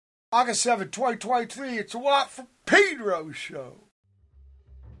August 7, 2023. It's a What for Pedro Show.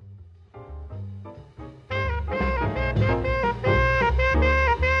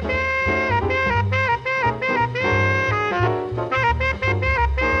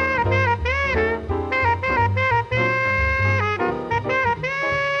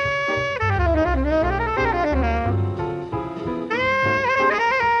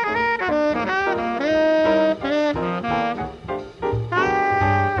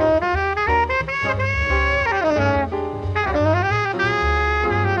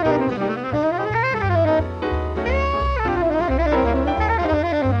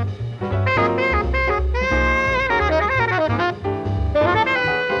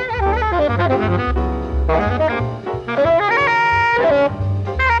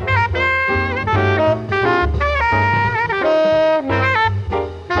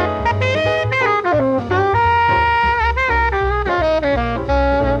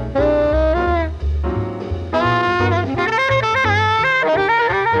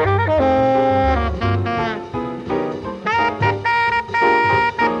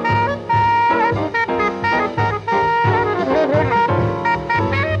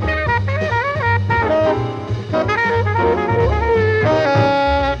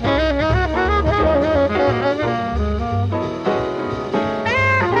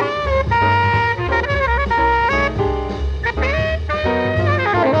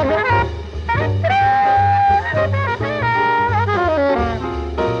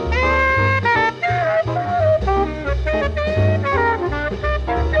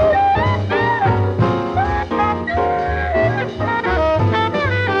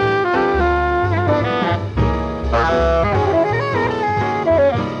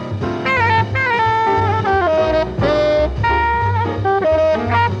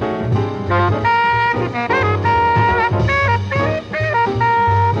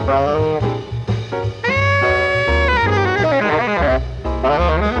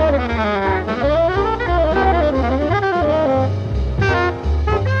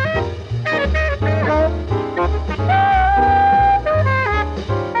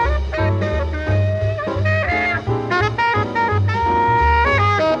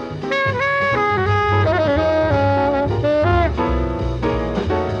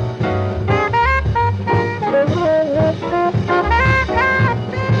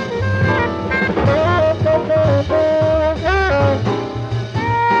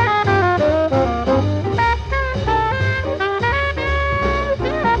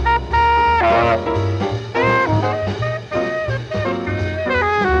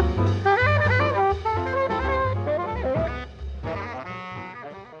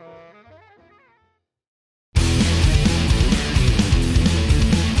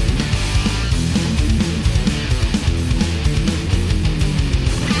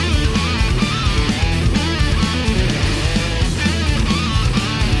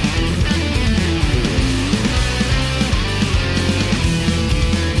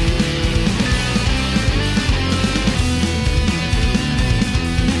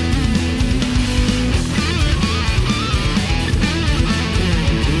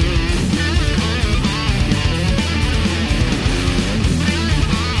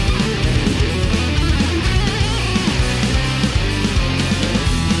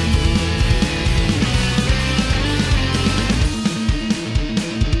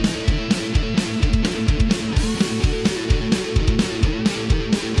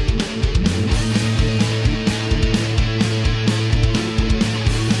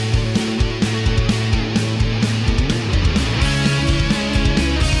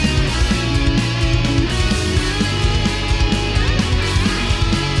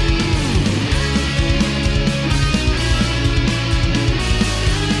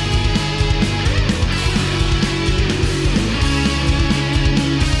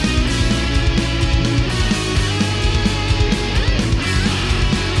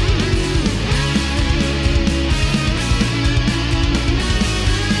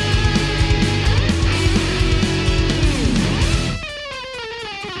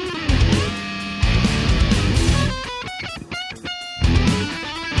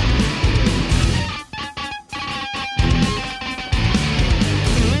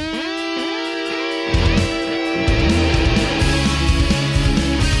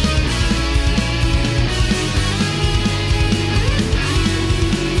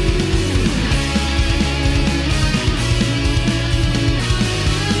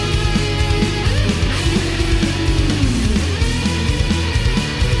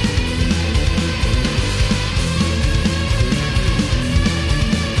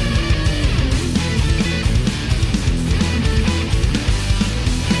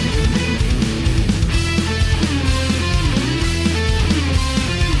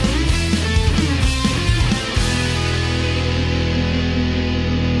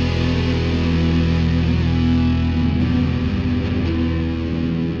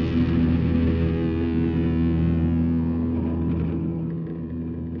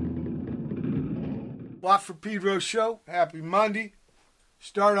 Watt for Pedro Show. Happy Monday.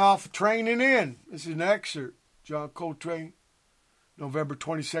 Start off traning in. This is an excerpt. John Coltrane, November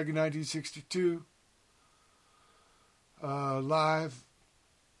 22nd, 1962. Live.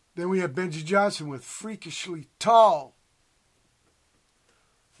 Then we have Benjy Johnson with Freakishly Tall.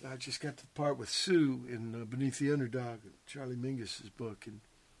 I just got to the part with Sue in Beneath the Underdog, Charlie Mingus's book, and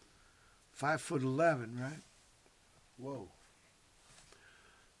 5'11", right? Whoa.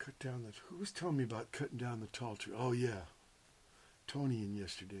 Cut down the... Who was telling me about cutting down the tall tree? Oh, yeah. Tony in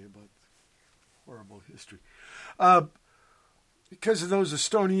yesterday about horrible history. Because of those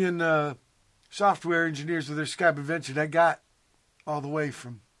Estonian software engineers with their Skype invention, I got all the way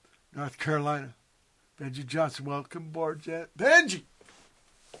from North Carolina. Benjy Johnson, welcome aboard, Jet. Benjy!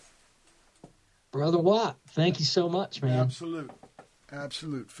 Brother Watt, thank you so much, man.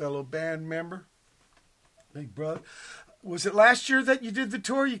 Absolute fellow band member. Big brother. Was it last year that you did the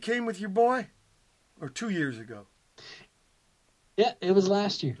tour? You came with your boy? Or 2 years ago? Yeah, it was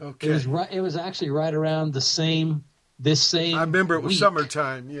last year. Okay. It was actually right around this same I remember it was week.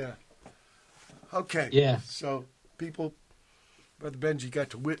 Summertime, yeah. Okay. Yeah. So people, Brother Benjy got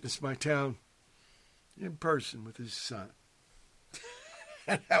to witness my town in person with his son.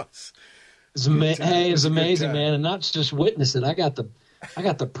 That was... It was amazing, man, and not just witness it. I got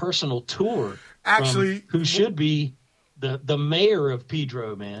the personal tour. Actually, who should be the mayor of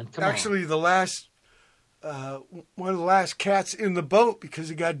Pedro, man? Come on. The last one of the last cats in the boat because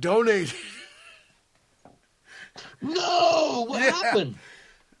he got donated. No, what happened?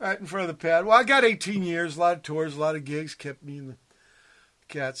 Right in front of the pad. Well, I got 18 years, a lot of tours, a lot of gigs, kept me and the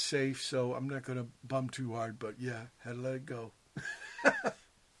cats safe. So I'm not going to bum too hard, but yeah, had to let it go.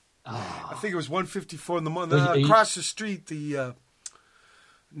 I think it was 1:54 in the morning. Across the street, the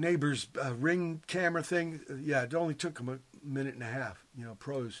neighbor's ring camera thing. It only took them a minute and a half,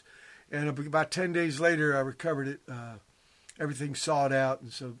 pros. And about 10 days later, I recovered it. Everything sawed out,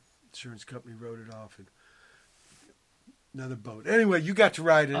 and so the insurance company wrote it off. And another boat. Anyway, you got to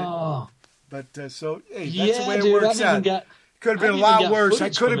ride in it. Oh. But that's the way dude, it works out. Could have been a lot worse. I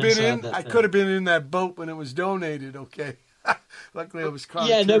could have been in that boat when it was donated. Okay. Luckily, I was caught.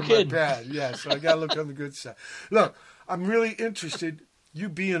 Yeah, no kidding. Pad. Yeah, so I got to look on the good side. Look, I'm really interested. You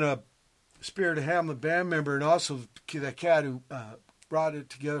being a Spirit of Hamlet band member, and also that cat who brought it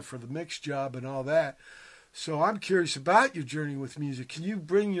together for the mix job and all that. So I'm curious about your journey with music. Can you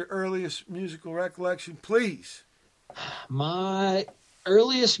bring your earliest musical recollection, please? My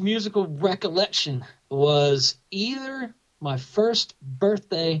earliest musical recollection was either my first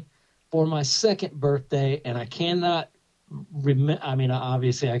birthday or my second birthday, and I cannot remember. I mean,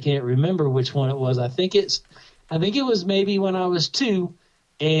 obviously, I can't remember which one it was. I think it was maybe when I was 2,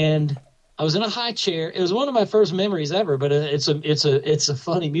 and I was in a high chair. It was one of my first memories ever, but it's a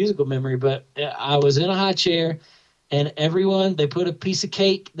funny musical memory. But I was in a high chair, and they put a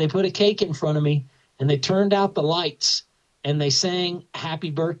cake in front of me, and they turned out the lights, and they sang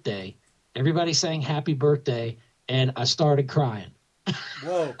 "Happy Birthday." Everybody sang "Happy Birthday," and I started crying.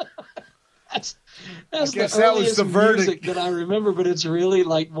 Whoa. That's the earliest music that I remember, but it's really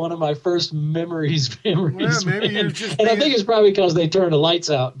like one of my first memories. Well, maybe you're just I think it's probably because they turned the lights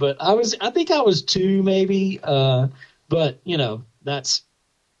out. But I think I was 2 maybe. But that's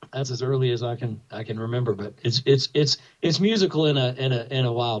as early as I can remember. But it's musical in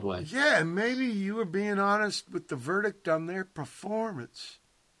a wild way. Yeah, and maybe you were being honest with the verdict on their performance.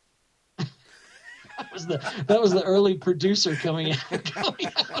 That was the early producer coming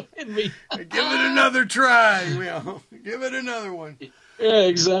out in me. Give it another try. Give it another one. Yeah,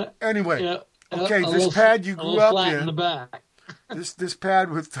 exactly. Anyway, yeah, okay, this pad you grew up in the back. This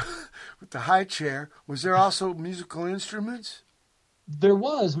pad with the high chair. Was there also musical instruments? There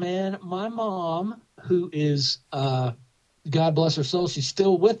was, man. My mom, who is God bless her soul, she's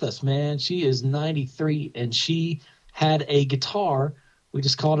still with us, man. She is 93, and she had a guitar. We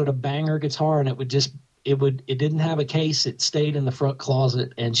just called it a banger guitar, and it didn't have a case. It stayed in the front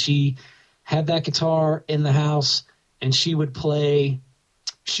closet, and she had that guitar in the house, and she would play.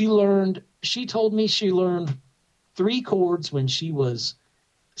 She told me she learned 3 chords when she was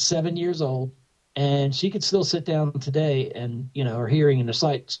 7 years old, and she could still sit down today, and her hearing and her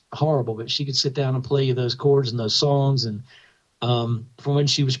sight's horrible, but she could sit down and play those chords and those songs, and from when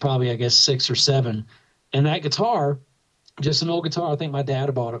she was probably, I guess, 6 or 7. And that guitar, just an old guitar. I think my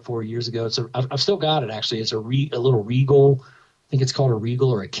dad bought it 4 years ago. I've still got it, actually. It's a little Regal. I think it's called a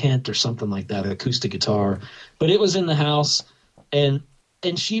Regal or a Kent or something like that, an acoustic guitar. But it was in the house, and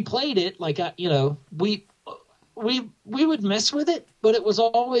she played it like we would mess with it, but it was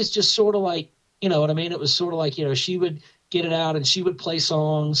always just sort of like, you know what I mean? It was sort of like, she would get it out and she would play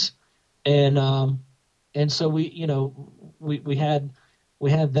songs, and so we had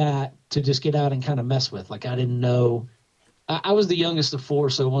that to just get out and kind of mess with. Like I didn't know. I was the youngest of four,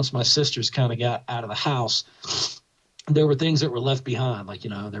 so once my sisters kind of got out of the house, there were things that were left behind, like,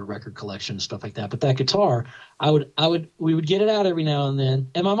 their record collection and stuff like that. But that guitar, we would get it out every now and then.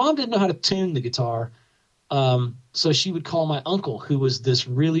 And my mom didn't know how to tune the guitar. So she would call my uncle, who was this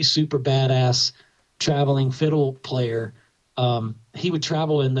really super badass traveling fiddle player. He would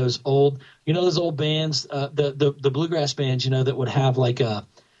travel in those old bands, the bluegrass bands, that would have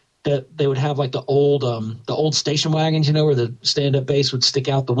they would have like the old station wagons, where the stand-up bass would stick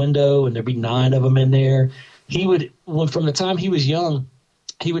out the window and there'd be 9 of them in there. From the time he was young,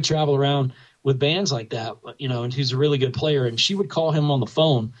 he would travel around with bands like that, and he's a really good player. And she would call him on the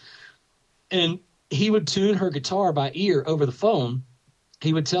phone, and he would tune her guitar by ear over the phone.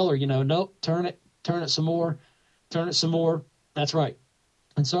 He would tell her, nope, turn it some more, That's right.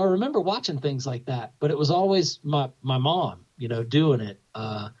 And so I remember watching things like that, but it was always my mom, doing it.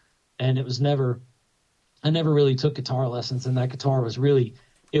 And it was I never really took guitar lessons, and that guitar was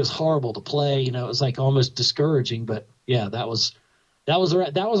it was horrible to play. It was like almost discouraging, but yeah, that was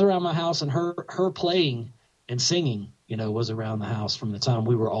around my house, and her playing and singing, was around the house from the time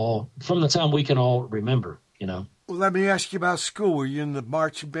we can all remember, Well, let me ask you about school. Were you in the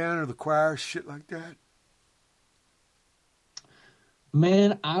marching band or the choir, shit like that?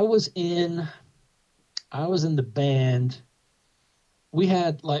 Man, I was in the band. We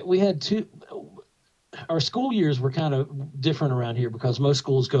had two. Our school years were kind of different around here because most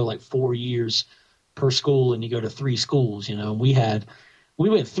schools go like 4 years per school, and you go to 3 schools. And we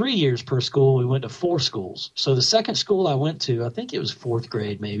went 3 years per school. We went to 4 schools. So the second school I went to, I think it was 4th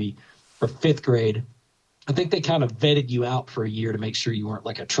grade maybe, or 5th grade. I think they kind of vetted you out for a year to make sure you weren't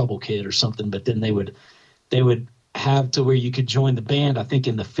like a trouble kid or something. But then they would have to where you could join the band, I think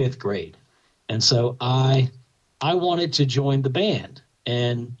in the 5th grade. And so I wanted to join the band,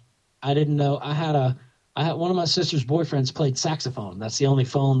 and I didn't know. I had one of my sister's boyfriends played saxophone. That's the only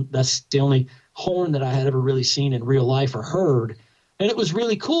horn that I had ever really seen in real life or heard. And it was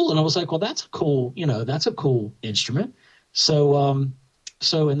really cool. And I was like, well, that's a cool instrument. So in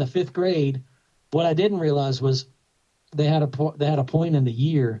the 5th grade, what I didn't realize was they had a point in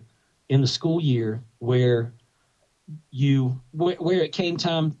the school year where it came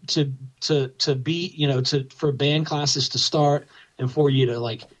time to be, for band classes to start, and for you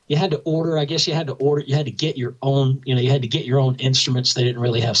to you had to order. I guess you had to get your own, you had to get your own instruments. They didn't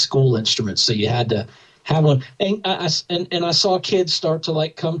really have school instruments, so you had to have one. And I saw kids start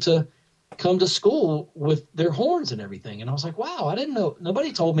to come to school with their horns and everything, and I was like, wow, I didn't know.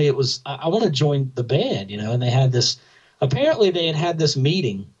 Nobody told me it was. I want to join the band, And they had this. Apparently, they had this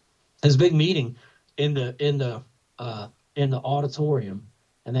meeting, this big meeting in the auditorium,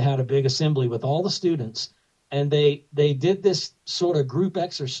 and they had a big assembly with all the students. And they did this sort of group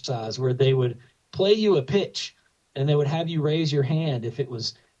exercise where they would play you a pitch, and they would have you raise your hand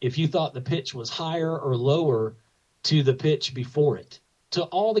if you thought the pitch was higher or lower to the pitch before it, to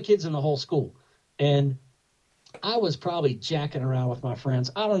all the kids in the whole school. And I was probably jacking around with my friends.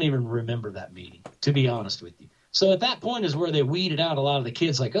 I don't even remember that meeting, to be honest with you. So at that point is where they weeded out a lot of the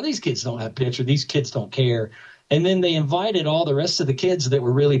kids, like, oh, these kids don't have pitch, or these kids don't care. And then they invited all the rest of the kids that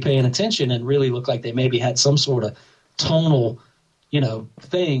were really paying attention and really looked like they maybe had some sort of tonal,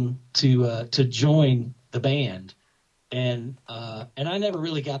 thing to join the band. And I never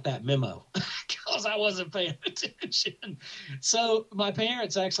really got that memo because I wasn't paying attention. So I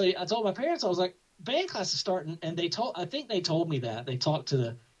told my parents, I was like, band class is starting, and I think they told me that. They talked to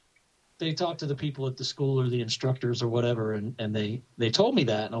the people at the school or the instructors or whatever, and they told me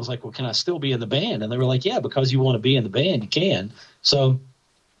that, and I was like, well, can I still be in the band? And they were like, yeah, because you want to be in the band, you can. So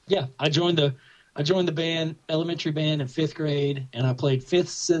yeah, I joined the band, elementary band in 5th grade, and I played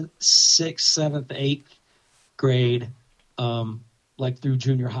 5th, 6th, 7th, 8th grade, through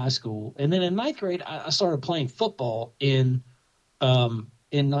junior high school. And then in 9th grade, I started playing football in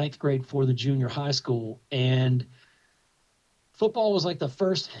 9th grade for the junior high school, and football was the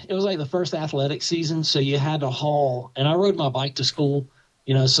first athletic season, so you had to haul, and I rode my bike to school,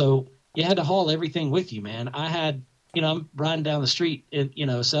 so you had to haul everything with you, man. I had, I'm riding down the street at,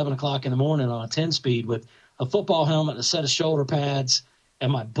 7 o'clock in the morning on a 10-speed with a football helmet, a set of shoulder pads,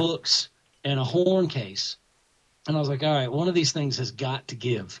 and my books, and a horn case. And I was like, all right, one of these things has got to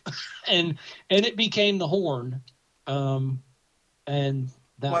give. and it became the horn. And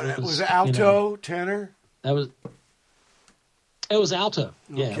that was it alto, tenor? It was alto.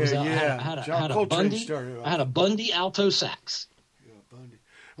 Yeah. Okay, I had a Bundy alto sax. Yeah, Bundy.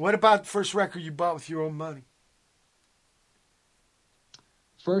 What about the first record you bought with your own money?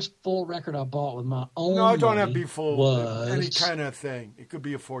 first full record I bought with my own No, it don't money have to be full. was Any kind of thing. It could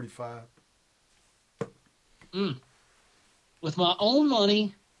be a 45. With my own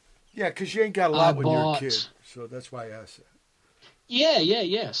money. Yeah, because you ain't got a lot when you're a kid. So that's why I asked that.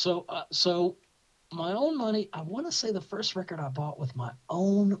 Yeah. So my own money, I want to say the first record I bought with my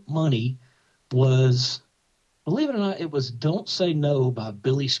own money was, believe it or not, it was Don't Say No by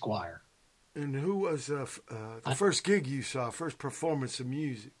Billy Squier. And who was the first gig you saw, first performance of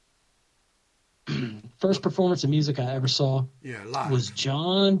music? First performance of music I ever saw live. Was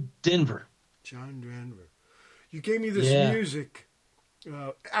John Denver. John Denver. You gave me this music.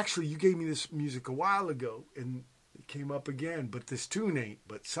 Actually, you gave me this music a while ago, and it came up again, but this tune ain't.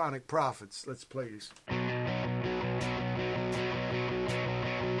 But Sonic Prophets, let's play this.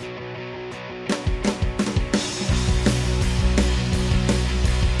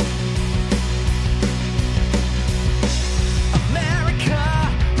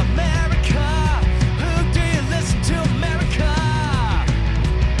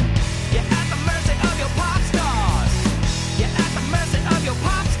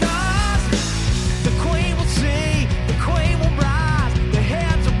 The queen will rise, the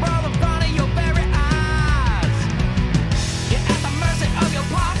heads will roll in front of your very eyes.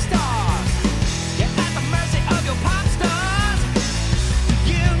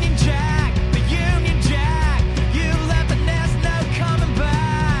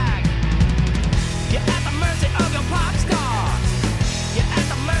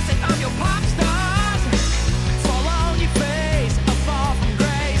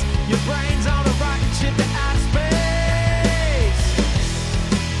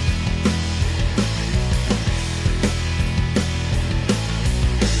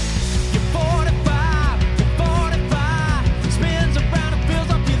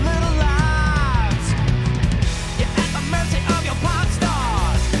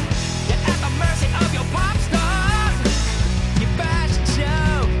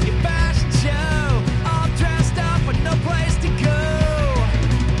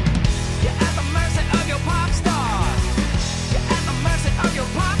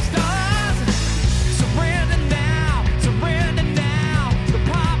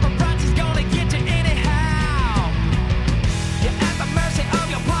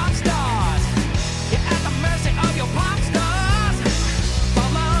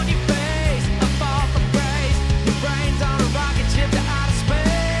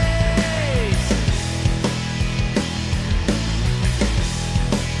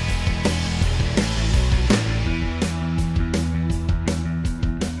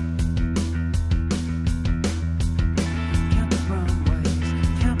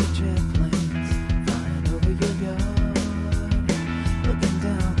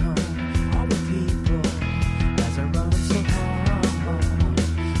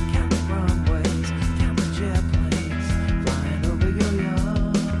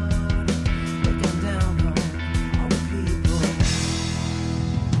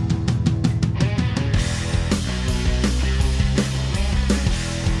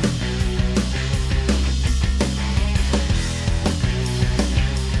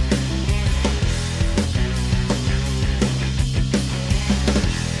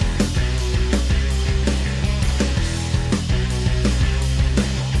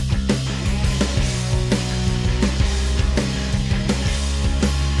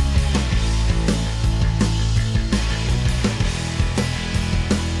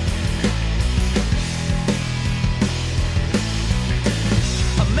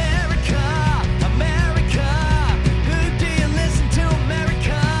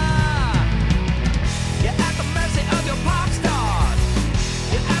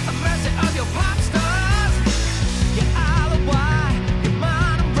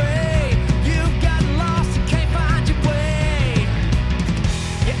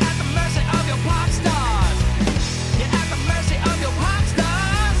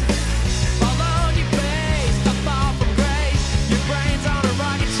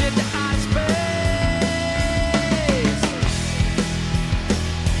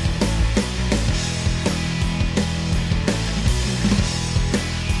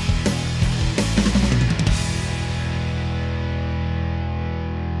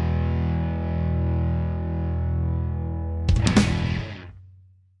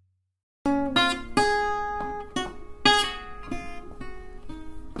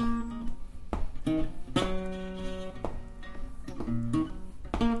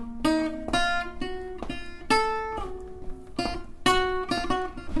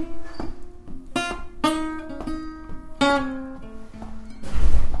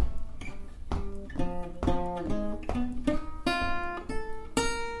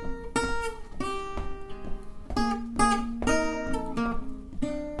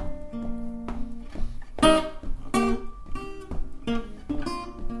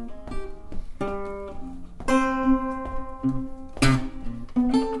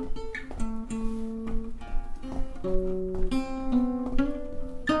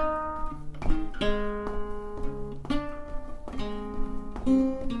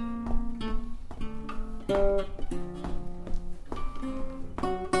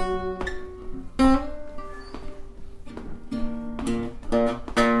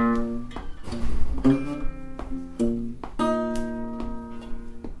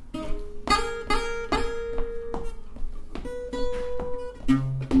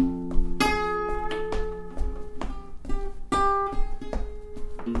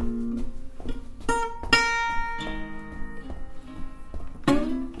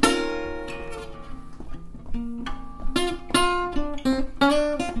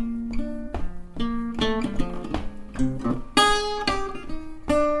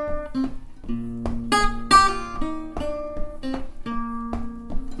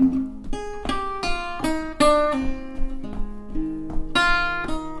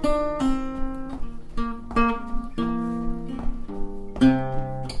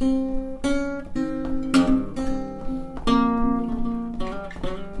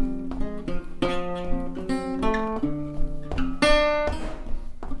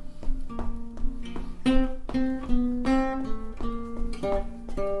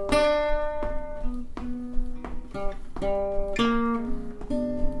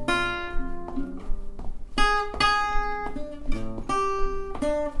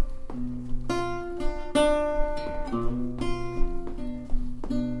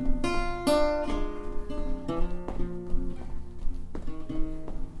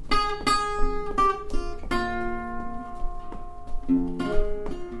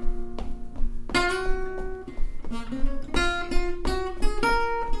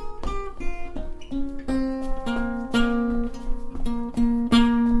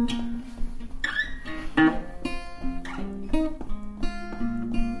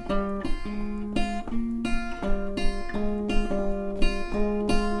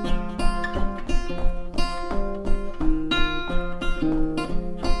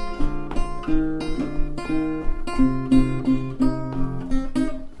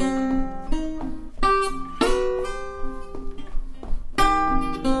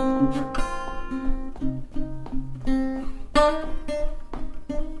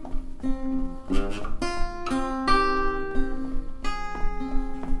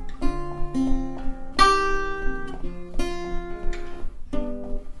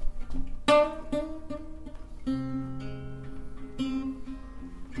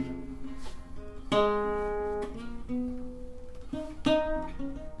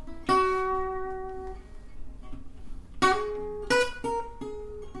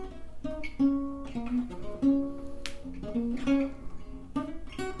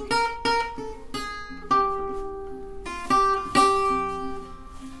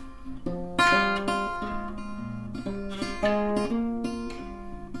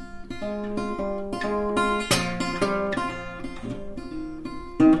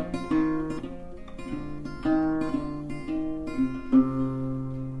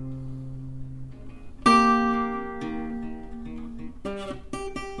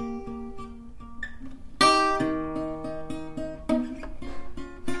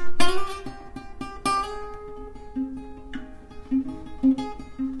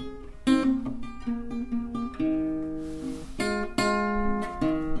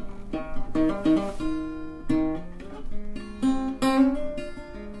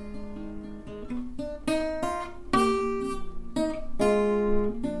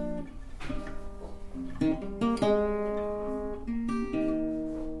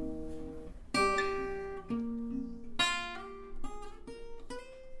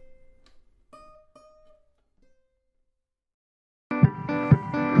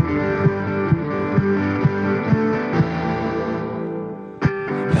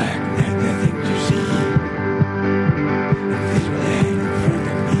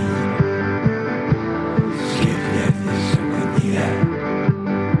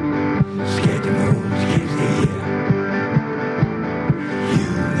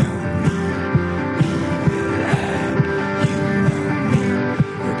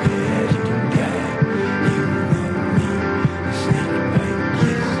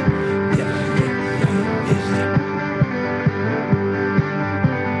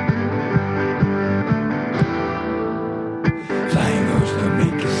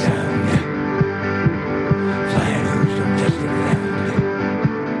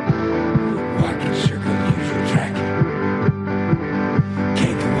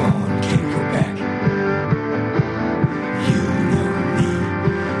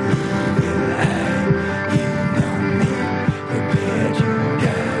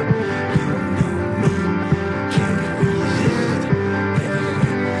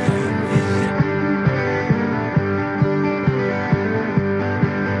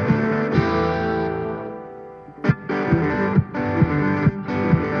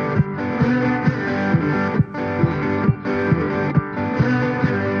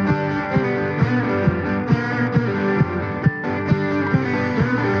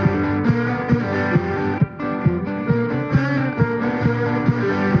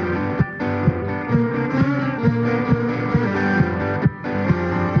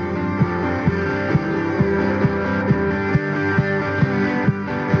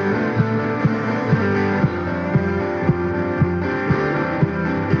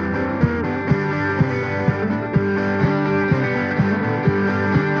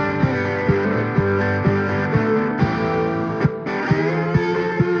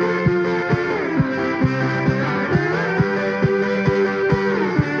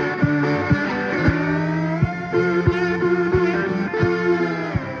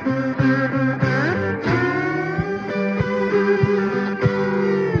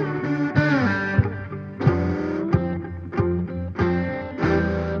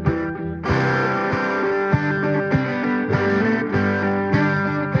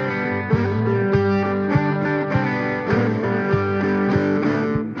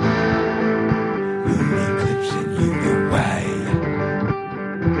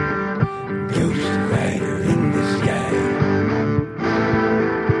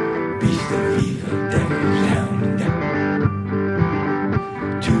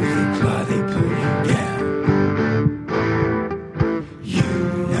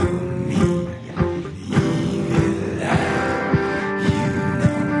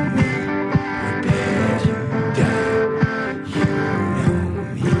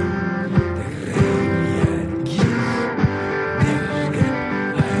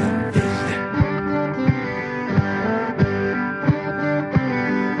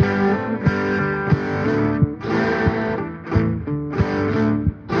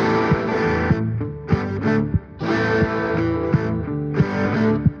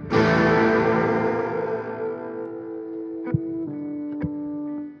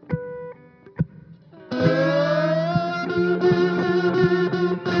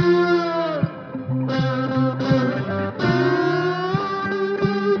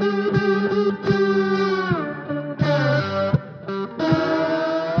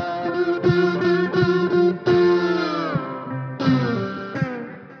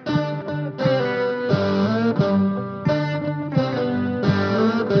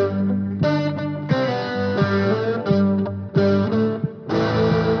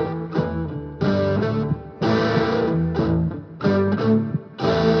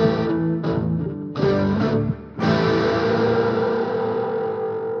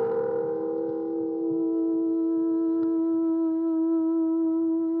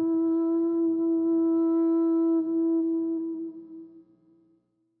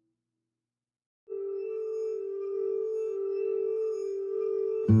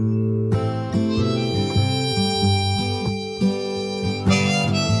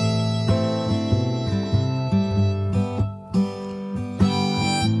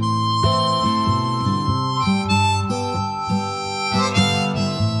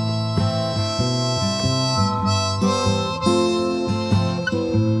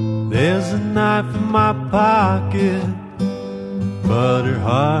 knife in my pocket, but her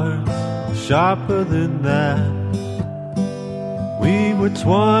heart's sharper than that. We were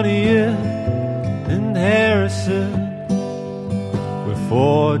 20th in Harrison, with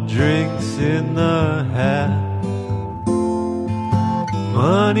 4 drinks in the hat.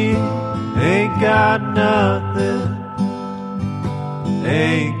 Money ain't got nothing,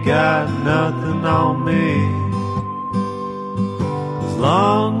 ain't got nothing on me. As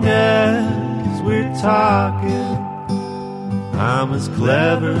long as we're talking, I'm as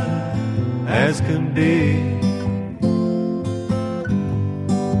clever as can be.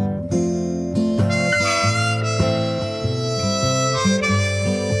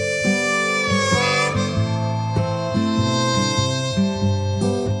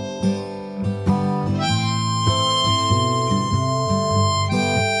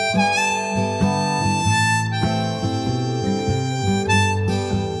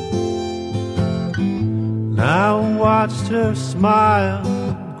 Watched her smile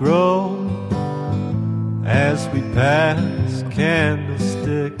grow as we passed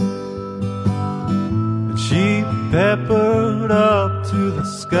Candlestick, and she peppered up to the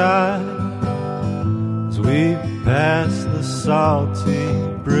sky as we passed the salty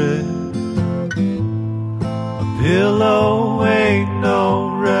brick. A pillow ain't no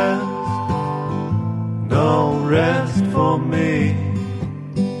rest for me,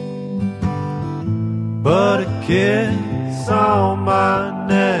 but a kiss on my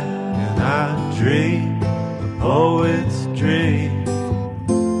neck, and I dream a poet's dream.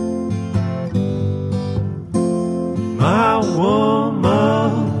 My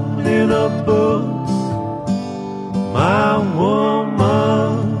woman in her boots, my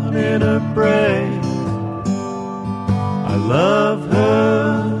woman in her braids. I love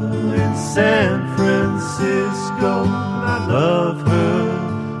her in San Francisco, I love her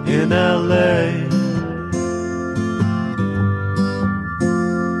in LA.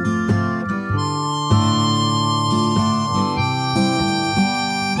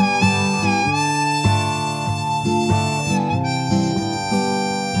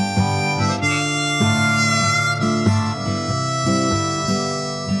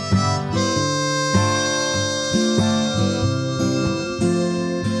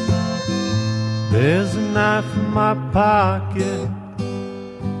 There's a knife in my pocket,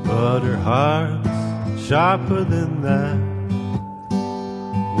 but her heart's sharper than that.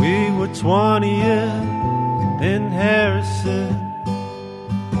 We were 20th in Harrison,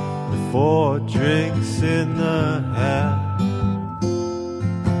 with 4 drinks in the hat.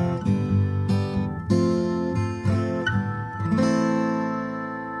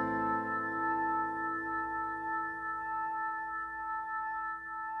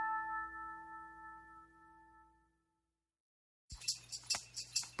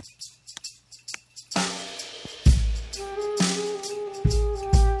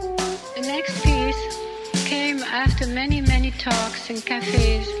 After many talks in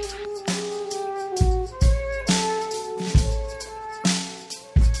cafes,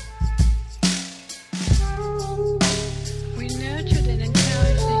 we nurtured and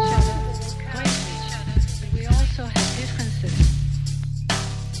encouraged each other, but we also had differences.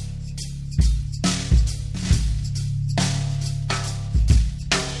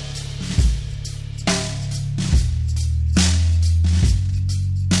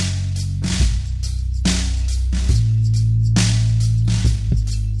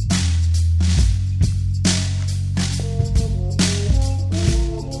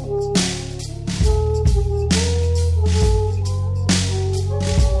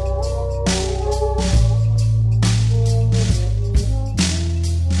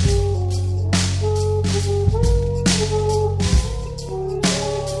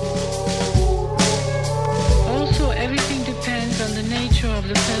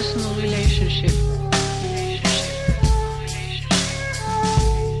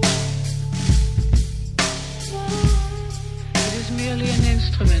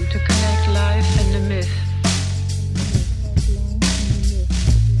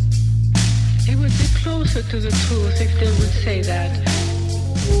 To the truth if they would say that.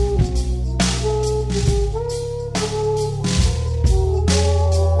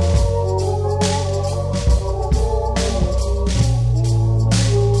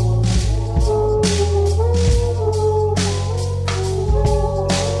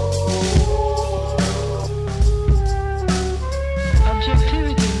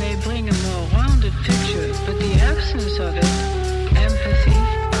 Objectivity may bring a more rounded picture, but the absence of it, empathy,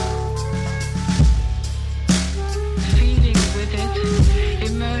 feeling with it,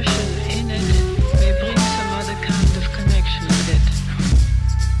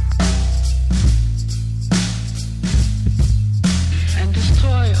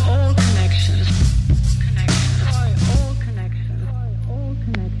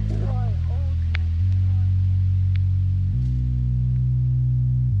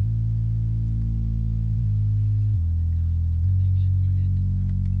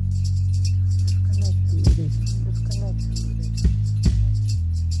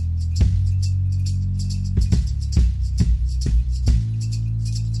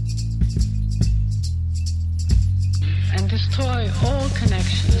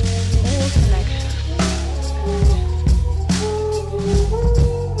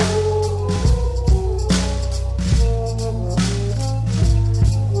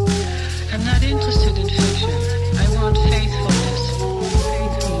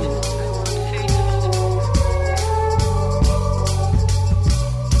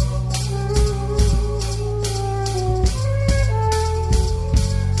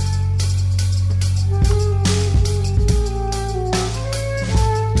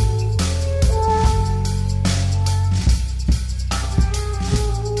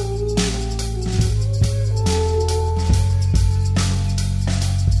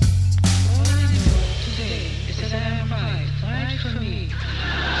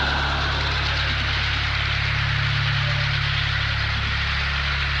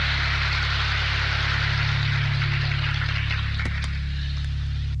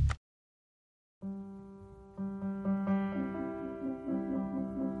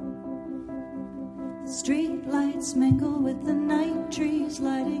 Street lights mingle with the night trees,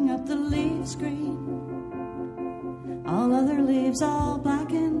 lighting up the leaves green. All other leaves all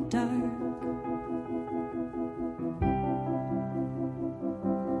black and dark.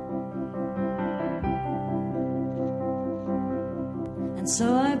 And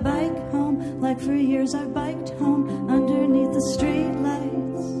so I bike home, like for years I've biked home, underneath the street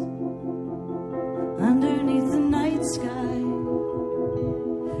lights, underneath the night sky.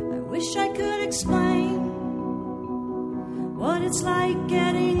 I wish I could explain what it's like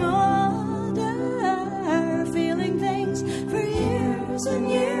getting older, feeling things for years and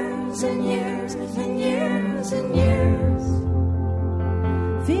years and years and years and years.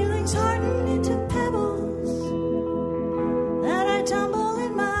 Feelings harden into pebbles that I tumble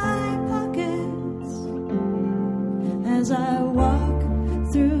in my pockets as I walk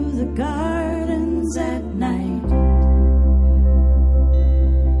through the gardens at night.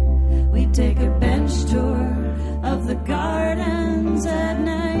 We take a bench tour of the gardens at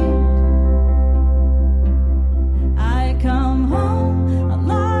night. I come home a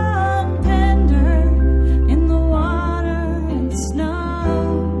long pender in the water and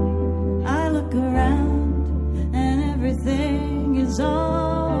snow. I look around and everything is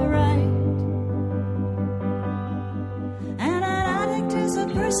all right. And an addict is a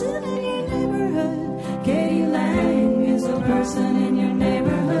person in your neighborhood. Katie Lang is a person in your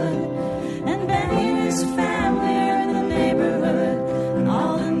neighborhood. And Benny and his family are in the neighborhood. And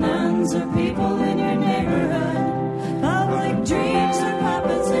all the nuns are people in your neighborhood. Public dreams are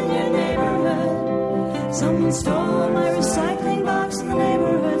puppets in your neighborhood. Someone stole my recycling box in the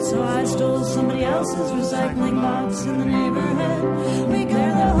neighborhood, so I stole somebody else's recycling box in the neighborhood. We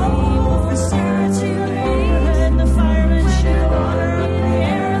clear the hole for Sarah to the neighborhood. And the firemen shoot water up in the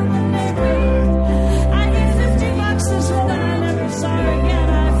air in the neighborhood. I get $50 this week that I never saw again.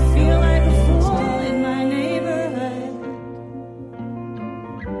 I feel like a fool in my neighborhood.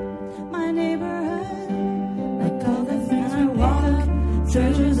 My neighborhood. I call the fence. I walk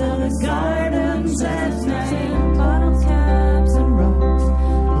through the gardens at night. Bottle caps and ropes.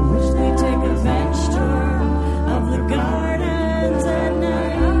 We take a bench tour of the gardens at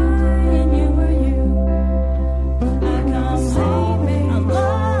night.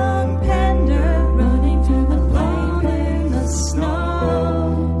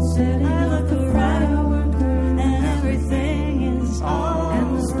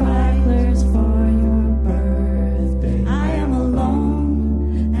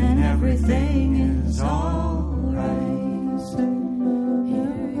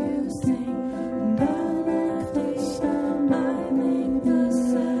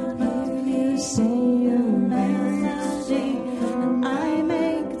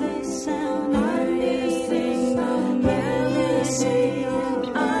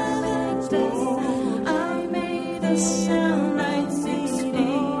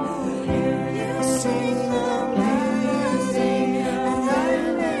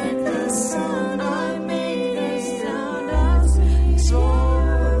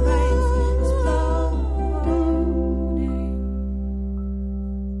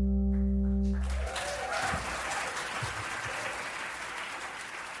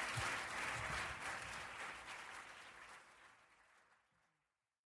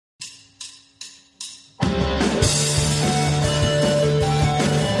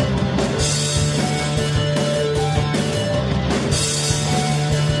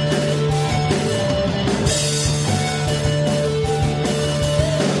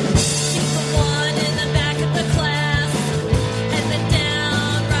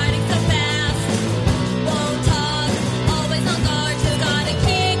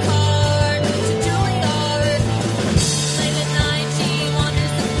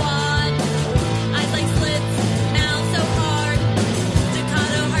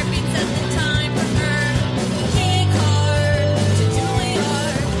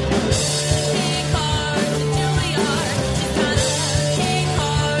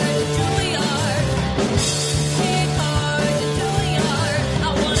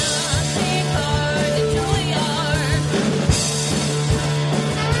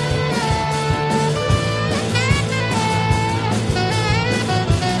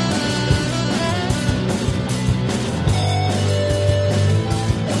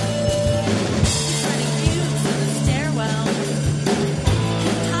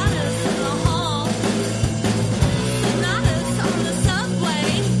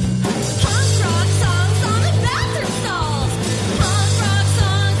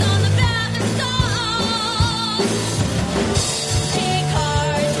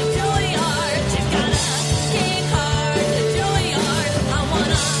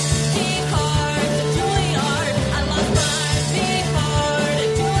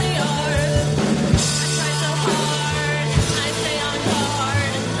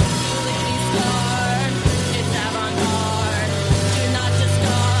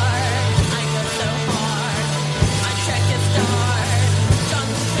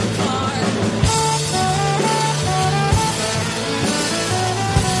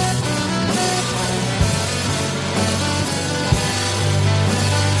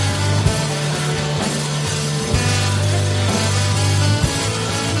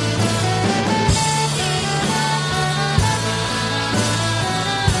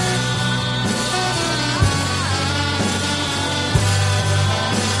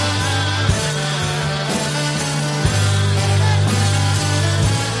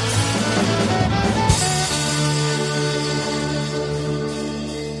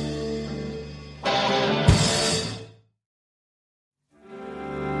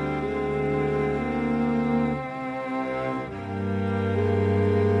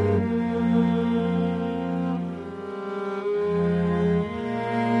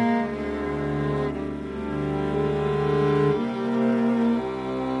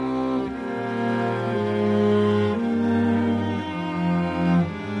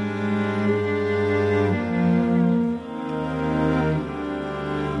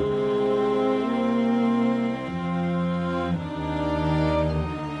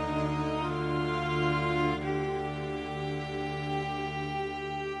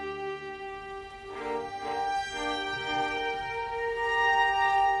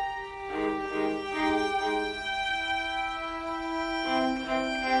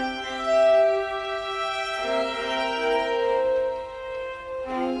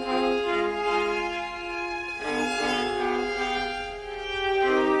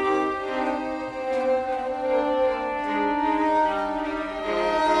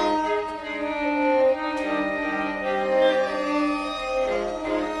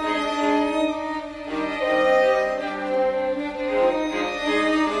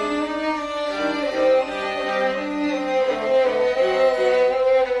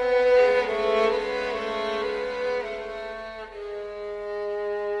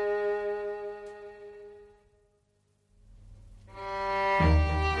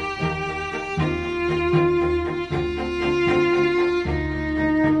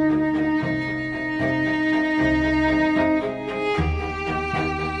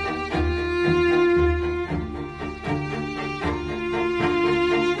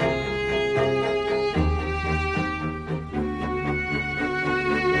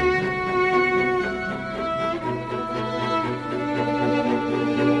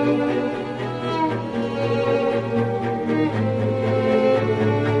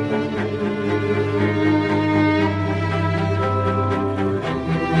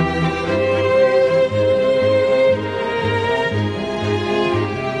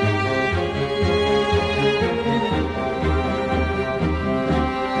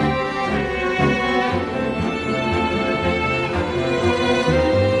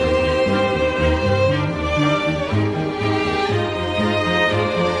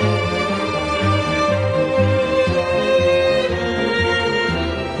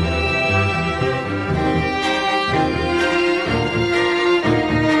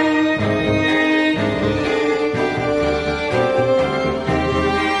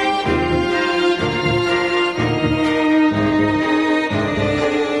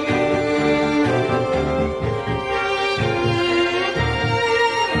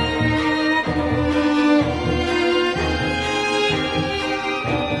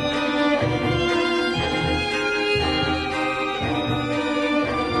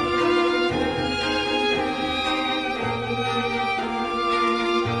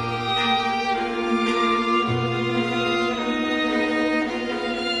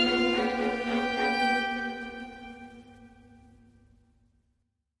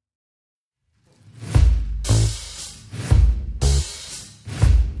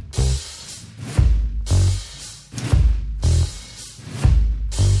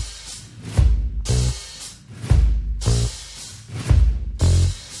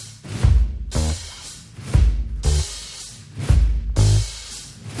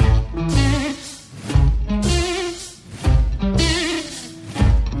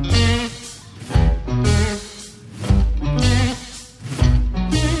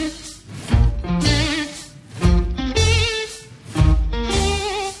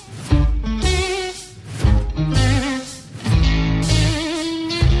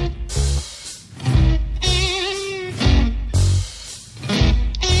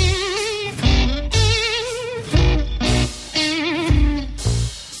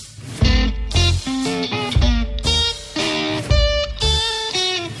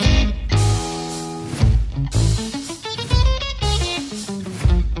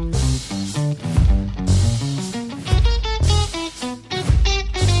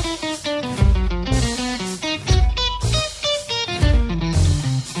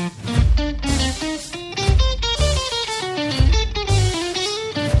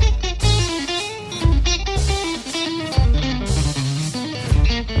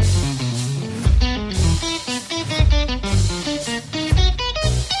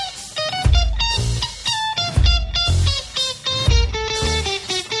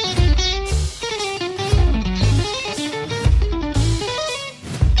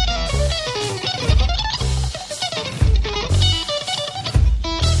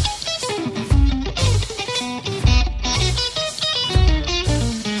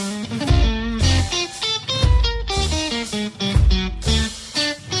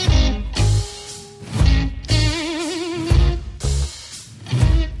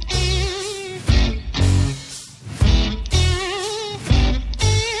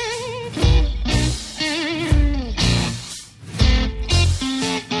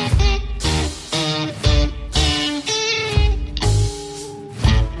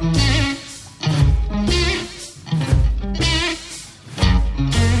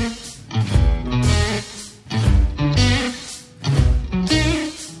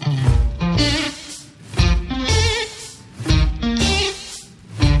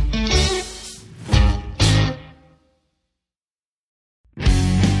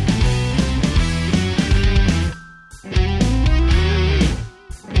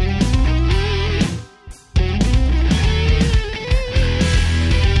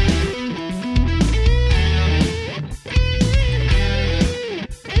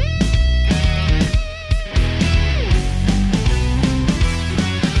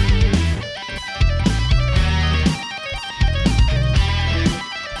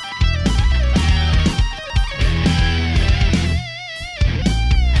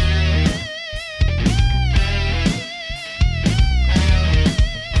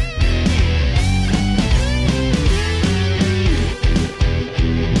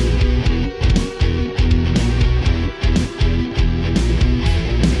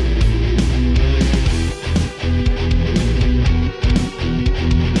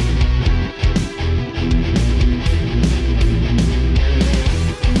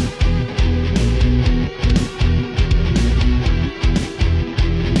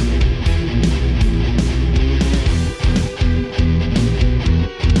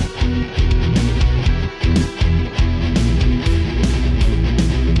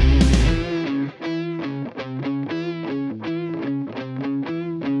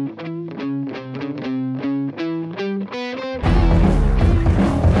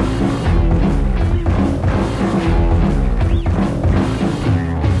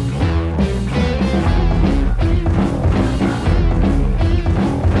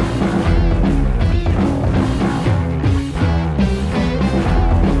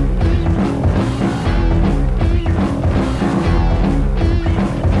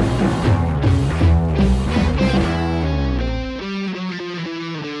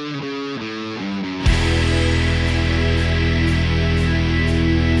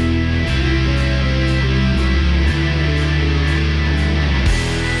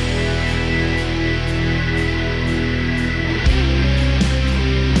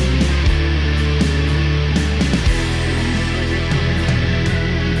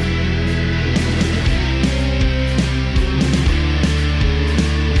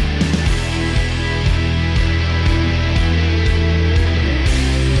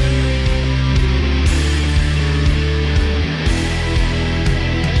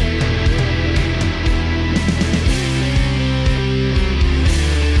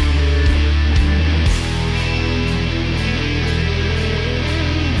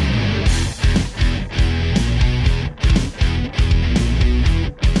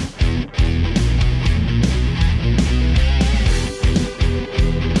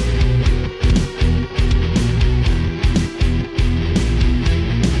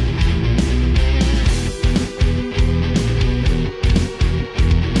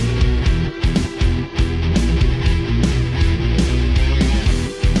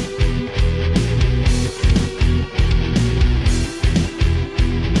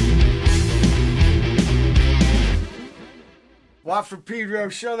 Pedro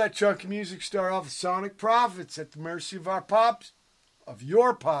Show, that chunky music star off the Sonic Prophets, at the mercy of our pops, of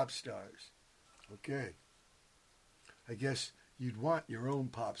your pop stars. Okay. I guess you'd want your own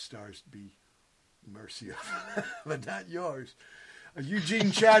pop stars to be mercy of, but not yours.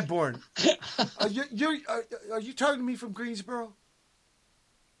 Eugene Chadbourne. Are you talking to me from Greensboro?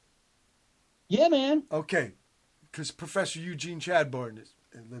 Yeah, man. Okay, because Professor Eugene Chadbourne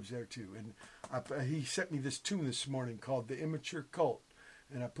lives there too, and he sent me this tune this morning called "The Immature Cult,"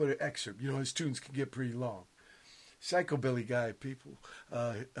 and I put an excerpt. You know, his tunes can get pretty long. Psychobilly guy, people.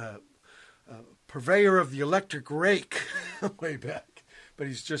 Purveyor of the electric rake, way back, but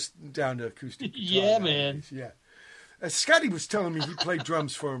he's just down to acoustic guitar. Yeah, man. Yeah. Scotty was telling me he played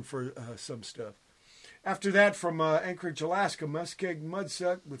drums for him for some stuff. After that, from Anchorage, Alaska, Muskeg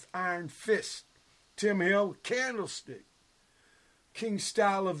Mudsuck with Iron Fist. Tim Hill with Candlestick. King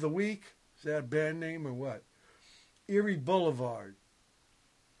Style of the Week. Is that a band name or what? Eerie Boulevard.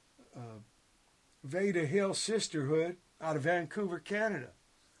 Veda Hille Sisterhood out of Vancouver, Canada.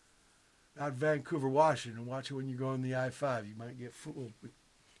 Not Vancouver, Washington. Watch it when you go on the I-5. You might get fooled with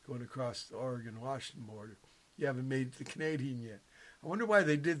going across the Oregon-Washington border. You haven't made it to Canadian yet. I wonder why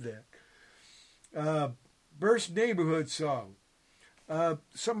they did that. Burst-Neighbourhood song.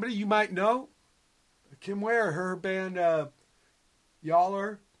 Somebody you might know. Kim Ware, her band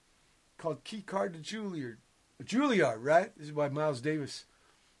Yaller, called Keycard to Julliard. Julliard, right? This is why Miles Davis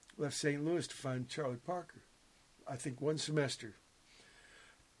left St. Louis to find Charlie Parker. I think one semester.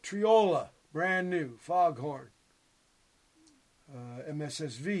 Triola, brand new. Foghorn.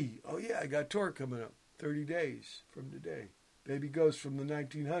 mssv. Oh yeah, I got a tour coming up. 30 days from today. Baby Ghost from the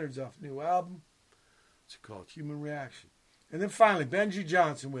 1900s off a new album. It's called Human Reaction. And then finally, Benjy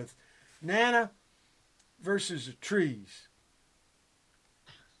Johnson with Nana versus the Trees.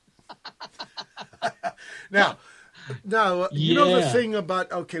 Now, you know the thing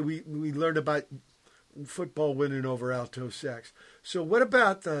about, okay, we learned about football winning over alto sax. So what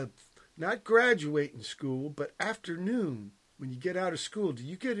about the, not graduating school, but afternoon, when you get out of school, do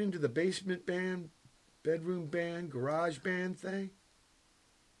you get into the basement band, bedroom band, garage band thing?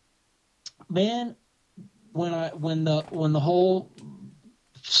 Man, when the whole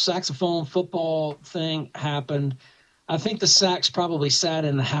saxophone football thing happened, I think the sax probably sat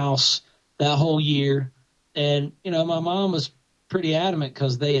in the house that whole year. And, you know, my mom was pretty adamant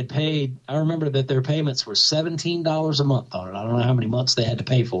because they had paid, I remember that their payments were $17 a month on it. I don't know how many months they had to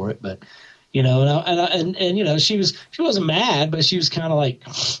pay for it, but, you know, and you know, she wasn't mad, but she was kind of like,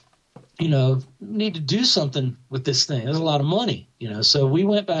 you know, need to do something with this thing. There's a lot of money, you know. So we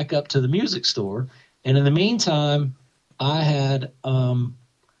went back up to the music store, and in the meantime, I had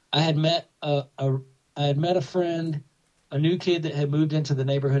met a friend, a new kid that had moved into the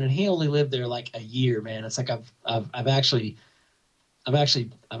neighborhood, and he only lived there like a year. Man, it's like I've actually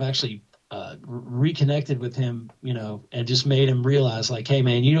reconnected with him, you know, and just made him realize, like, hey,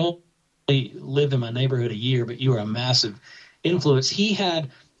 man, you don't only live in my neighborhood a year, but you are a massive influence. He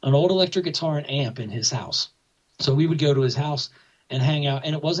had an old electric guitar and amp in his house. So we would go to his house and hang out,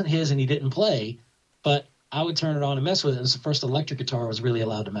 and it wasn't his and he didn't play, but I would turn it on and mess with it. It was the first electric guitar I was really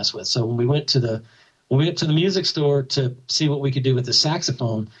allowed to mess with. So when we went to the music store to see what we could do with the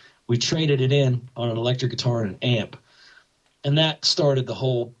saxophone, we traded it in on an electric guitar and an amp. And that started the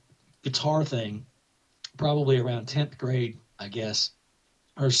whole guitar thing probably around 10th grade, I guess,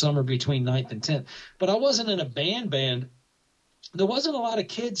 or somewhere between 9th and 10th. But I wasn't in a band. There wasn't a lot of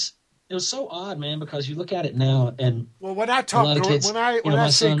kids. It was so odd, man, because you look at it now and when I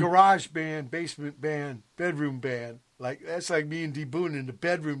say garage band, basement band, bedroom band, like that's like me and D Boone in the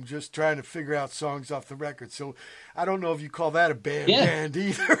bedroom just trying to figure out songs off the record. So I don't know if you call that a band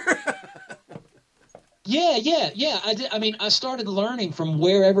either. Yeah. I mean, I started learning from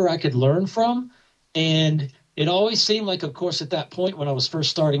wherever I could learn from, and it always seemed like, of course, at that point when I was first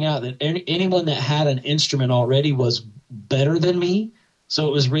starting out, that anyone that had an instrument already was better than me. So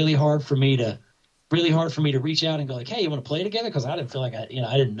it was really hard for me to reach out and go like, hey, you want to play together? Because I didn't feel like I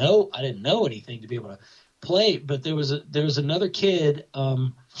didn't know anything to be able to play. But there was another kid.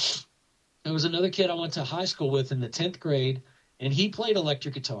 There was another kid I went to high school with in the 10th grade, and he played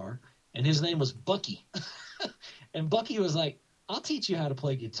electric guitar, and his name was Bucky. And Bucky was like, I'll teach you how to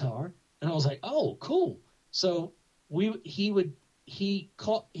play guitar. And I was like, oh, cool. So he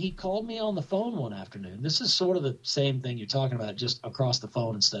called me on the phone one afternoon. This is sort of the same thing you're talking about, just across the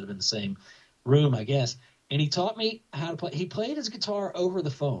phone instead of in the same room, I guess. And he taught me how to play. He played his guitar over the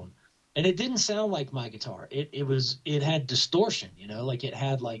phone, and it didn't sound like my guitar. It had distortion, you know, like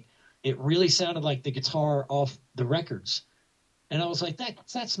it really sounded like the guitar off the records. And I was like,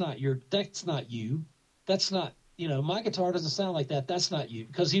 that's not you. That's not, my guitar doesn't sound like that. That's not you.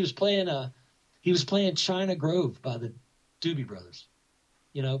 Because he was playing China Grove by the Doobie Brothers.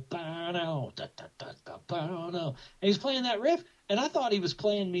 Bow-no, da-da-da-da, bow-no. And he's playing that riff, and I thought he was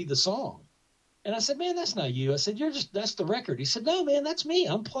playing me the song. And I said, man, that's not you. I said, that's the record. He said, no, man, that's me.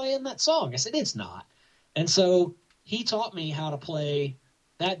 I'm playing that song. I said, it's not. And so he taught me how to play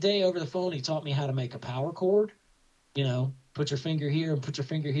that day over the phone. He taught me how to make a power chord, put your finger here and put your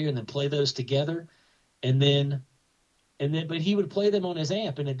finger here and then play those together. But he would play them on his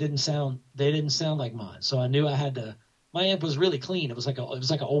amp and they didn't sound like mine. So I knew I had to, my amp was really clean. It was like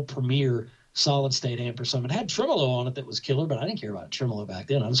an old Premier solid state amp or something. It had tremolo on it that was killer, but I didn't care about tremolo back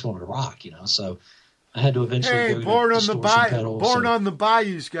then. I just wanted to rock, so I had to eventually go Born to on the distortion pedals. Born on the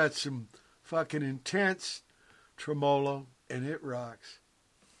Bayou's got some fucking intense tremolo, and it rocks.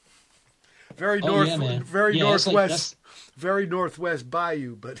 Very northwest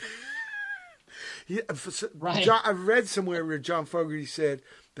Bayou, but right. I read somewhere where John Fogerty said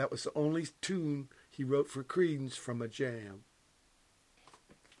that was the only tune he wrote for Creedence from a jam.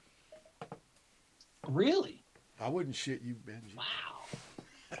 Really? I wouldn't shit you, Benji. Wow.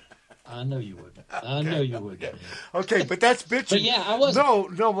 I know you would. I know you would. Man. Okay, but that's bitching. But yeah, I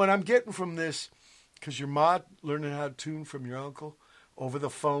wasn't. No, what I'm getting from this, because your mod learning how to tune from your uncle over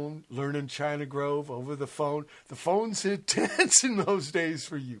the phone, learning China Grove over the phone. The phone's intense in those days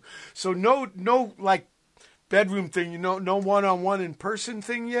for you. So no like bedroom thing, no one-on-one in person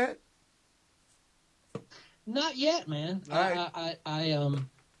thing yet? Not yet, man. Right.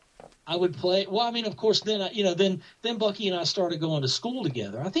 I would play. Well, I mean, of course, then then Bucky and I started going to school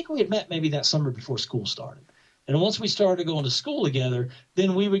together. I think we had met maybe that summer before school started. And once we started going to school together,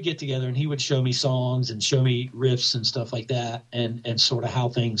 then we would get together and he would show me songs and show me riffs and stuff like that, and sort of how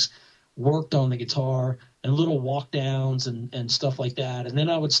things worked on the guitar and little walk downs and stuff like that. And then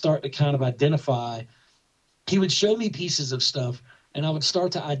I would start to kind of identify. He would show me pieces of stuff, and I would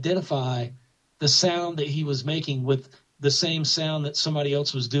start to identify the sound that he was making with the same sound that somebody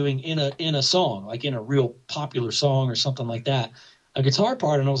else was doing in a song, like in a real popular song or something like that, a guitar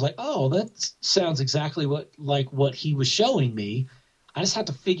part. And I was like, oh, that sounds exactly what he was showing me. I just have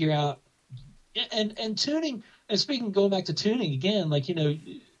to figure out and tuning. And speaking, going back to tuning again, like,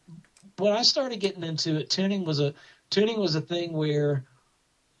 when I started getting into it, tuning was a thing where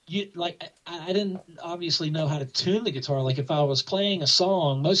I didn't obviously know how to tune the guitar. Like if I was playing a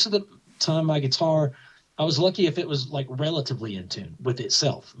song, most of the time my guitar, I was lucky if it was like relatively in tune with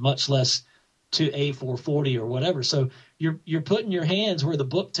itself, much less to A440 or whatever. So you're putting your hands where the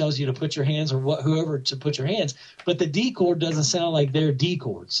book tells you to put your hands, or whoever to put your hands, but the D chord doesn't sound like their D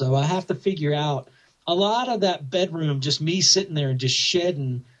chord. So I have to figure out a lot of that bedroom, just me sitting there and just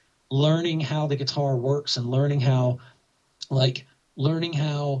shedding, learning how the guitar works and learning how if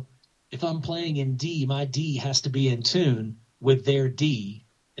I'm playing in D, my D has to be in tune with their D,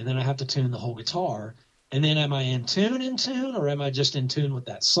 and then I have to tune the whole guitar. And then am I in tune, or am I just in tune with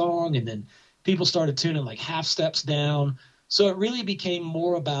that song? And then people started tuning like half steps down. So it really became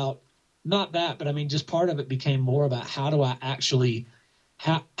more about, not that, but I mean, just part of it became more about how do I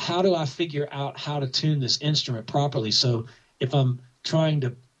figure out how to tune this instrument properly? So if I'm trying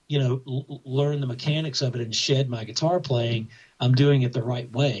to, learn the mechanics of it and shed my guitar playing, I'm doing it the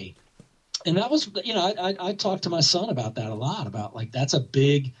right way. And that was, I talked to my son about that a lot, about like, that's a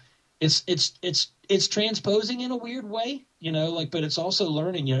big, it's transposing in a weird way, but it's also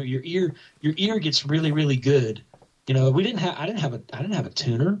learning, your ear gets really, really good. I didn't have a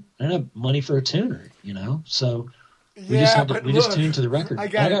tuner. I didn't have money for a tuner, so we just tuned to the record. I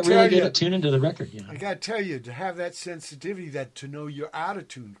got really good at tuning to the record, I got to tell you, to have that sensitivity, to know you're out of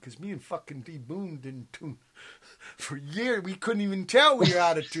tune, because me and fucking D Boone didn't tune for years. We couldn't even tell we were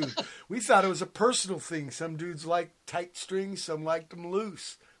out of tune. We thought it was a personal thing. Some dudes like tight strings, some liked them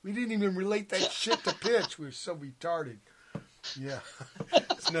loose. We didn't even relate that shit to pitch. We were so retarded. Yeah.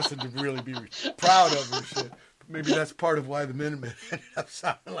 It's nothing to really be proud of or shit. Maybe that's part of why the Minutemen ended up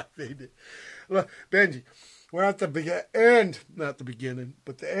sounding like they did. Look, Benji, we're at the end, not the beginning,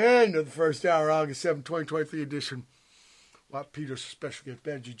 but the end of the first hour, August 7, 2023 edition. Watt Peters special guest,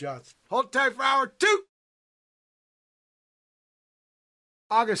 Benji Johnson. Hold tight for hour 2.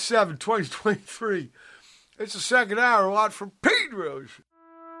 August 7, 2023. It's the second hour, Watt from Pedro Show.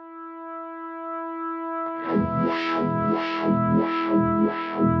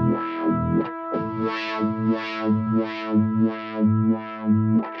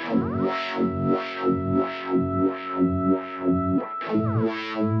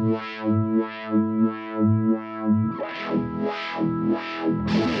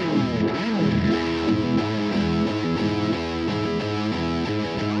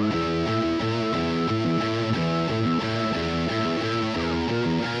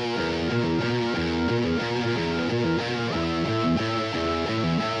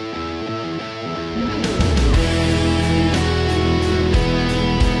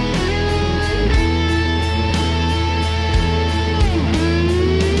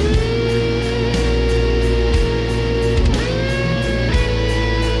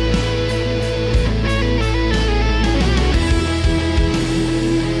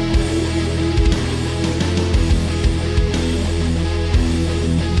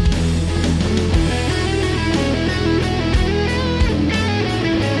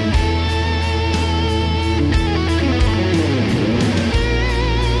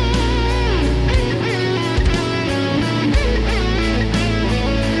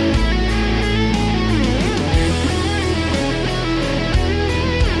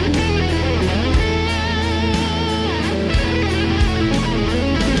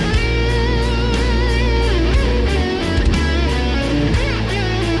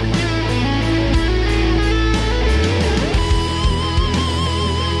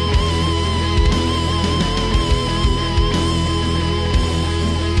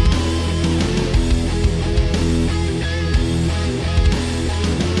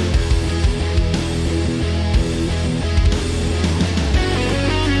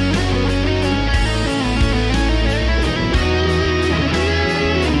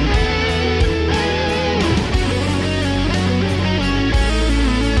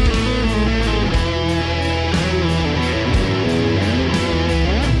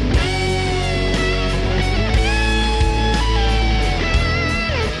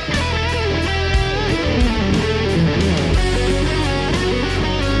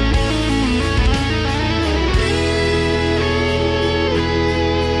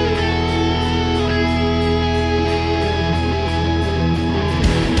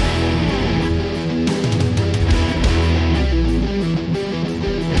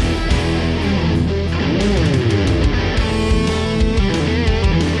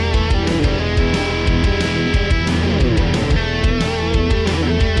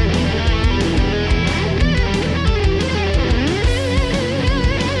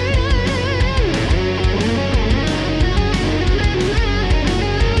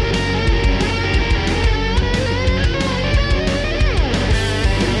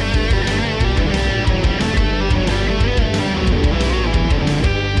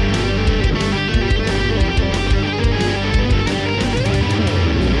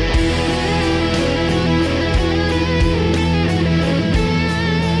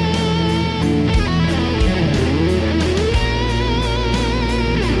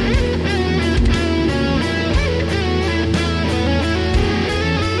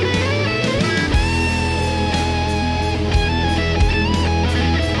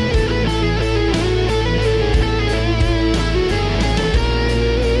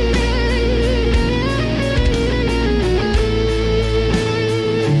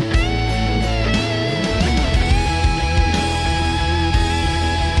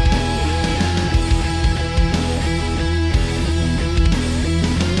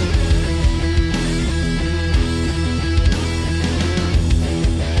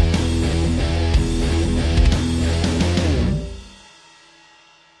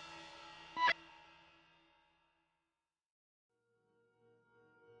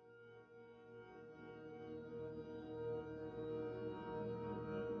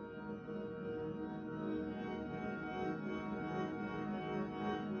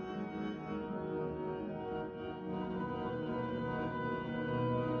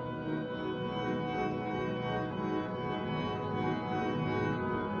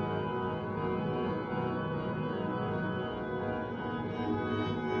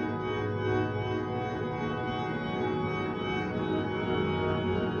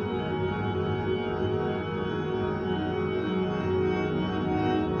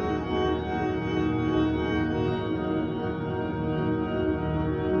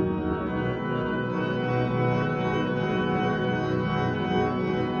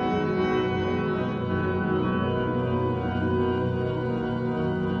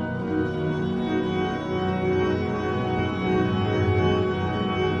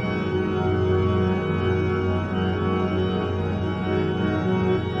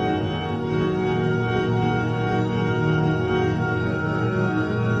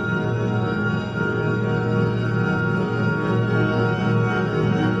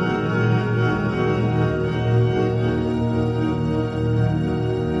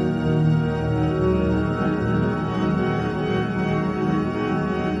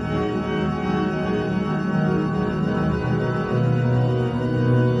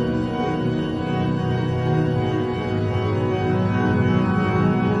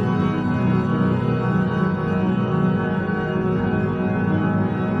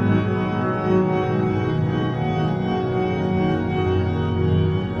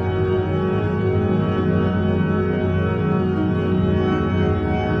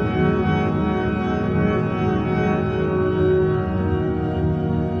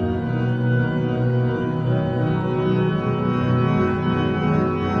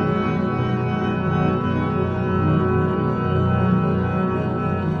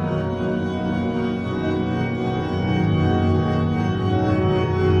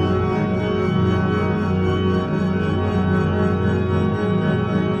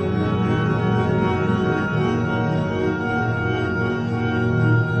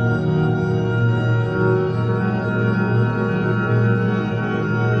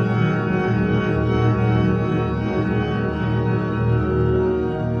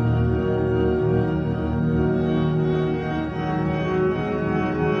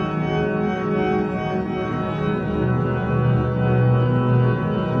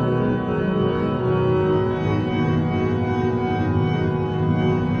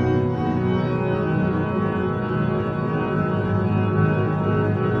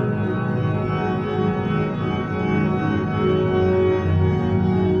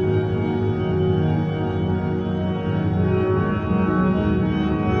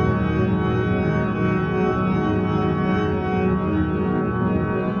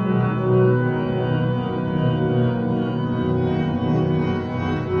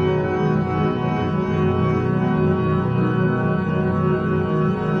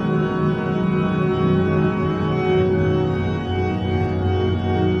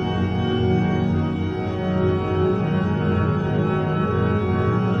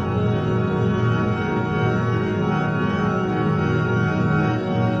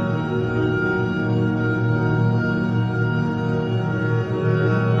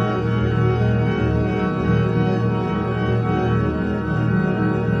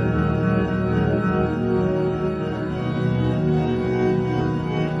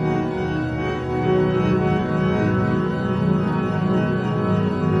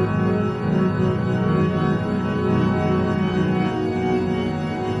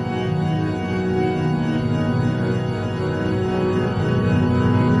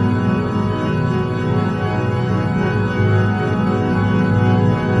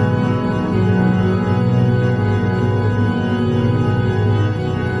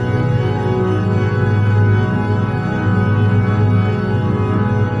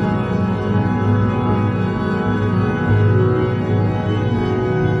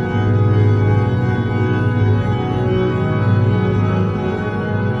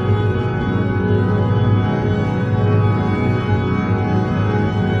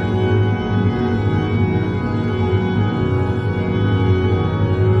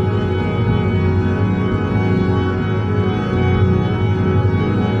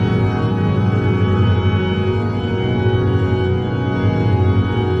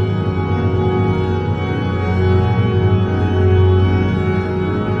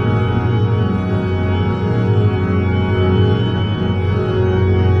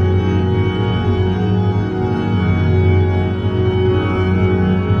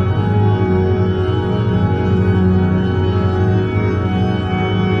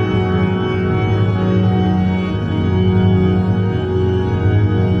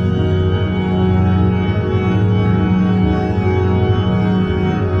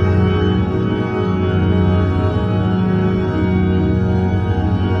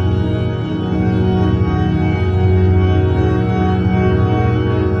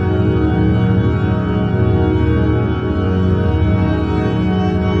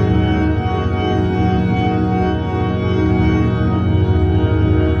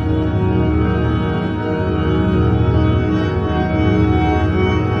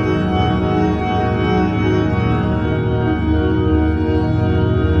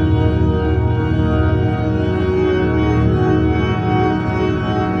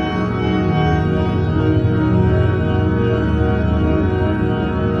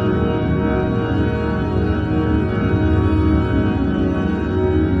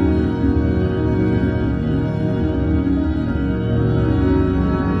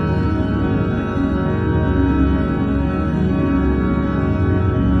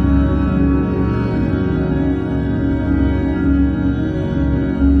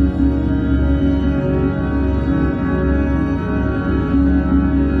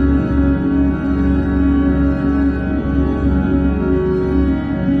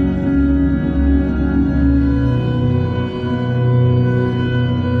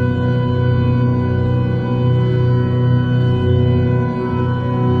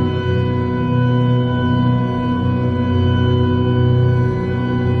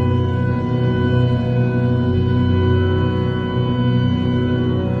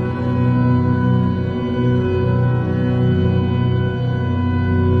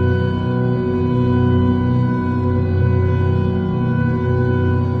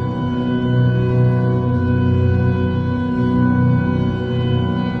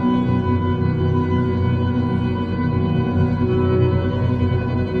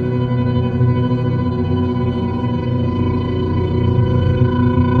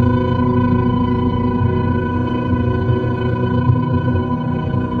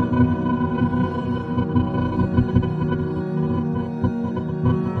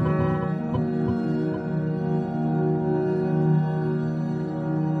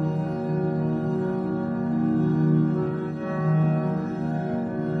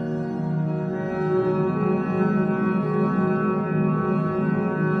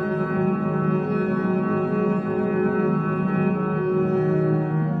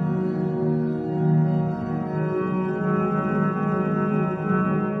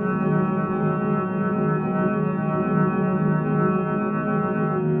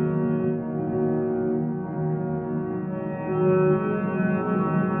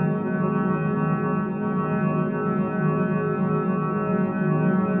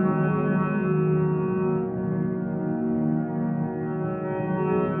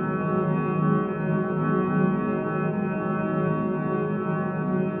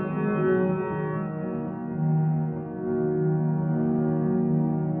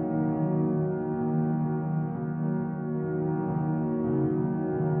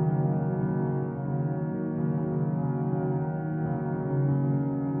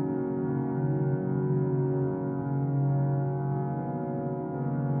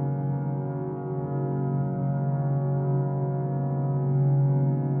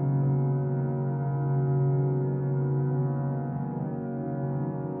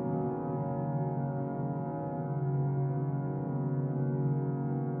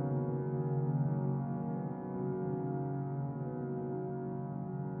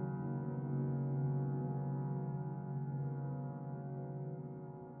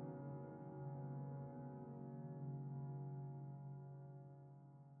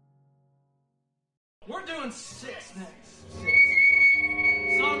 doing 6 next.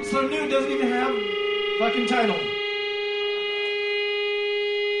 6. Song so new doesn't even have fucking title.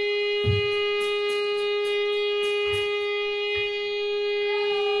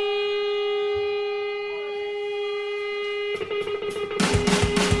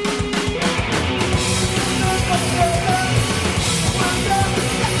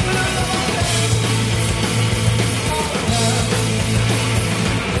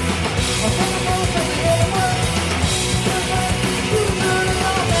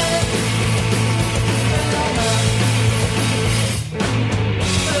 Thank you.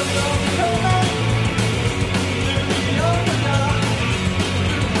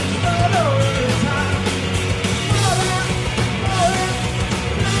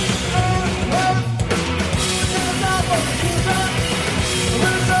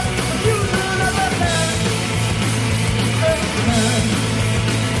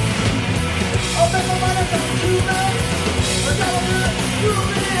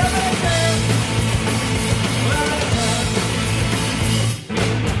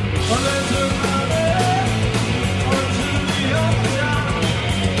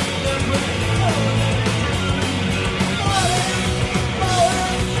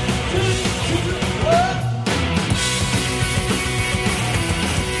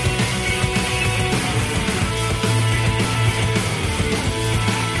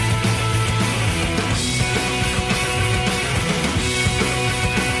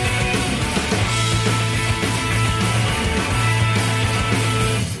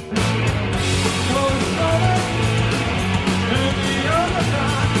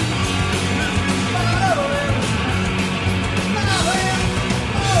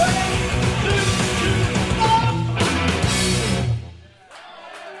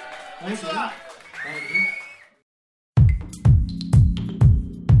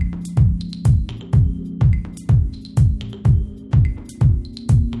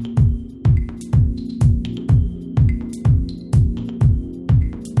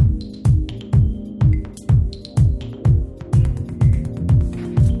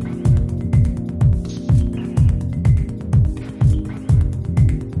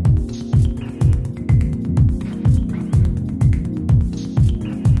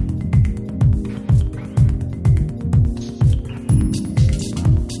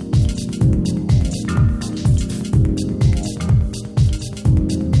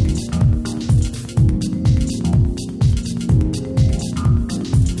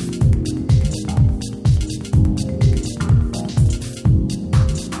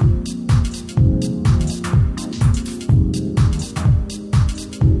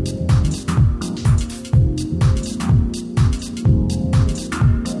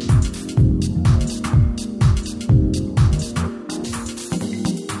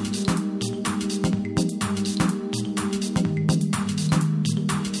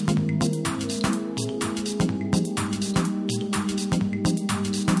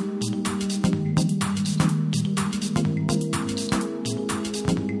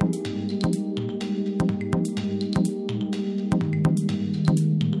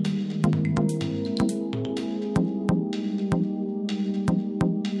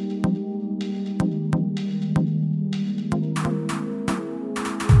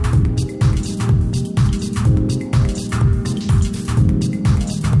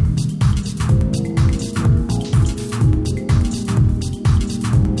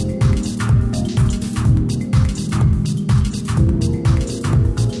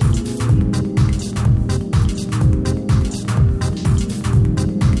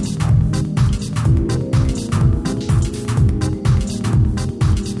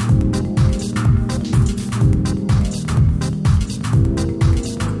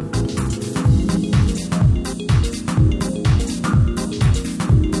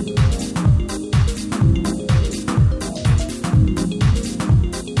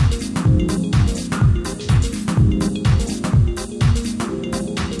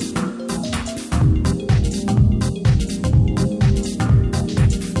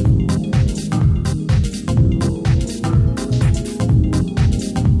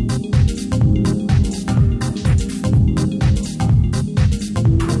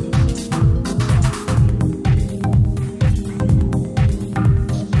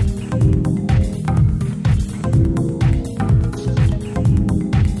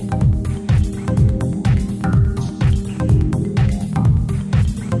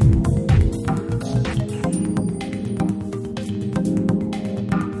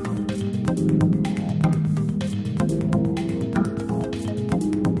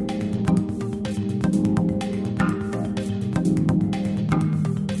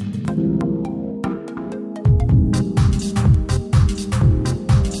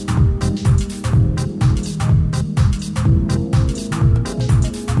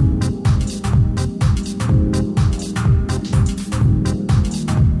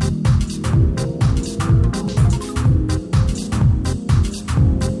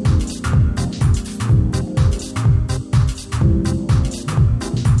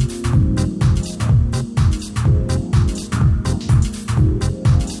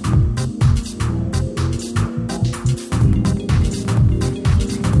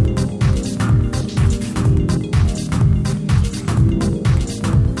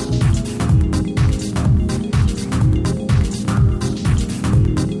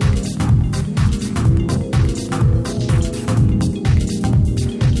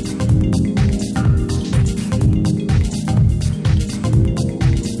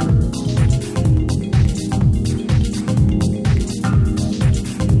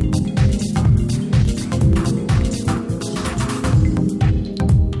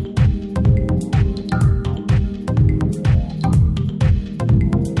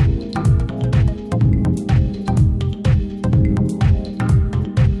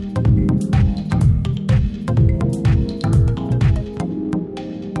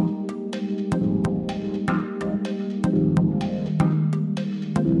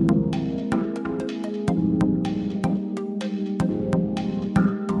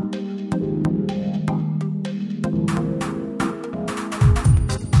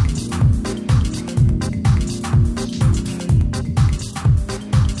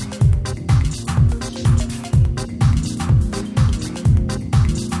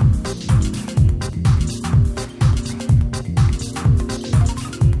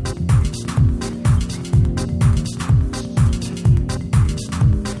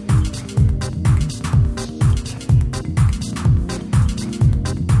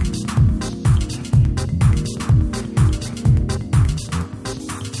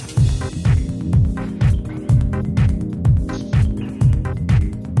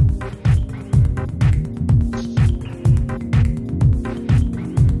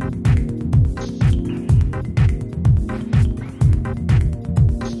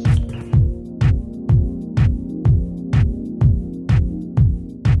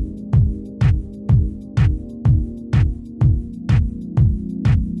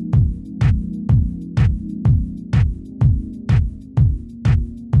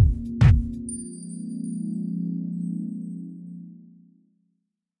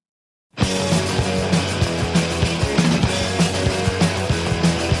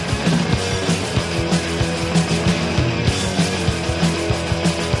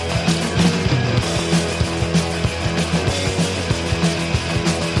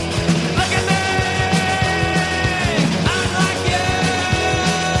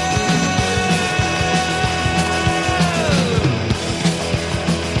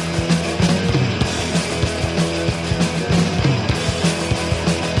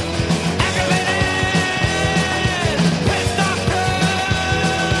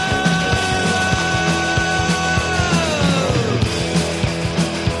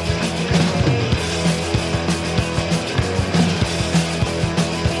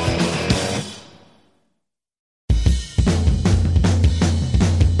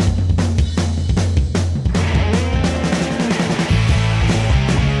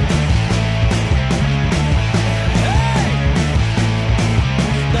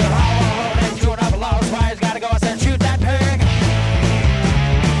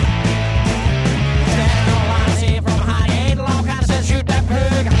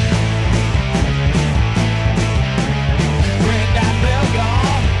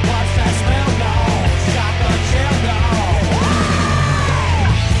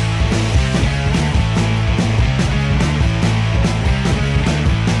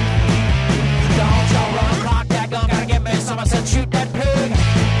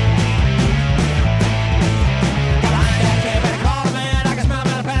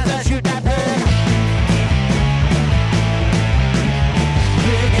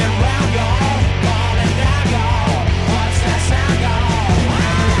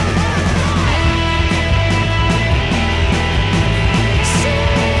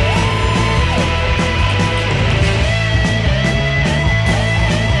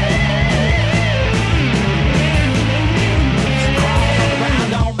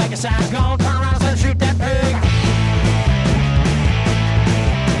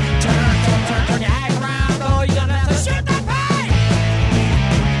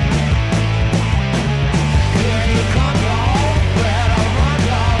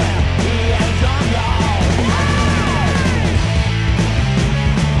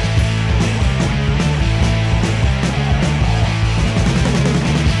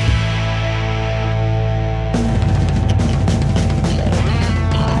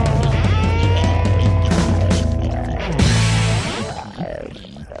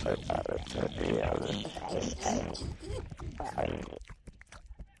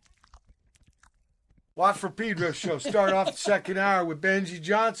 Watt for Pedro Show. Start off the second hour with Benjy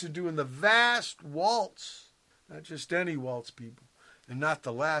Johnson doing the vast waltz. Not just any waltz, people. And not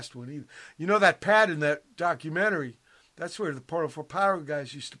the last one either. You know that pad in that documentary? That's where the Portal for Power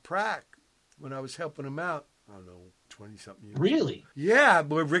guys used to prac when I was helping them out. I don't know, 20-something years. Really? Yeah,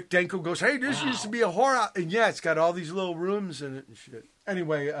 where Rick Denko goes, hey, this used to be a whore. And yeah, it's got all these little rooms in it and shit.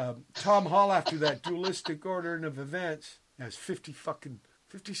 Anyway, Tom Hall, after that, dualistic ordering of events, has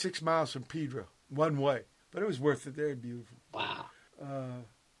 56 miles from Pedro, one way. But it was worth it. They're beautiful. Wow.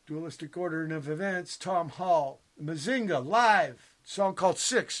 Dualistic ordering of events, Tom Hall. Mazinga, live. Song called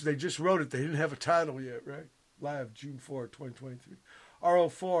Six. They just wrote it. They didn't have a title yet, right? Live, June 4, 2023.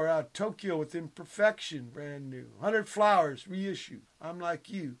 RO4 out Tokyo with Imperfection, brand new. 100 Flowers, reissue. I'm Like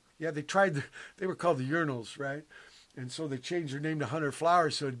You. Yeah, they were called the Urinals, right? And so they changed their name to 100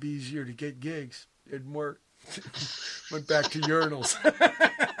 Flowers so it'd be easier to get gigs. It didn't work. Went back to Urinals.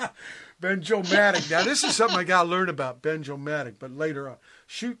 Benjomatic. Now, this is something I got to learn about, benjomatic, but later on.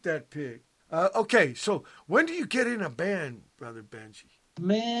 Shoot That Pig. Okay, so when do you get in a band, Brother Benjy?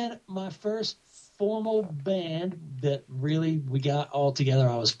 Man, my first formal band that really we got all together,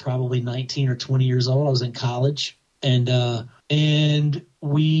 I was probably 19 or 20 years old. I was in college, and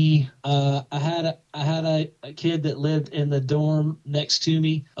we I had a kid that lived in the dorm next to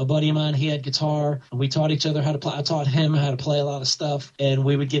me. A buddy of mine, he had guitar, and we taught each other how to play. I taught him how to play a lot of stuff, and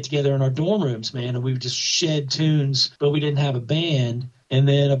we would get together in our dorm rooms, man, and we would just shed tunes, but we didn't have a band. And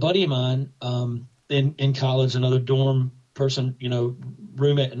then a buddy of mine in college, another dorm person,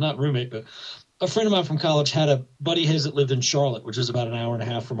 not roommate, but a friend of mine from college had a buddy of his that lived in Charlotte, which is about an hour and a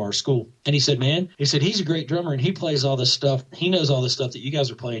half from our school. And he said, he's a great drummer and he plays all this stuff. He knows all this stuff that you guys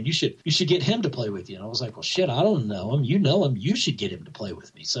are playing. You should get him to play with you. And I was like, well, shit, I don't know him. You know him. You should get him to play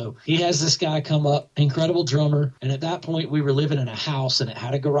with me. So he has this guy come up, incredible drummer. And at that point we were living in a house and it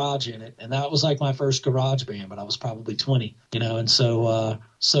had a garage in it. And that was like my first garage band, but I was probably 20, and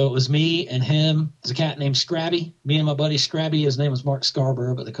so it was me and him. There's a cat named Scrabby. Me and my buddy Scrabby. His name was Mark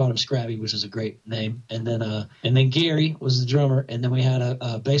Scarborough, but they called him Scrabby, which is a great name. And then Gary was the drummer. And then we had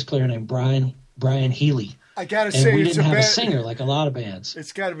a bass player named Brian Hille. I gotta say, we didn't have a singer like a lot of bands.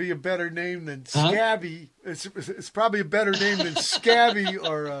 It's got to be a better name than Scabby. It's probably a better name than Scabby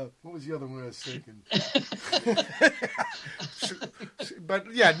or what was the other one I was thinking?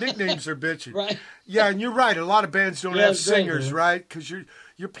 But yeah, nicknames are bitchin'. Right. Yeah, and you're right. A lot of bands don't have singers, right? Because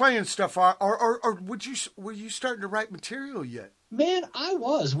you're playing stuff. Or were you starting to write material yet? Man, I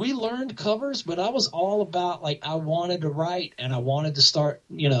was. We learned covers, but I was all about I wanted to write and I wanted to start.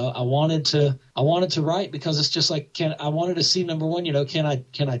 I wanted to write because it's just I wanted to see, number one, can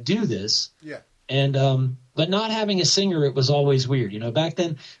I do this? Yeah. And but not having a singer, it was always weird, back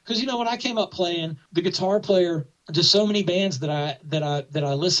then, because when I came up playing, the guitar player, just so many bands that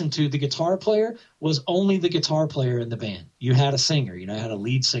I listened to, the guitar player was only the guitar player in the band. You had a singer, had a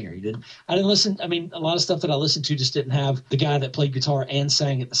lead singer. I didn't listen. I mean, a lot of stuff that I listened to just didn't have the guy that played guitar and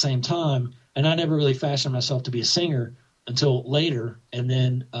sang at the same time. And I never really fashioned myself to be a singer until later. And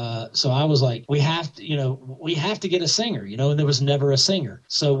then, so I was like, we have to get a singer, and there was never a singer.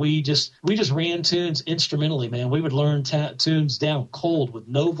 So we just ran tunes instrumentally, man. We would learn tunes down cold with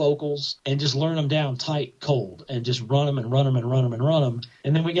no vocals and just learn them down tight, cold, and just run them and run them and run them and run them.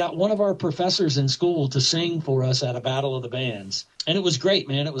 And then we got one of our professors in school to sing for us at a battle of the bands. And it was great,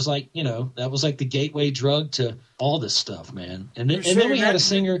 man. It was that was like the gateway drug to all this stuff, man. And then we had a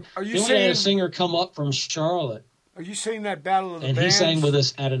singer. We had a singer come up from Charlotte. Are you saying that Battle of the Bands? And he sang with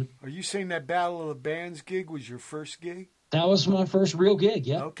us Are you saying that Battle of the Bands gig was your first gig? That was my first real gig,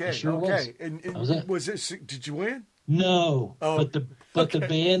 yeah. Okay, it sure was. And was it? Did you win? No, but the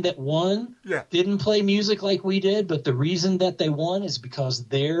band that won didn't play music like we did. But the reason that they won is because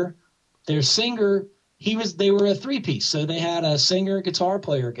their singer, they were a three-piece, so they had a singer, guitar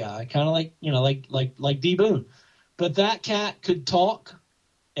player guy, kind of like D Boone, but that cat could talk.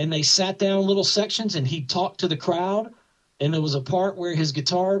 And they sat down little sections, and he'd talk to the crowd. And there was a part where his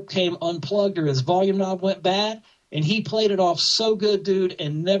guitar came unplugged or his volume knob went bad, and he played it off so good, dude,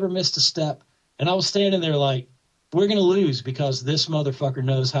 and never missed a step. And I was standing there like, we're going to lose because this motherfucker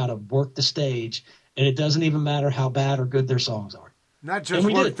knows how to work the stage, and it doesn't even matter how bad or good their songs are. Not just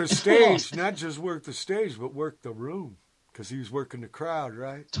work the stage, but work the room, because he was working the crowd,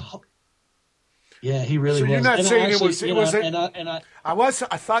 right? Yeah, he really was. So you're not saying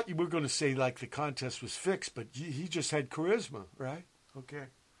I thought you were going to say the contest was fixed, but he just had charisma, right? Okay,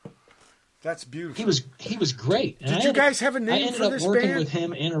 that's beautiful. He was great. Did you guys have a name for this band? I ended up working with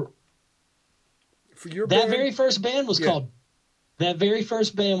him for your band. That very first band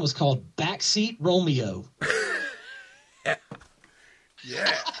was called Backseat Romeo.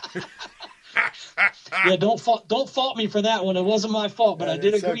 Yeah. Yeah, don't fault me for that one. It wasn't my fault, but I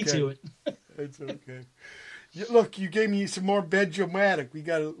did agree to it. It's okay. Look, you gave me some more benjomatic. We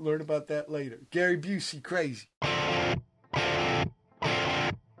got to learn about that later. Gary Busey, crazy.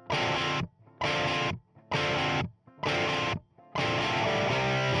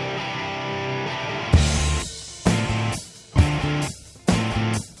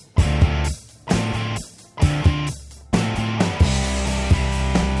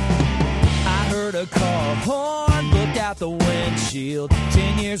 A car horn looked out the windshield.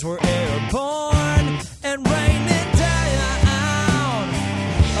 10 years were airborne and raining down.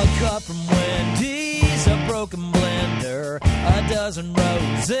 A cut from Wendy's, a broken blender, a dozen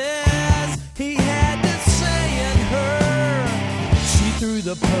roses he had to say in her. She threw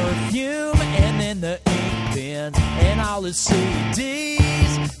the perfume and then the ink pens and all his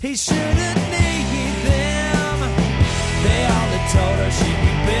CDs. He shouldn't need them. They all had told her she'd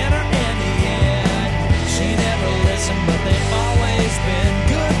be better in the end. She never listened, but they've always been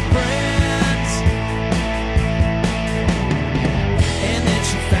good friends. And then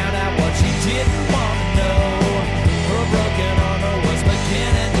she found out what she didn't want to know. Her broken armor was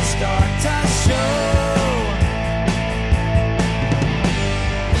beginning to start to show.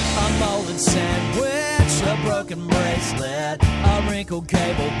 A molded sandwich, a broken bracelet, a wrinkled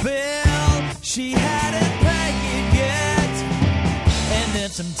cable bill she hadn't paid yet. And then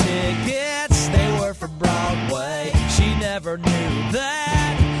some tickets, they were for Broadway. She never knew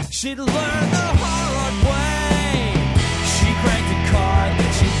that. She'd learn the hard way. She cranked the car,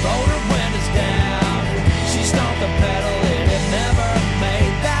 then she rolled her windows down. She stomped the pedal, it had never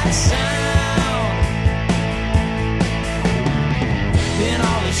made that sound. Then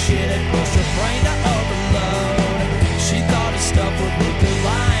all the shit had pushed her brain to overload. She thought his stuff would look good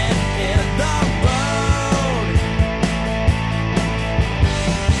lying in the road.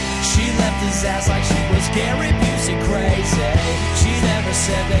 She left his ass like she was Gary Busey crazy. She never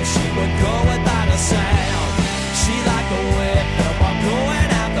said that she would go without a sound. She liked the whip while going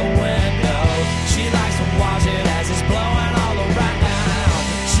out the window. She likes to watch it as it's blowing all around.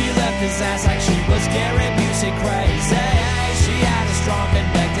 She left his ass like she was Gary Busey crazy. She had a strong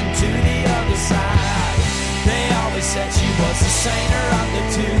connection to the other side. They always said she was the saner of the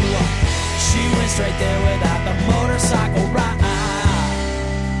two. She went straight there without the motorcycle ride.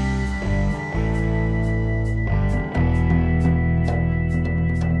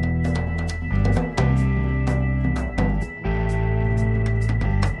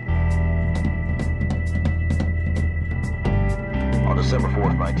 December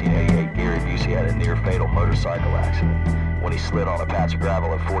 4th, 1988, Gary Busey had a near-fatal motorcycle accident. When he slid on a patch of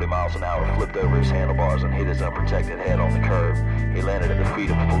gravel at 40 miles an hour, flipped over his handlebars, and hit his unprotected head on the curb. He landed at the feet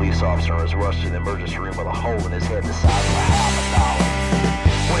of a police officer and was rushed to the emergency room with a hole in his head the size of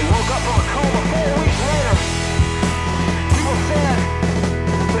 $50. When he woke up from a coma 4 weeks later, people said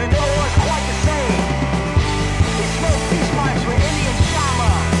that he never was quite the same. He smoked peace pipes with Indian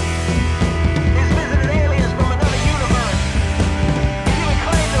shaman. He's visited aliens from another universe.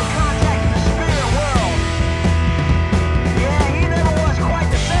 Claimed to contact the spirit world. Yeah, he never was quite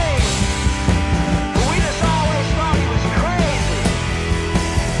the same. But we just always thought he was crazy.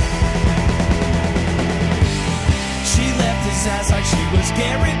 She left his ass like she was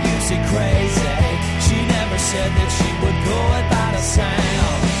Gary Busey crazy. She never said that she would go without a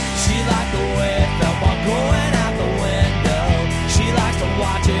sound. She liked the way it felt while going out the window. She likes to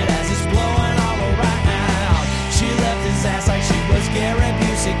watch it as it's blowing all around. She left his ass like she was Gary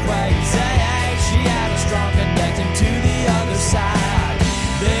Busey crazy. She had a strong connection to the other side.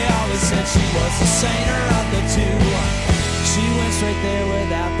 They always said she was the saner of the two. She went straight there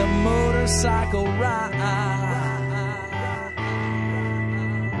without the motorcycle ride.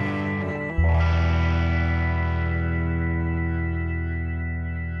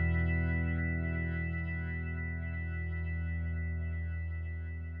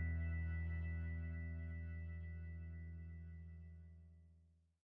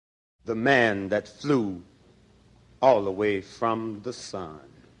 The man that flew all the way from the sun.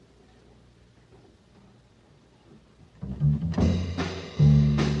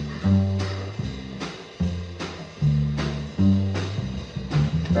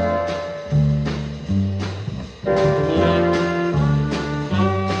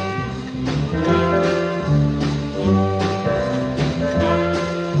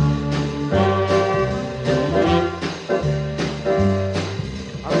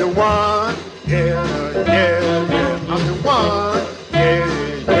 One, yeah, yeah, yeah, I'm the one, yeah,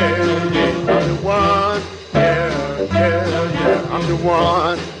 yeah, yeah, I'm the one, yeah, yeah, yeah, I'm the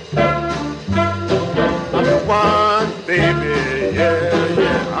one, baby, yeah,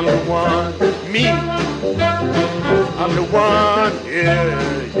 yeah, I'm the one, me. I'm the one,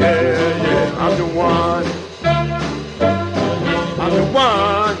 yeah, yeah, yeah. I'm the one. I'm the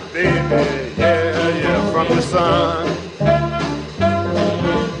one, baby, yeah, yeah, from the sun.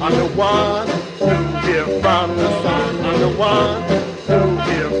 I'm the one who here from the sun. I'm the one who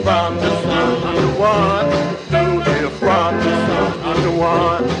here from the sun. I'm the one who here from the sun. I'm the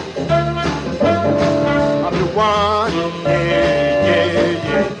one. I'm the one, yeah, yeah,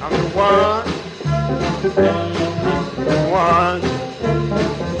 yeah. I'm the one. One.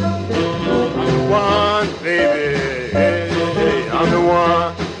 I'm the one, baby. Hey, I'm the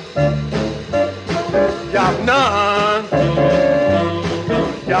one. Y'all none.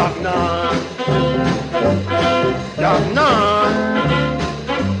 Y'all none. Y'all none.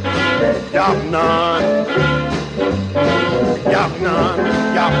 Y'all none. Y'all none.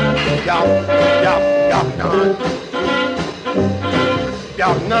 Y'all none.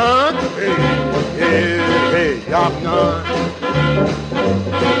 Y'all none. Hey, hey, y'all none.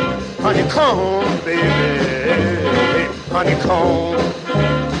 Honeycomb, baby, honeycomb.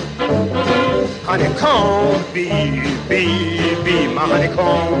 Honeycomb, be my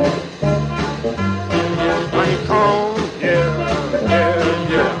honeycomb. Honeycomb, yeah,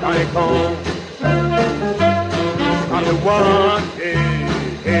 yeah, yeah, honeycomb. I'm the one, hey,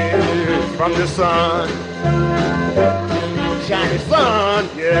 hey, from the sun. Shiny sun,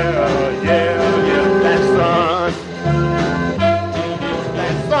 yeah, yeah, yeah, that sun.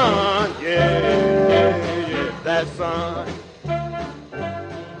 That sun, yeah, yeah, yeah, that sun.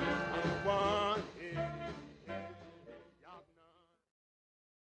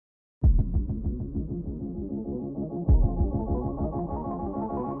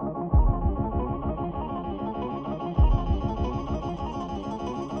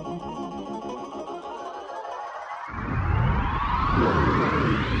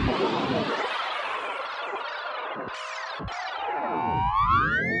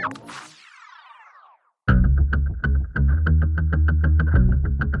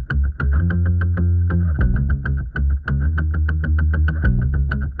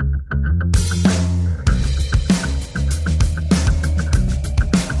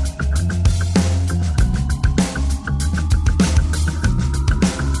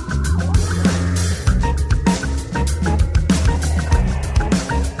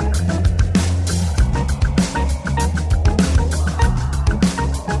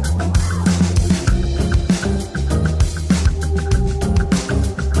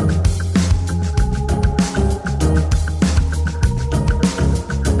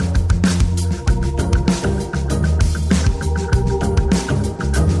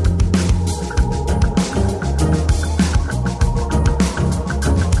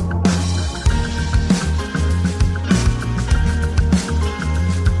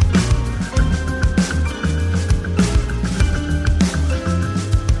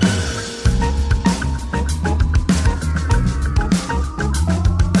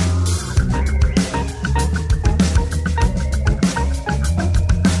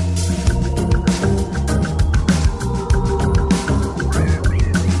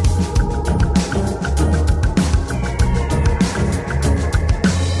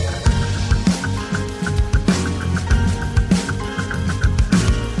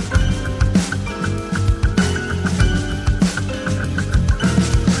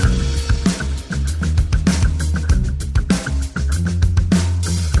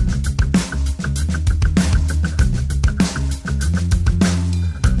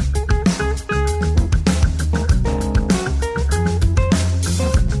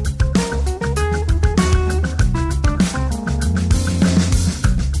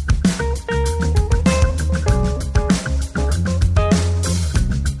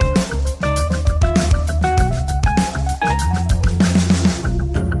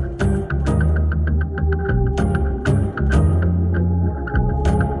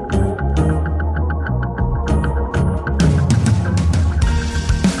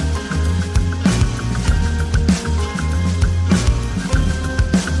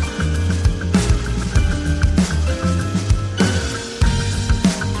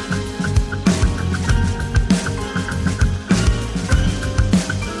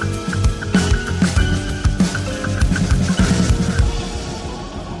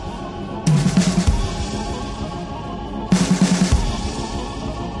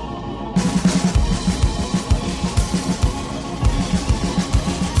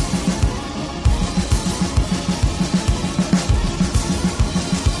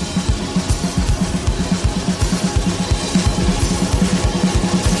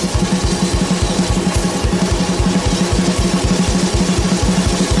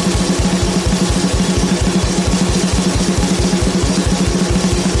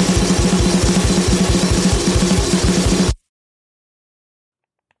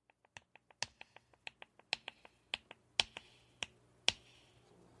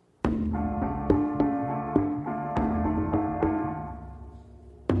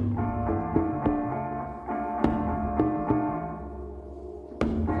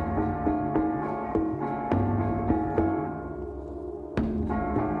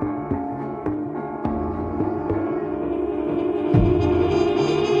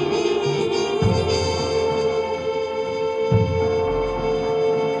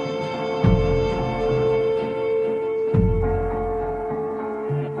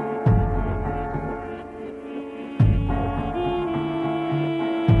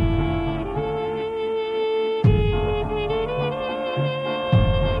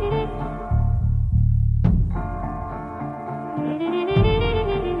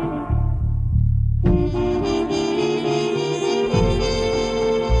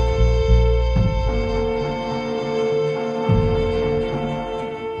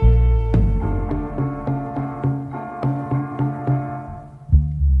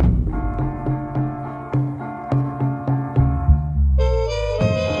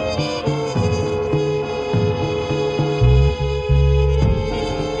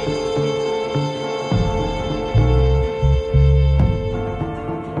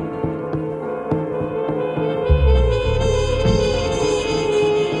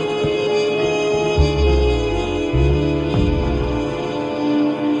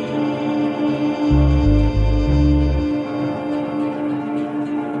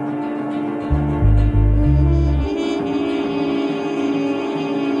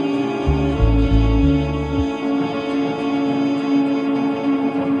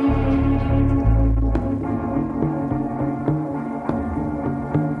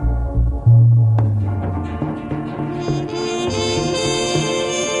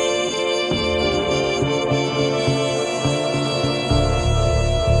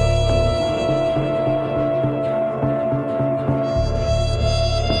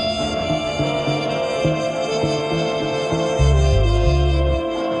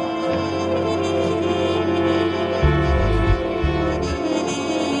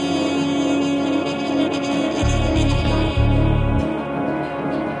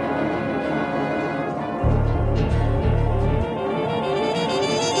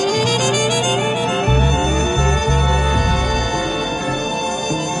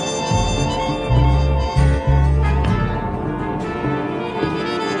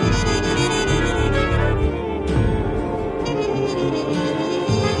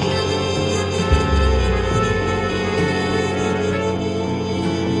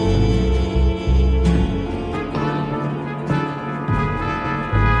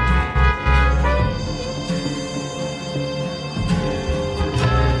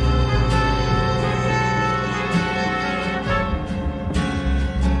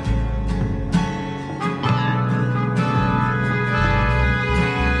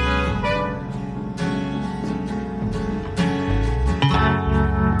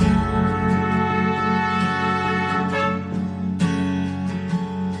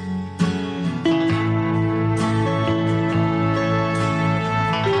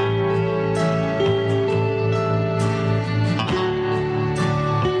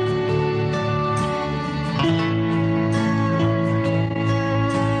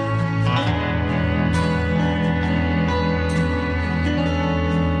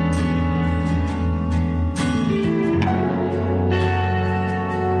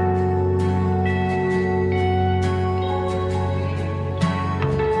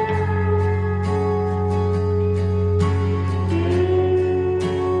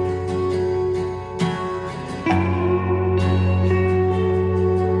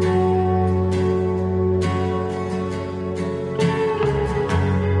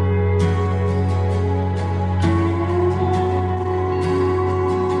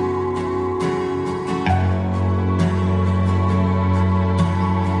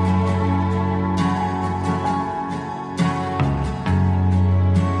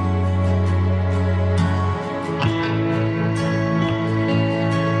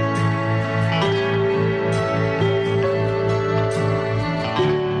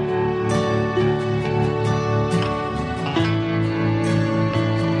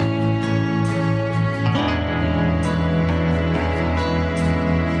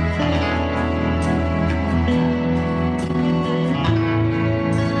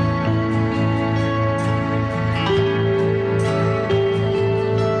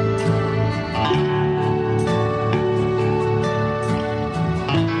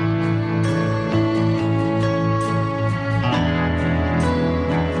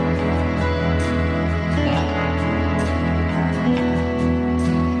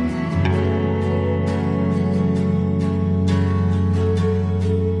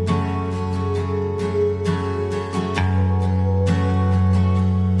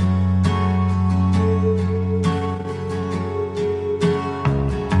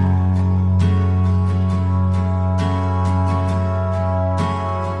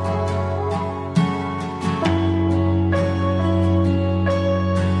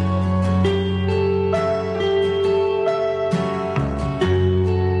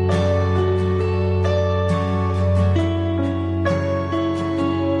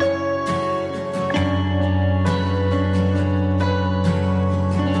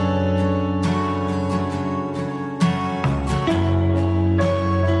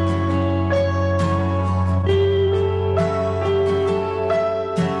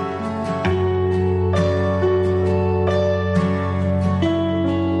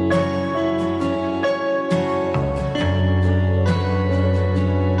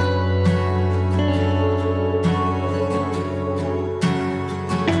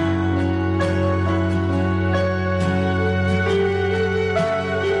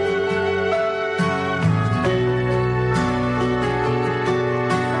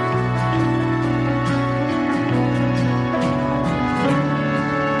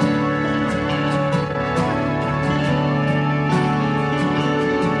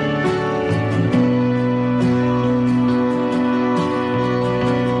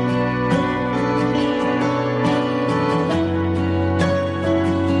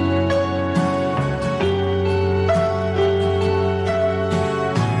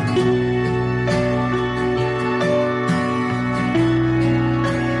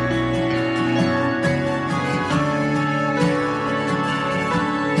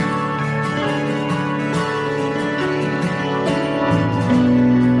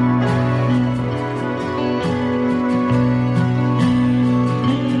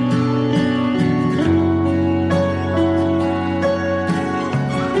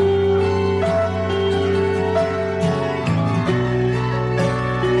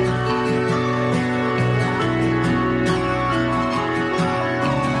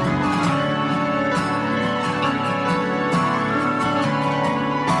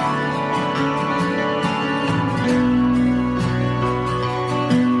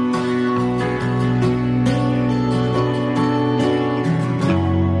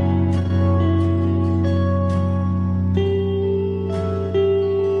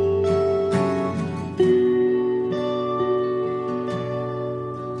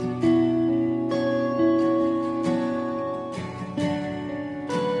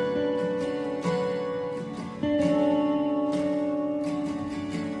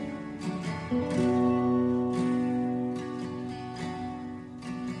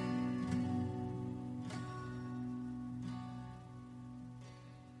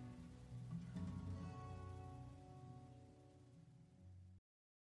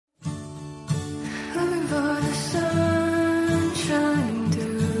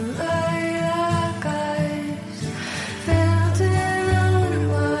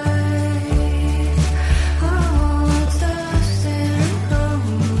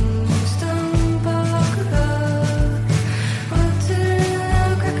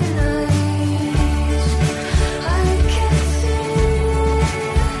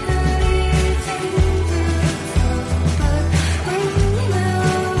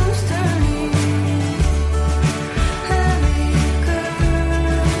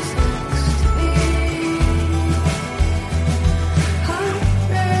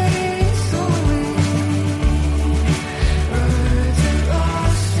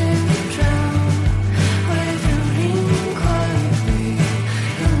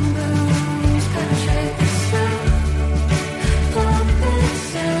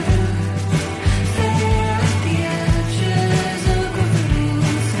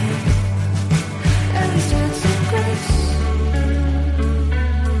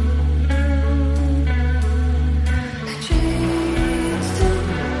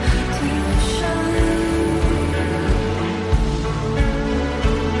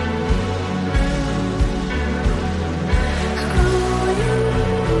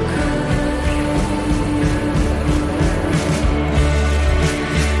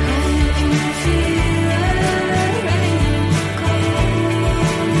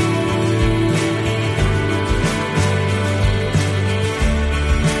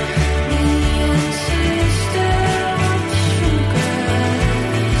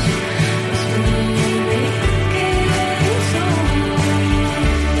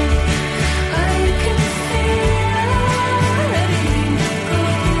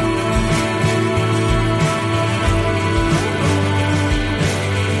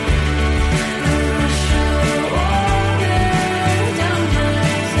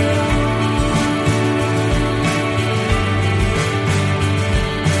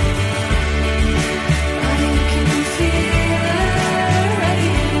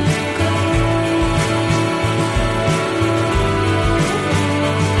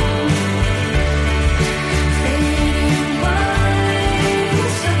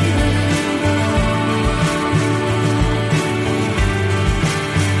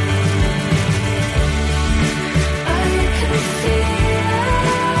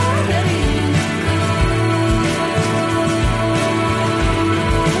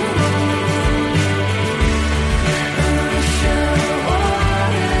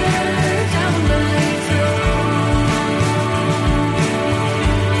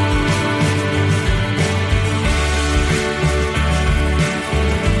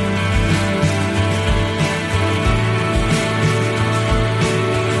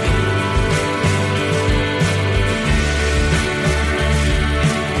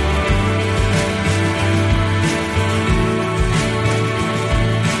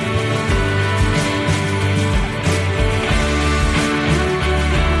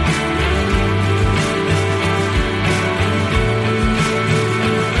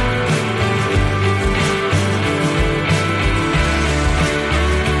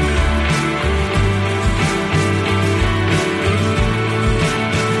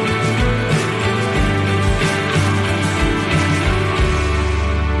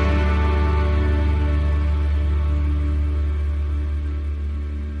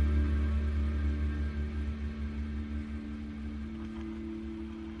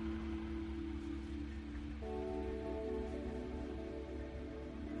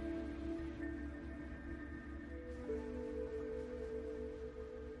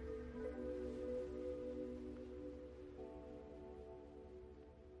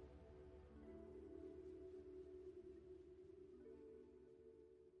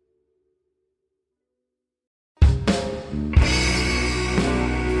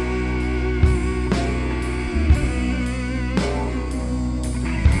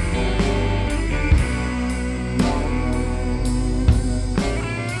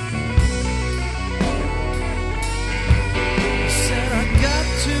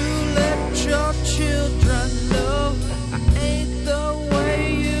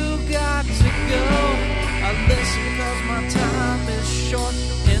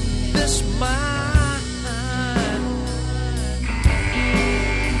 this mind.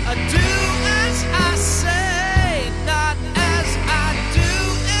 I do as I say, not as I do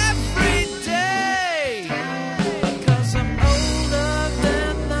every day. Because I'm older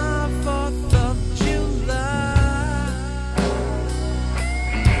than the 4th of July.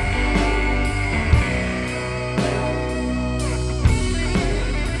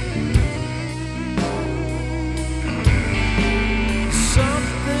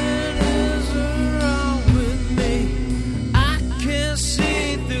 Something is wrong with me. I can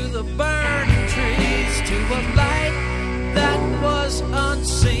see through the burning trees to a light that was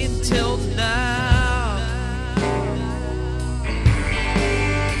unseen till now.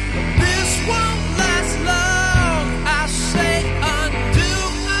 This won't last long. I say undo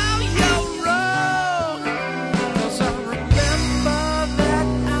all your wrong. 'Cause I remember that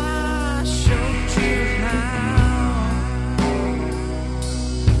I showed you how.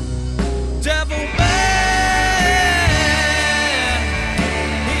 Devil man,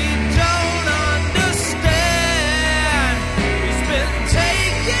 he don't understand. He's been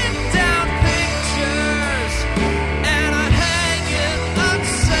taking down pictures and hanging on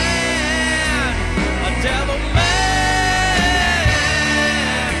sand. A devil man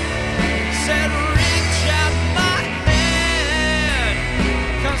said, reach out my hand,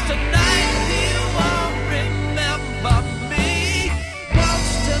 'cause tonight he won't remember me.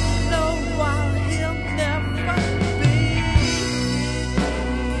 Wants to know why he'll never be.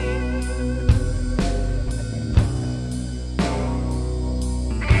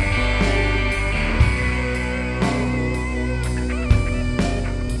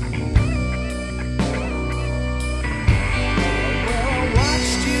 Well, I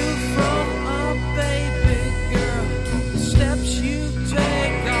watched you from a baby girl, the steps you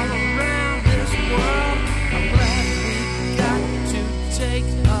take all around this world. I'm glad we got to take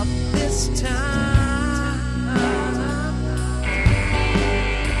up this time.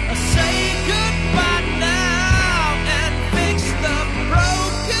 I say goodbye now and fix the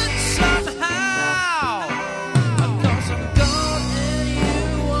broken somehow. 'Cause I'm gone and you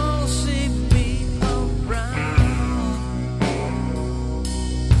won't see me around.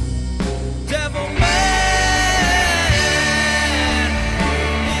 Devil man,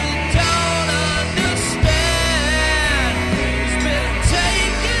 he don't understand. He's been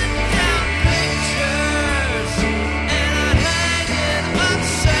taking down pictures and hanging on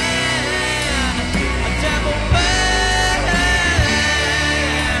sand. A devil man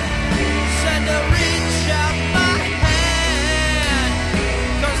said to reach out my hand,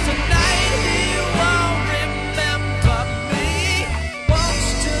 'cause tonight he won't remember me. Wants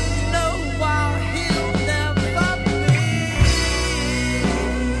to know why he'll never be.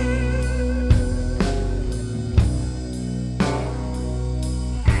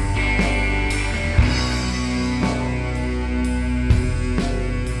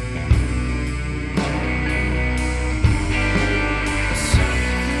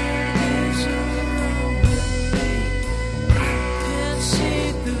 Something is wrong with me. I can see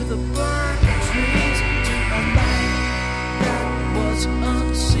through the burning trees to a light that was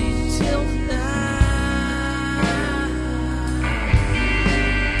unseen till now.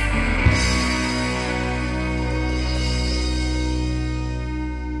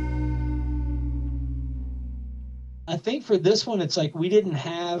 I think for this one, it's like we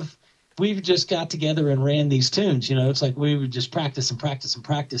just got together and ran these tunes. You know, it's like we would just practice and practice and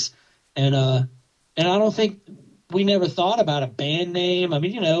practice, and I don't think we never thought about a band name. I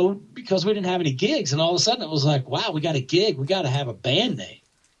mean, you know, because we didn't have any gigs, and all of a sudden it was like, wow, we got a gig, we got to have a band name.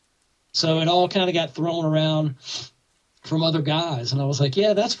 So it all kind of got thrown around from other guys, and I was like,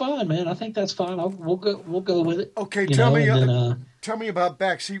 yeah, that's fine, man. I think that's fine. We'll go with it. Okay, You tell know, me, and then, tell me about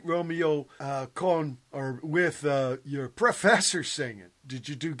Backseat Romeo with your professor singing. Did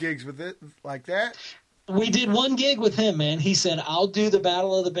you do gigs with it like that? we did one gig with him, man. He said, I'll do the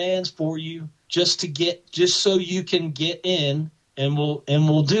Battle of the Bands for you just so you can get in, and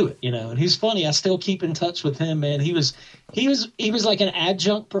we'll do it, you know. And he's funny. I still keep in touch with him, man. He was like an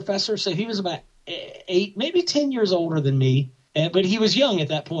adjunct professor, so he was about 8, maybe 10 years older than me. But he was young at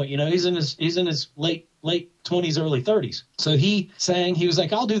that point, you know. He's in his late 20s, early 30s. So he was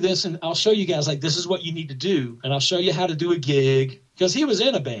like, I'll do this, and I'll show you guys, like, this is what you need to do, and I'll show you how to do a gig. Because he was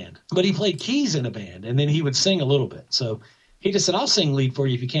in a band, but he played keys in a band, and then he would sing a little bit. So he just said, I'll sing lead for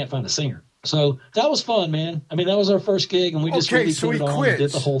you if you can't find a singer. So that was fun, man. I mean, that was our first gig, and we just really put it on and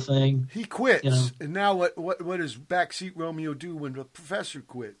did the whole thing. He quits. You know? And now what does Backseat Romeo do when the professor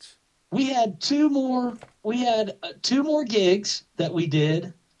quits? We had two more gigs that we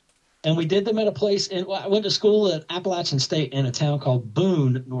did, And we did them at a place. And I went to school at Appalachian State in a town called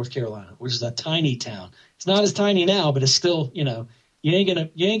Boone, North Carolina, which is a tiny town. It's not as tiny now, but it's still, you know, you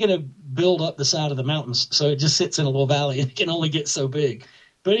ain't gonna build up the side of the mountains. So it just sits in a little valley and it can only get so big.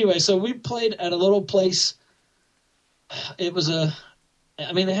 But anyway, so we played at a little place. It was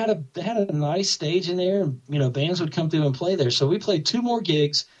they had a nice stage in there, and you know, bands would come through and play there. So we played 2 more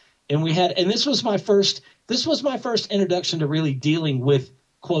gigs, and this was my first introduction to really dealing with,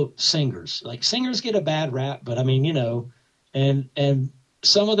 quote, singers. Like, singers get a bad rap, but I mean, you know, and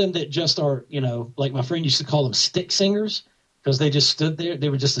some of them that just are, you know, like my friend used to call them stick singers, because they just stood there. They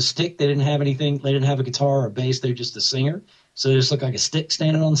were just a stick. They didn't have anything. They didn't have a guitar or a bass. They were just a singer. So they just looked like a stick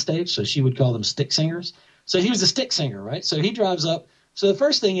standing on stage. So she would call them stick singers. So he was a stick singer, right? So he drives up. So the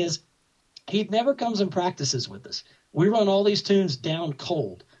first thing is, he never comes and practices with us. We run all these tunes down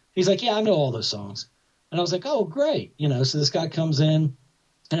cold. He's like, yeah, I know all those songs. And I was like, oh, great. You know, so this guy comes in.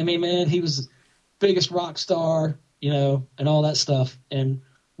 And I mean, man, he was the biggest rock star, you know, and all that stuff. And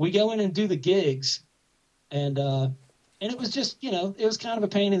we go in and do the gigs. And it was just, you know, it was kind of a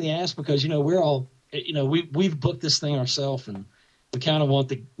pain in the ass because, you know, we're all, you know, we've booked this thing ourselves, and we kind of want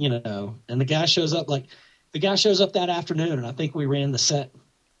the, you know, and the guy shows up that afternoon, and I think we ran the set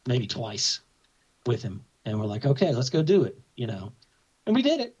maybe twice with him, and we're like, okay, let's go do it, you know, and we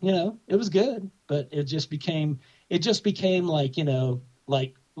did it, you know, it was good, but it just became like, you know,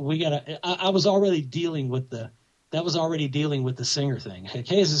 like I was already dealing with the singer thing. Like,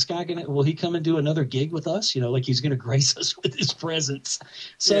 hey, is this guy will he come and do another gig with us? You know, like he's going to grace us with his presence.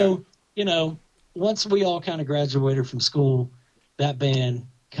 So, you know, once we all kind of graduated from school, that band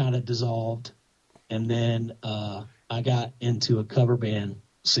kind of dissolved. And then I got into a cover band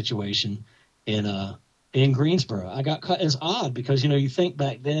situation in Greensboro. I got cut. It's odd because, you know, you think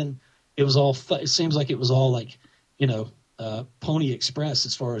back then it seems like it was all like, you know, Pony Express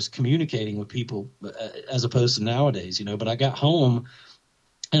as far as communicating with people as opposed to nowadays, you know. But I got home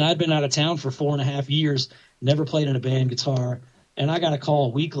and I'd been out of town for 4.5 years, never played in a band guitar. And I got a call a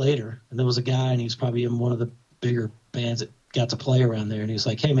week later, and there was a guy, and he was probably in one of the bigger bands that got to play around there. And he was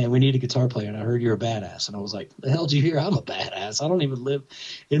like, hey, man, we need a guitar player. And I heard you're a badass. And I was like, the hell did you hear? I'm a badass. I don't even live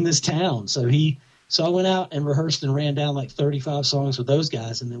in this town. So I went out and rehearsed and ran down like 35 songs with those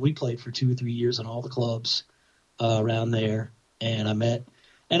guys. And then we played for 2 or 3 years in all the clubs around there. And I met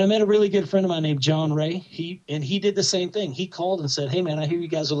a really good friend of mine named John Ray. He did the same thing. He called and said, hey, man, I hear you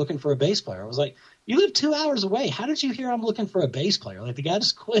guys are looking for a bass player. I was like, you live 2 hours away. How did you hear I'm looking for a bass player? Like, the guy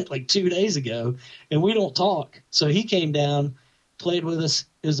just quit like 2 days ago, and we don't talk. So he came down, played with us.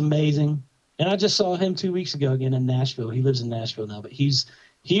 It was amazing. And I just saw him 2 weeks ago again in Nashville. He lives in Nashville now, but he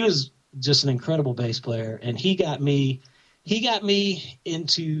was just an incredible bass player. And he got me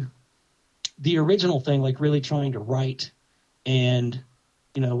into the original thing, like really trying to write. And,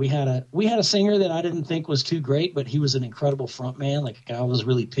 you know, we had a singer that I didn't think was too great, but he was an incredible front man. Like, a guy was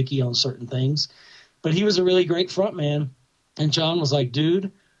really picky on certain things, but he was a really great front man. And John was like,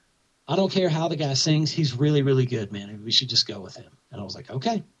 dude, I don't care how the guy sings. He's really, really good, man. We should just go with him. And I was like,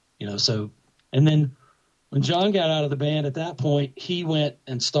 okay, you know, so, and then when John got out of the band at that point, he went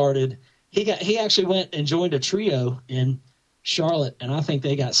and started, he actually went and joined a trio in Charlotte. And I think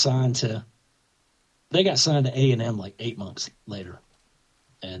they got signed to A&M like 8 months later.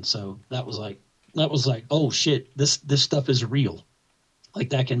 And so that was like, oh shit, this stuff is real. Like,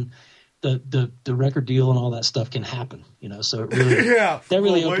 that can, the record deal and all that stuff can happen, you know. So it really, that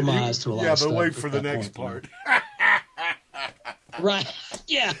really opened my eyes to a lot of stuff. Yeah, but wait for the next part. Right.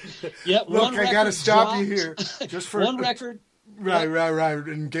 Yeah. Yep. Look, I got to stop you here just for one record. Right,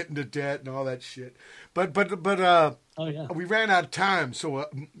 and get into debt and all that shit. But oh yeah, we ran out of time, so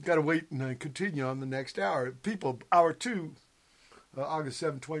got to wait and continue on the next hour. People, hour 2. August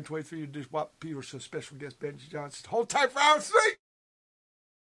 7, 2023, this Pedro Show special guest Benjy Johnson. Hold tight for hour 3.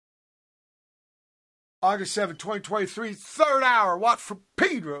 August 7, 2023, third hour. What for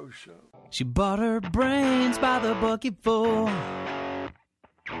Pedro Show? She bought her brains by the bucketful.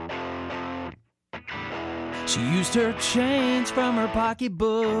 She used her change from her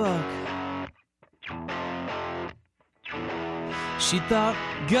pocketbook. She thought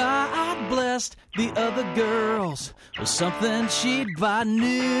God blessed the other girls with something she'd buy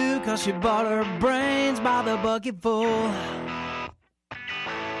new, 'cause she bought her brains by the bucketful.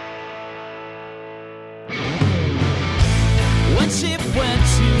 When she went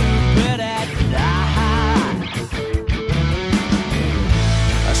to bed at night,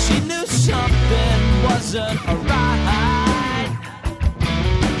 she knew something wasn't right.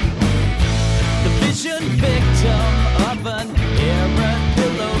 The vision victim of an errant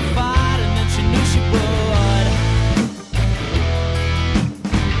pillow fight, and then she knew she would.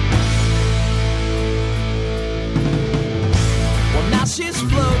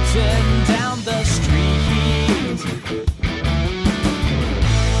 cruising down the street.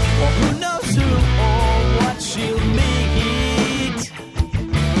 Well, who knows who or what she'll meet?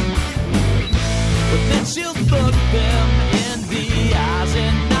 But then she'll look them in the eyes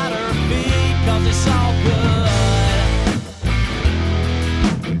and not her feet, 'cause it's all good.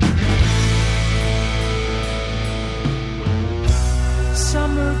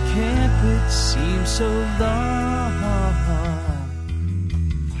 Summer camp, it seems so long,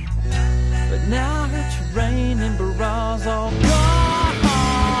 but now her terrain and barrage all gone.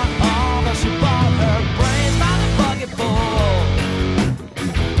 But she bought her brains by the bucketful.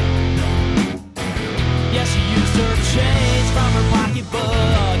 Yeah, she used her change from her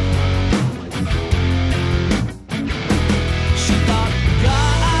pocketbook. She thought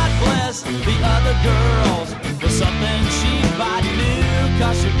God bless the other girls was something she might do,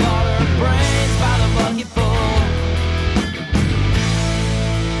 'cause she bought her brains by the bucketful.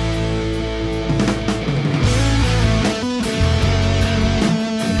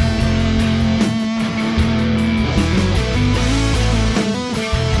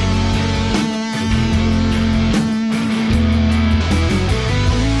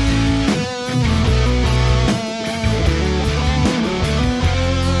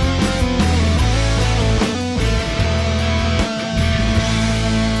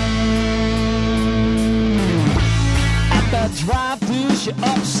 Drive-through, she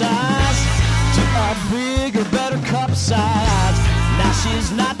upsized to a bigger, better cup size. Now she's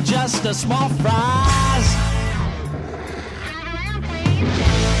not just a small fries.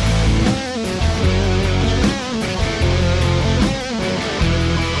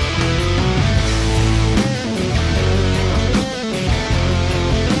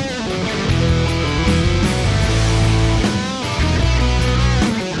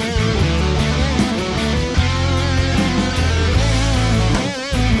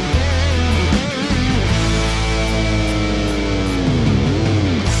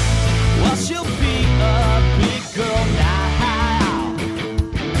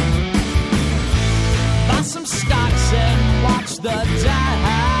 The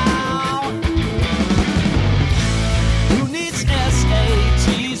dial. Who needs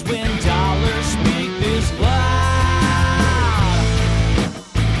SATs when dollars speak this loud?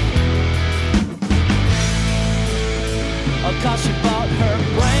 'Cause she bought her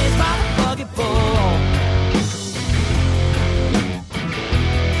brains by the bucketful.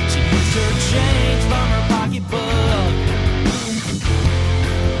 She used her change from her pocketbook.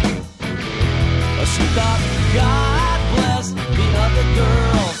 She thought God bless the other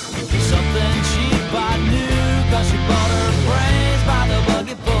girls, something she bought new, 'cause she bought her brains by the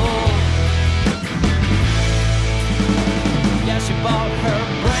bucketful. Yeah, she bought her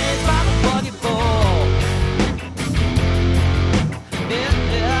brains by the bucketful.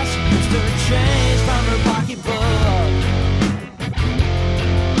 Yeah, she used her change from her pocketbook.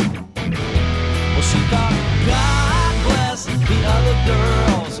 Well, she thought God bless the other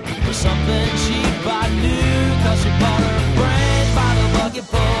girls for something she bought new, 'cause she bought her brains by the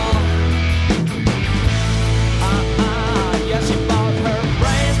bucketful. Yeah, she bought her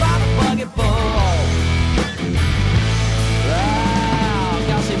brains by the bucketful. Wow,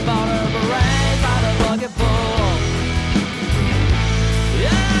 'cause she bought her brains by the bucketful.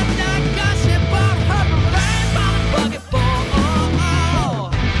 Yeah, 'cause she bought her brains by the bucketful.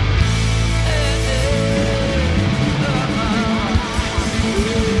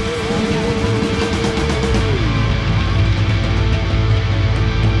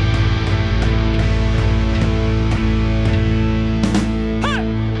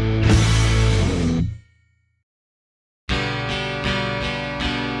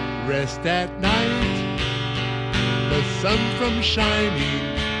 Rest at night, the sun from shining,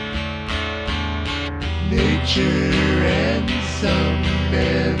 nature and some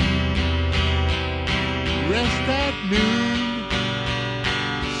men. Rest at noon,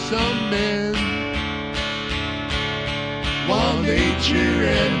 some men, while nature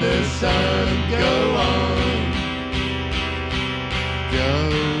and the sun go on, go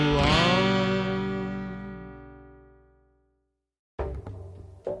on.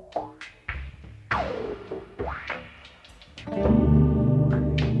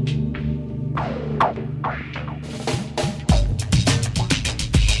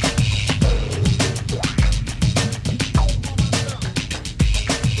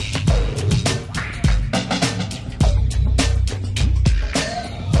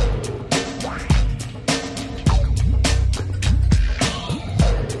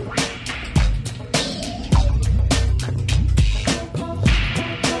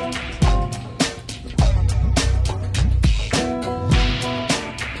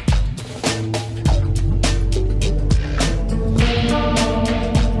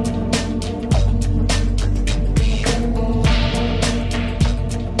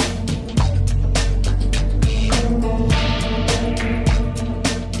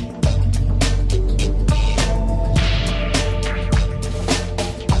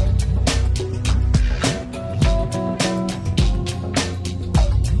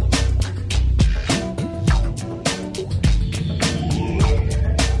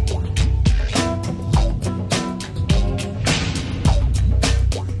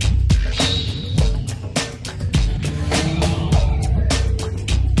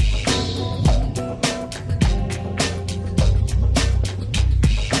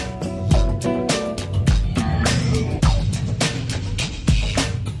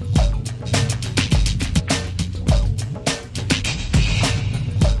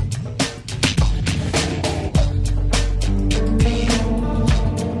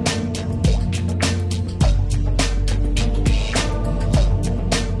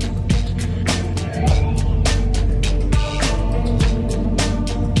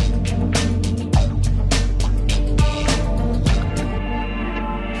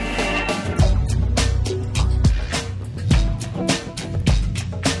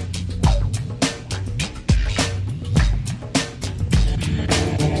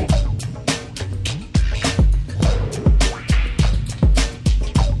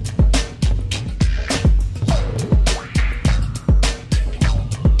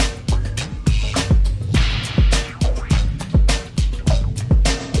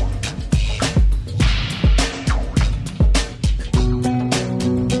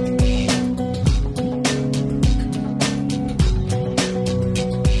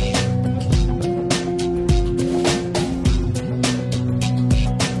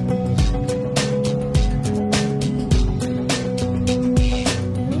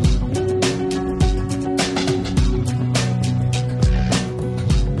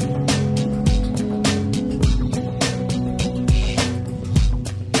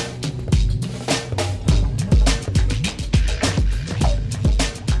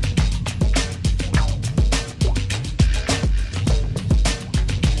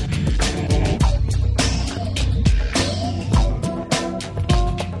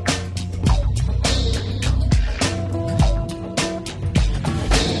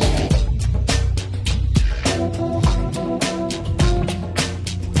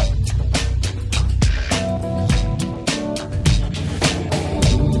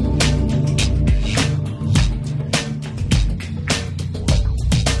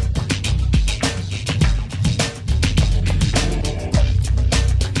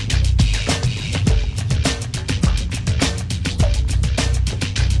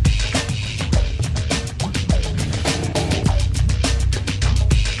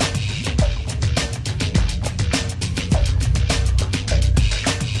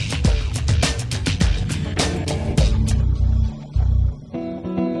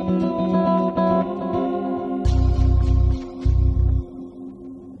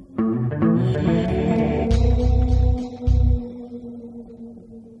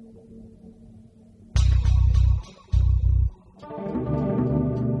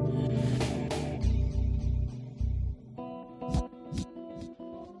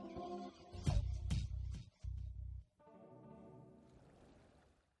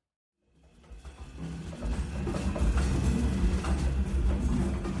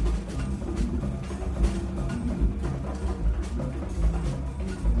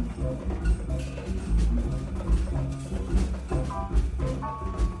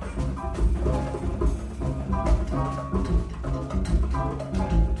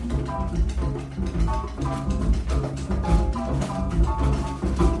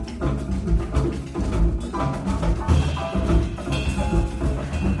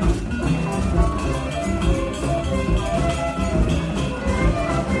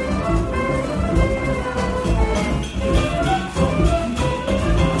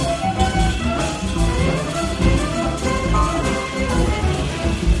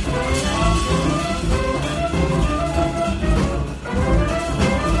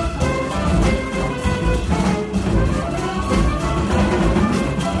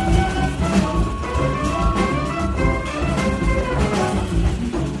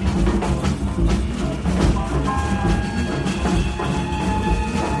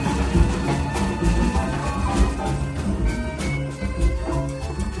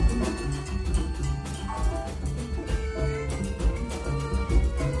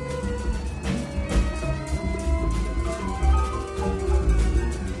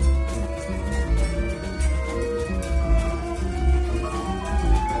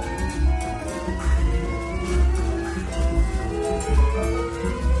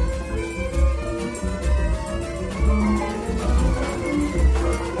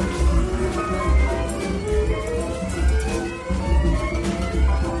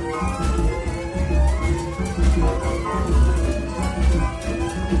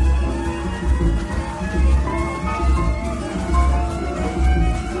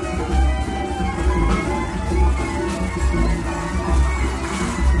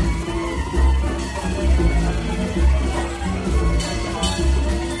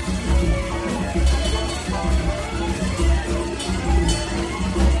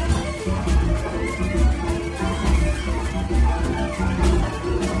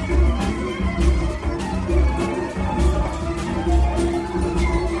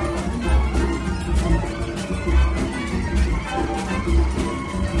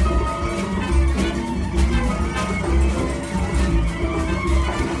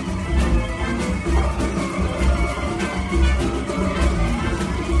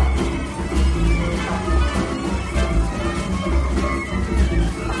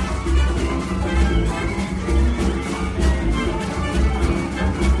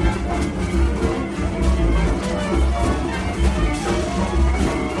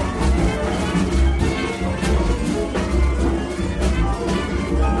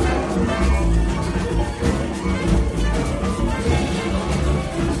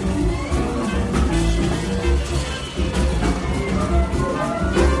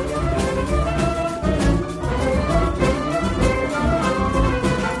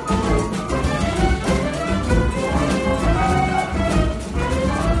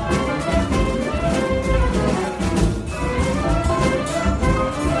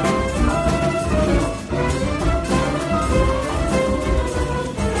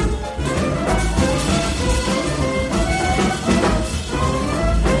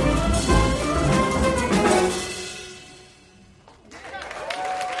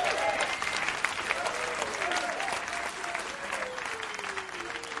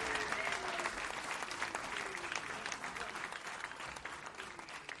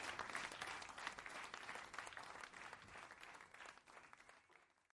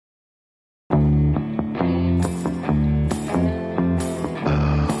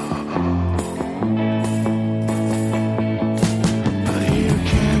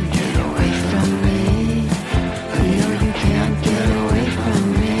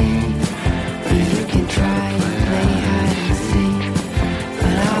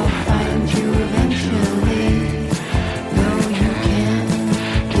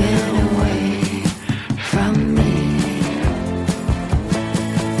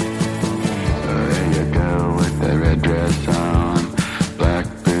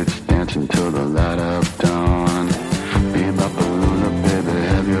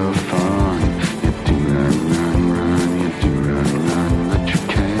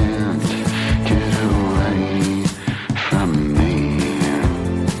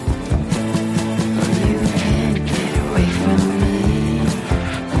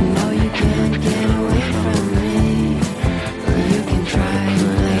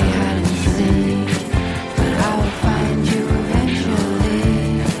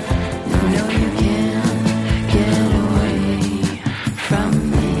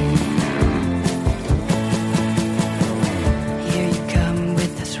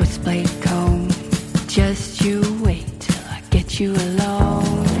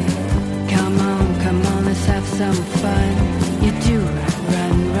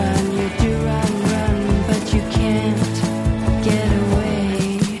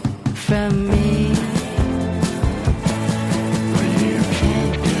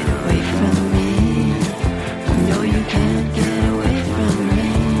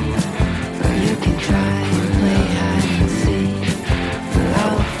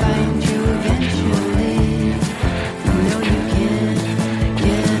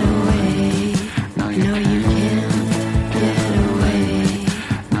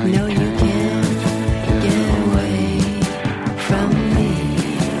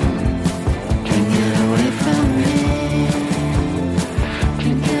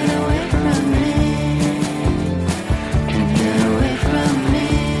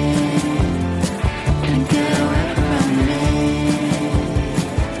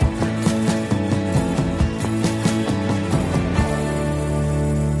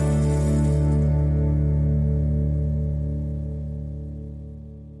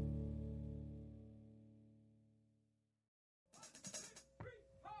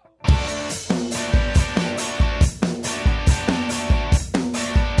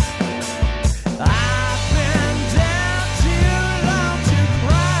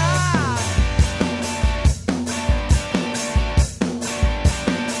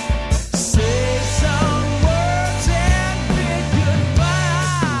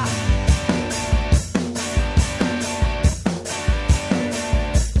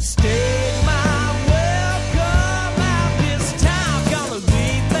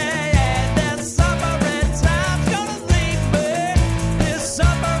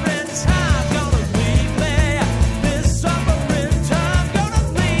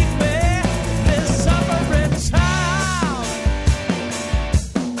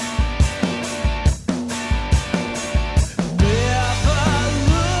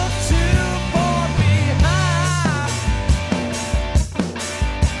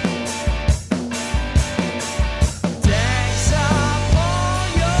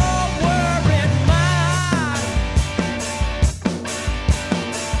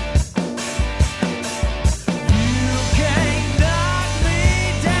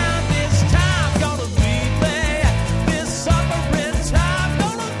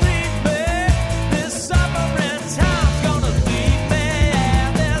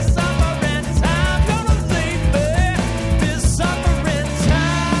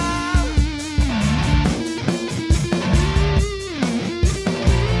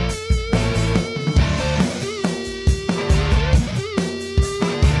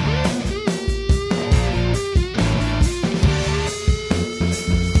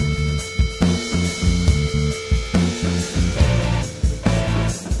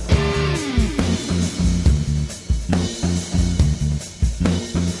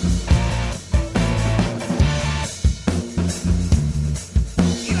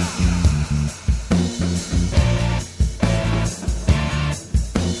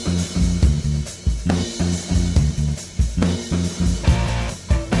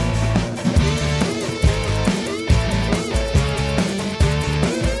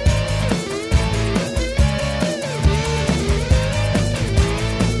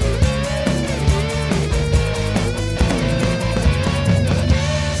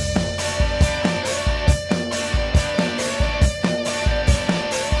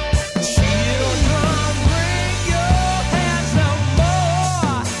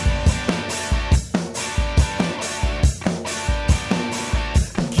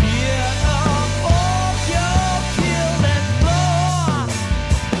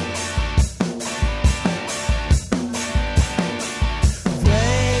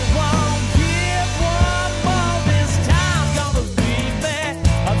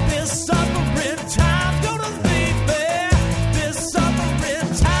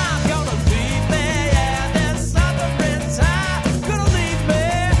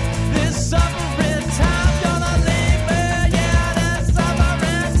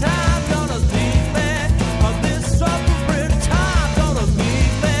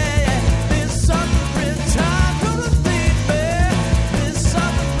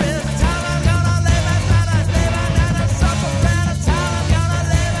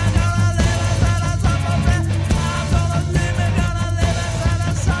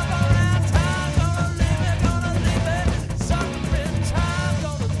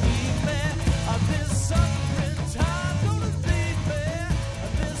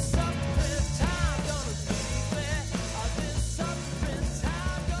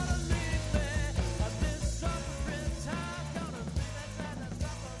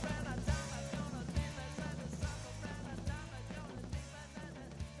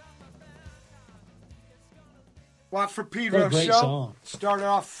 Watt for Pedro Show. Song. Started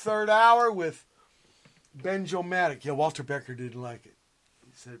off third hour with Benjomatic. Yeah, Walter Becker didn't like it.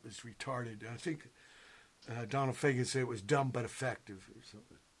 He said it was retarded. I think Donald Fagen said it was dumb but effective or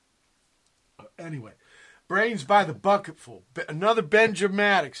something. Anyway, Brains by the Bucketful. Another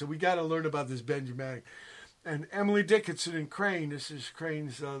Benjomatic. So we got to learn about this Benjomatic. And Emily Dickinson and Crane. This is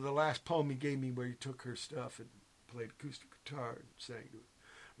Crane's, the last poem he gave me where he took her stuff and played acoustic guitar and sang to it.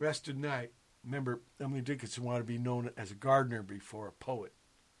 Rested Night. Remember, Emily Dickinson wanted to be known as a gardener before a poet.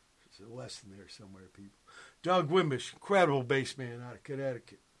 There's a lesson there somewhere, people. Doug Wimbish, incredible bass man out of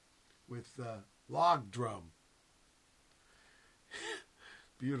Connecticut with log drum.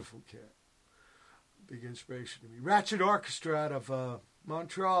 Beautiful cat. Big inspiration to me. Ratchet Orchestra out of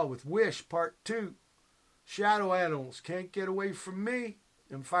Montreal with Wish Part 2. Shadow Animals, Can't Get Away From Me.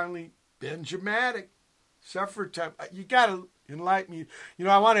 And finally, Benjomatic, Suffer Time. You got to enlighten me. You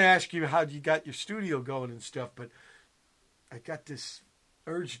know, I want to ask you how you got your studio going and stuff, but I got this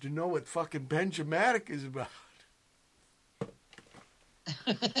urge to know what fucking Benjomatic is about.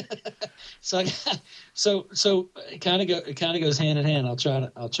 So it kind of goes hand in hand. I'll try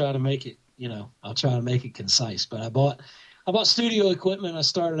to make it, I'll try to make it concise. But I bought studio equipment. I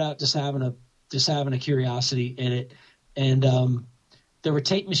started out just having a curiosity in it, and there were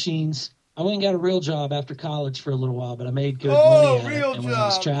tape machines. I went and got a real job after college for a little while, but I made good money at it. And when I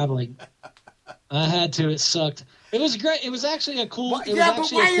was traveling, I had to. It sucked. It was great. It was actually a cool. It was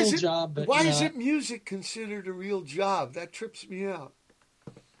actually a cool job. But why isn't music considered a real job? That trips me out.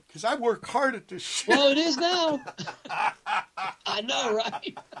 Because I work hard at this shit. Well, it is now. I know,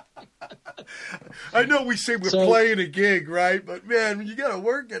 right? I know we say we're playing a gig, right? But man, you got to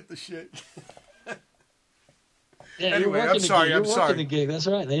work at the shit. Yeah, anyway, I'm sorry. You're working the gig. That's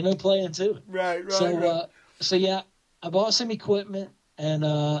right. They ain't no playing too. Right. So yeah, I bought some equipment and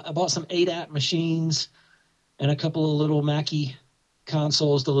I bought some 8-app machines and a couple of little Mackie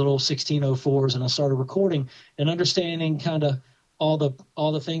consoles, the little 1604s, and I started recording and understanding kind of all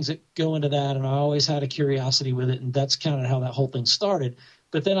the things that go into that. And I always had a curiosity with it, and that's kind of how that whole thing started.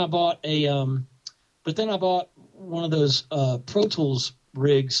 But then I bought one of those Pro Tools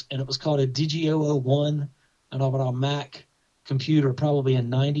rigs, and it was called a Digio 01. And I bought a Mac computer probably in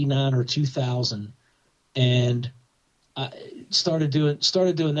 99 or 2000, and I started doing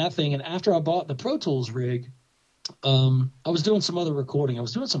that thing. And after I bought the Pro Tools rig, I was doing some other recording. I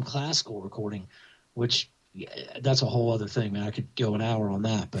was doing some classical recording, which that's a whole other thing, man. I could go an hour on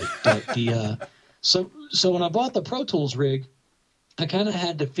that. But so when I bought the Pro Tools rig, I kind of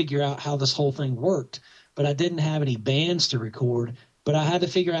had to figure out how this whole thing worked, but I didn't have any bands to record. But I had to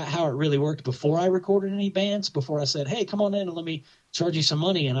figure out how it really worked before I recorded any bands, before I said, hey, come on in and let me charge you some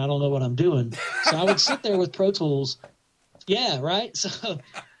money, and I don't know what I'm doing. So I would sit there with Pro Tools. Yeah, right? So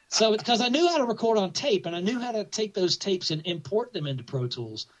because I knew how to record on tape, and I knew how to take those tapes and import them into Pro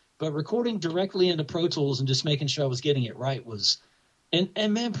Tools. But recording directly into Pro Tools and just making sure I was getting it right was – and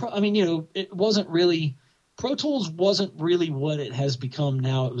man, it wasn't really – Pro Tools wasn't really what it has become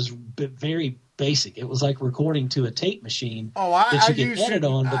now. It was very basic. It was like recording to a tape machine that you could edit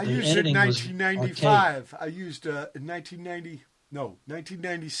on, but the editing was archaic. I used in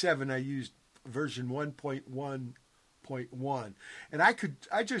 1997. I used version 1.1.1, and I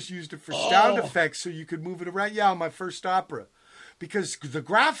just used it for sound effects, so you could move it around. Yeah, on my first opera, because the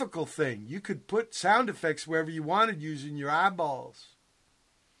graphical thing, you could put sound effects wherever you wanted using your eyeballs.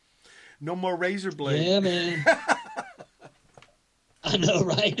 No more razor blade. Yeah, man. I know,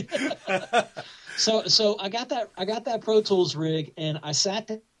 right? So I got that Pro Tools rig, and I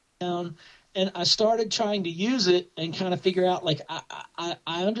sat down and I started trying to use it and kind of figure out, like, I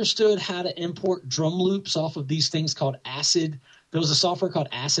understood how to import drum loops off of these things called Acid. There was a software called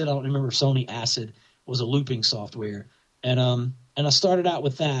Acid. I don't remember. Sony Acid was a looping software, and I started out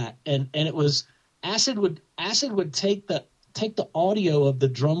with that, and it was Acid would take the audio of the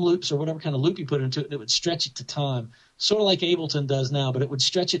drum loops or whatever kind of loop you put into it, and it would stretch it to time, sort of like Ableton does now, but it would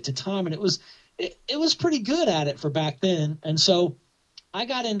stretch it to time, and it was pretty good at it for back then. And so I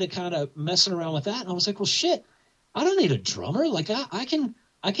got into kind of messing around with that, and I was like, well, shit, I don't need a drummer. Like I can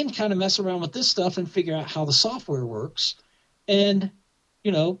kind of mess around with this stuff and figure out how the software works, and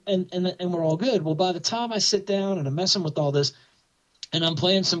and we're all good. Well, by the time I sit down and I'm messing with all this, and I'm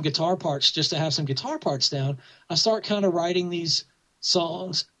playing some guitar parts just to have some guitar parts down, I start kind of writing these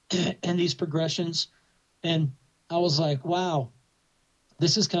songs and these progressions. And I was like, wow,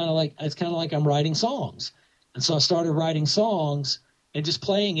 it's kind of like I'm writing songs. And so I started writing songs and just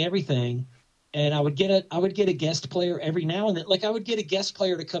playing everything. And I would get a guest player every now and then. Like I would get a guest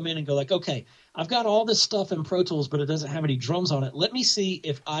player to come in and go like, okay, I've got all this stuff in Pro Tools, but it doesn't have any drums on it. Let me see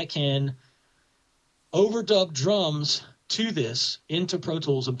if I can overdub drums to this into Pro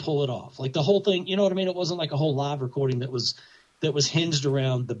Tools and pull it off. Like the whole thing, you know what I mean? It wasn't like a whole live recording that was hinged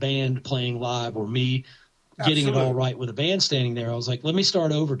around the band playing live or me getting it all right with a band standing there. I was like, let me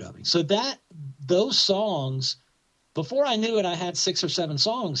start overdubbing. So those songs, before I knew it, I had 6 or 7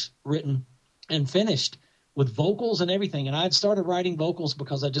 songs written and finished with vocals and everything. And I had started writing vocals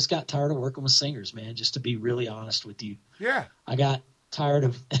because I just got tired of working with singers, man, just to be really honest with you. Yeah. I got tired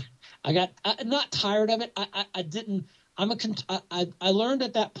of not tired of it. I learned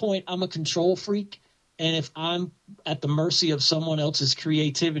at that point I'm a control freak. And if I'm at the mercy of someone else's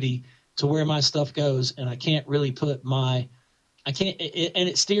creativity to where my stuff goes, and I can't really put and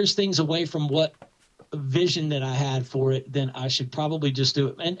it steers things away from what vision that I had for it, then I should probably just do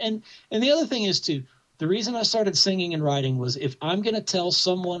it. And the other thing is too, the reason I started singing and writing was if I'm going to tell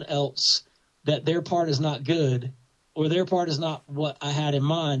someone else that their part is not good or their part is not what I had in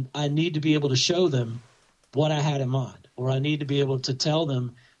mind, I need to be able to show them what I had in mind, or I need to be able to tell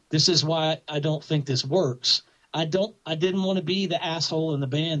them this is why I don't think this works. I didn't want to be the asshole in the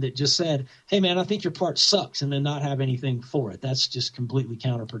band that just said, hey man, I think your part sucks, and then not have anything for it. That's just completely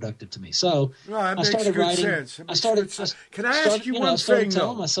counterproductive to me. So I started writing. Can I ask you one thing though?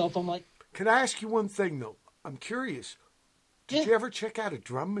 Telling myself, I'm like, can I ask you one thing though? I'm curious. Did you ever check out a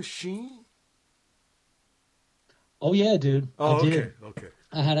drum machine? Oh yeah, dude. Oh, I did. Okay.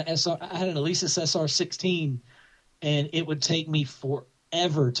 I had an Alesis SR16, and it would take me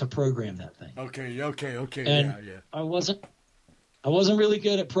forever to program that thing. Okay. And yeah. I wasn't really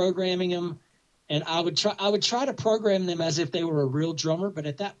good at programming them, and I would try to program them as if they were a real drummer. But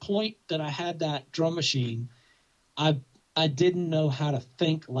at that point that I had that drum machine, I didn't know how to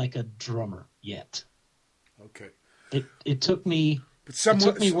think like a drummer yet. Okay. It took me. But it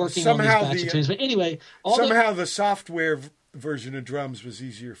took me working on these batch of tunes. But anyway, the software version of drums was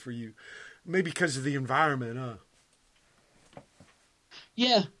easier for you, maybe because of the environment, huh?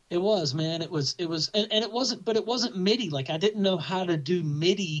 Yeah, it was, man. It was, and it wasn't MIDI. Like I didn't know how to do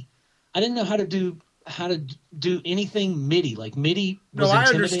MIDI. I didn't know how to do anything MIDI. Like MIDI was I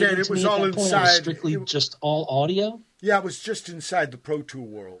understand. It was all inside. It was strictly just all audio. Yeah, it was just inside the Pro Tool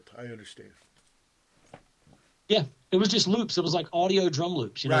world. I understand. Yeah, it was just loops. It was like audio drum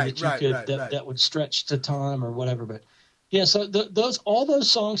loops, that would stretch to time or whatever. But yeah, so all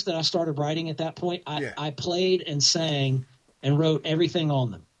those songs that I started writing at that point, I played and sang and wrote everything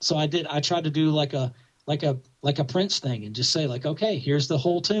on them. So I tried to do like a Prince thing and just say like, okay, here's the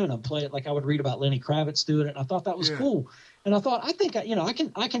whole tune. I'm playing it like I would read about Lenny Kravitz doing it. And I thought that was cool. And I thought, I think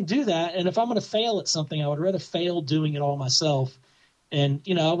I can do that. And if I'm going to fail at something, I would rather fail doing it all myself. And,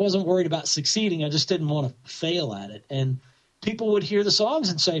 I wasn't worried about succeeding. I just didn't want to fail at it. And people would hear the songs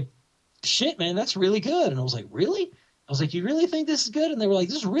and say, shit, man, that's really good. And I was like, really? I was like, you really think this is good? And they were like,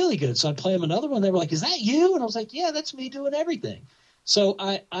 this is really good. So I'd play them another one. They were like, is that you? And I was like, yeah, that's me doing everything. So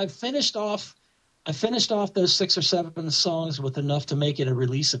I finished off those 6 or 7 songs with enough to make it a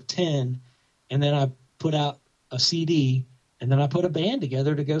release of 10. And then I put out a CD, and then I put a band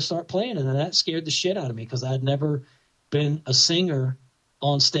together to go start playing. And then that scared the shit out of me because I had never been a singer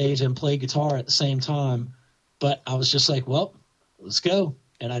on stage and play guitar at the same time. But I was just like, well, let's go.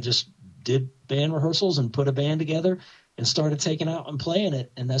 And I just did band rehearsals and put a band together and started taking out and playing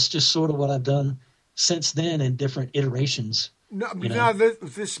it. And that's just sort of what I've done since then in different iterations. Now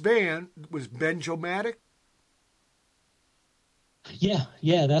this band was benjomatic? Yeah,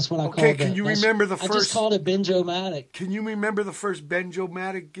 that's what I called it. Okay, can you remember the first... I just called it benjomatic. Can you remember the first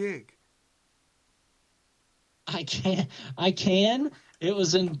benjomatic gig? I can. It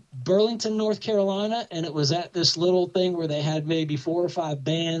was in Burlington, North Carolina, and it was at this little thing where they had maybe 4 or 5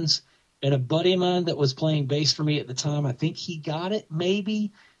 bands, and a buddy of mine that was playing bass for me at the time, I think he got it,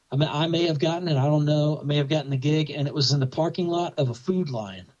 maybe. I mean, I may have gotten it. I don't know. I may have gotten the gig, and it was in the parking lot of a Food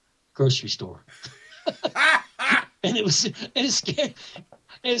Lion grocery store. And it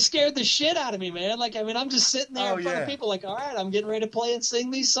scared the shit out of me, man. Like, I mean, I'm just sitting there in front of people like, all right, I'm getting ready to play and sing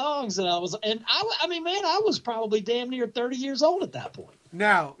these songs. And I was probably damn near 30 years old at that point.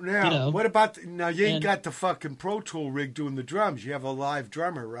 Now, what about, you ain't got the fucking Pro Tool rig doing the drums. You have a live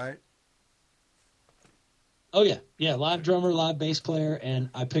drummer, right? Oh, yeah. Yeah, live drummer, live bass player,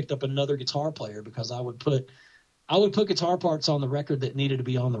 and I picked up another guitar player because I would put guitar parts on the record that needed to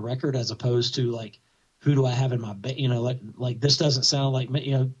be on the record as opposed to, like, who do I have in my band? Like this doesn't sound like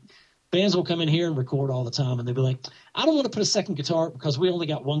me. Bands will come in here and record all the time, and they'll be like, I don't want to put a second guitar because we only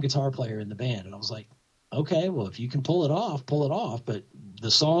got one guitar player in the band. And I was like, okay, well, if you can pull it off. But the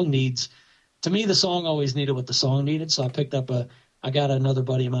song the song always needed what the song needed. So I got another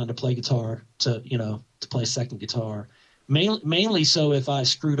buddy of mine to play guitar to play second guitar. Mainly so if I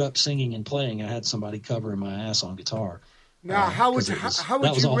screwed up singing and playing, I had somebody covering my ass on guitar. Now, how would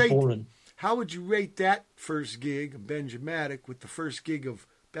you rate that first gig of Benjomatic with the first gig of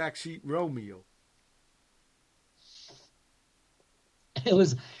Backseat Romeo? It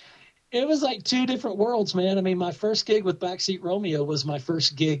was like two different worlds, man. I mean, my first gig with Backseat Romeo was my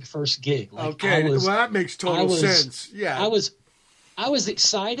first gig. Like, okay, well, that makes total sense. Yeah, I was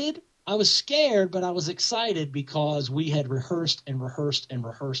excited. I was scared, but I was excited because we had rehearsed. And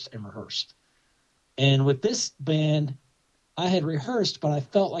with this band, I had rehearsed, but I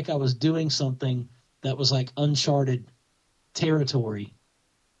felt like I was doing something that was like uncharted territory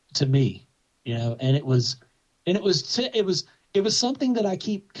to me, you know. And it was something that I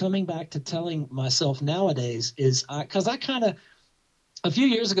keep coming back to telling myself nowadays is because I kind of, a few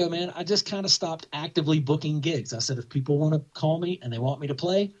years ago, man, I just kind of stopped actively booking gigs. I said, if people want to call me and they want me to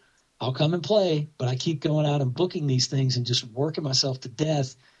play, I'll come and play. But I keep going out and booking these things and just working myself to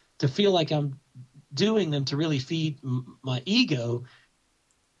death to feel like I'm doing them to really feed my ego.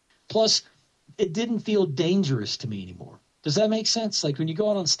 Plus, it didn't feel dangerous to me anymore. Does that make sense? Like when you go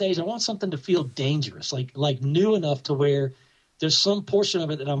out on stage, I want something to feel dangerous, like new enough to where there's some portion of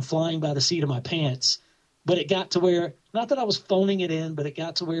it that I'm flying by the seat of my pants. But it got to where, not that I was phoning it in, but it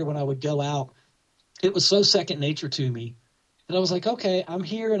got to where when I would go out, it was so second nature to me that I was like, okay, I'm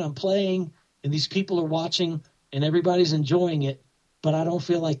here and I'm playing and these people are watching and everybody's enjoying it, but I don't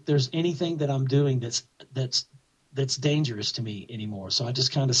feel like there's anything that I'm doing that's dangerous to me anymore. So I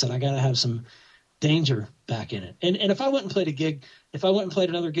just kind of said, I got to have some danger back in it. And if I went and played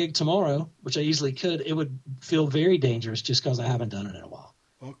another gig tomorrow, which I easily could, it would feel very dangerous just because I haven't done it in a while.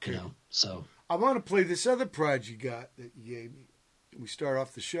 Okay. You know? So I want to play this other project you got that you gave me. We start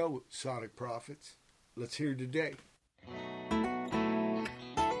off the show with Sonic Prophets. Let's hear today.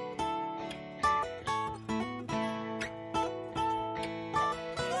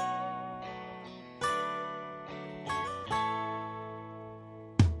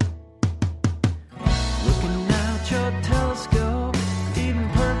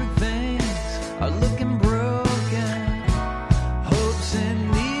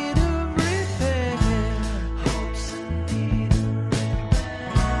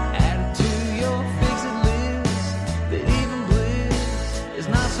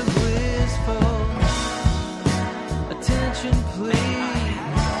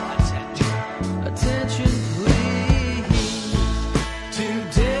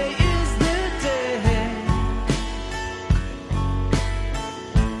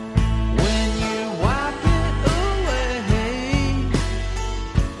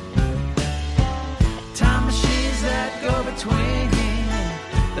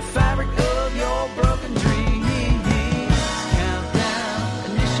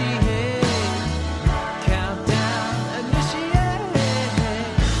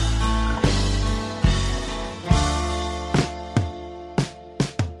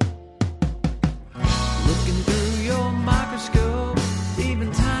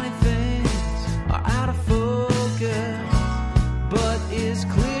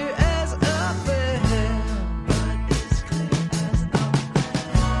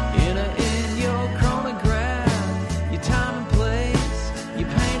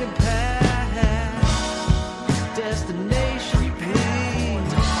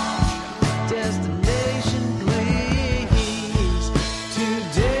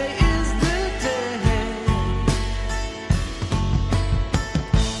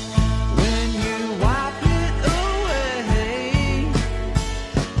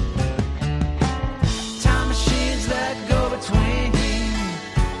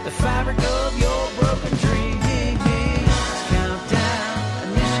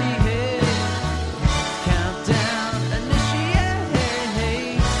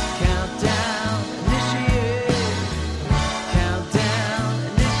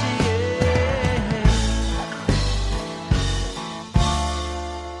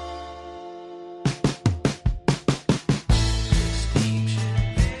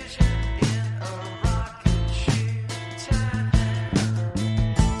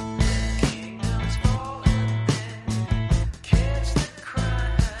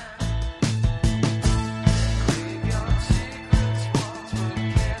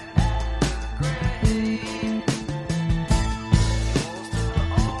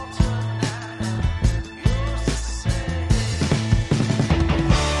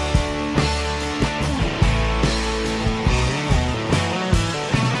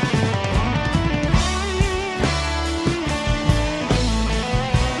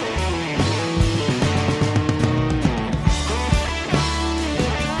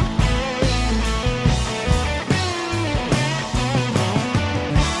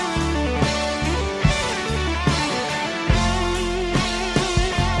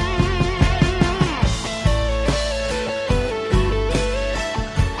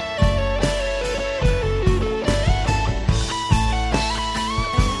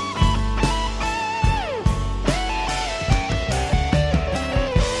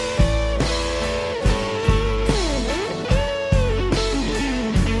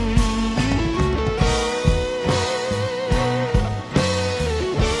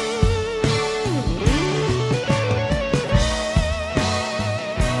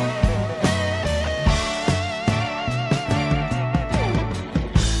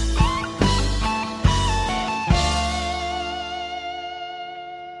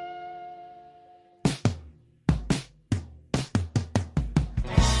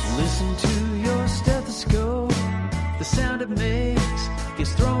 Listen to your stethoscope. The sound it makes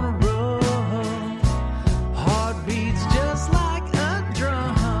gets thrown a roll. Heart beats just like a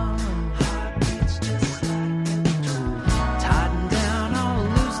drum. Heartbeats just like a drum. Tighten down all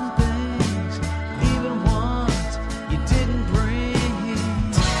loosened things, even ones you didn't bring.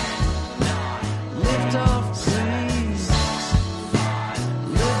 10, 9, lift off, please. 6,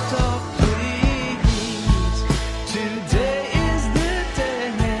 5, lift off, please. Today is the day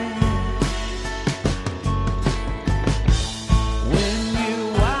when you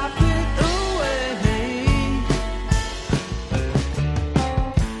wipe it away.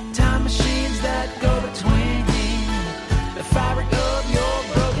 Time machines that go between the fabric of your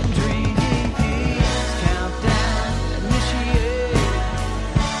broken dreams. Countdown, initiate.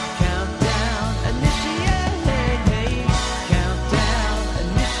 Countdown, initiate. Countdown,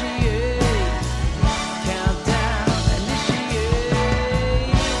 initiate. Countdown, initiate.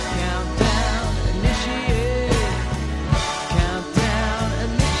 Countdown, initiate. Countdown,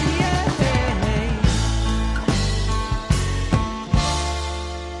 initiate.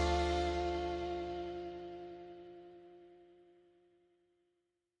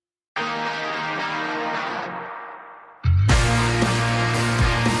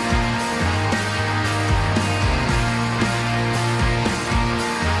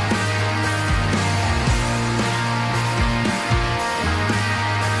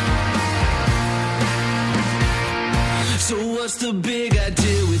 So what's the big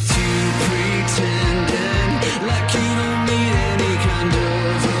idea with you pretending like you don't need any kind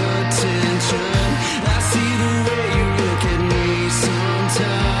of attention? I see the way you look at me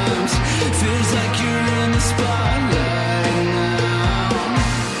sometimes. Feels like you're in the spotlight now.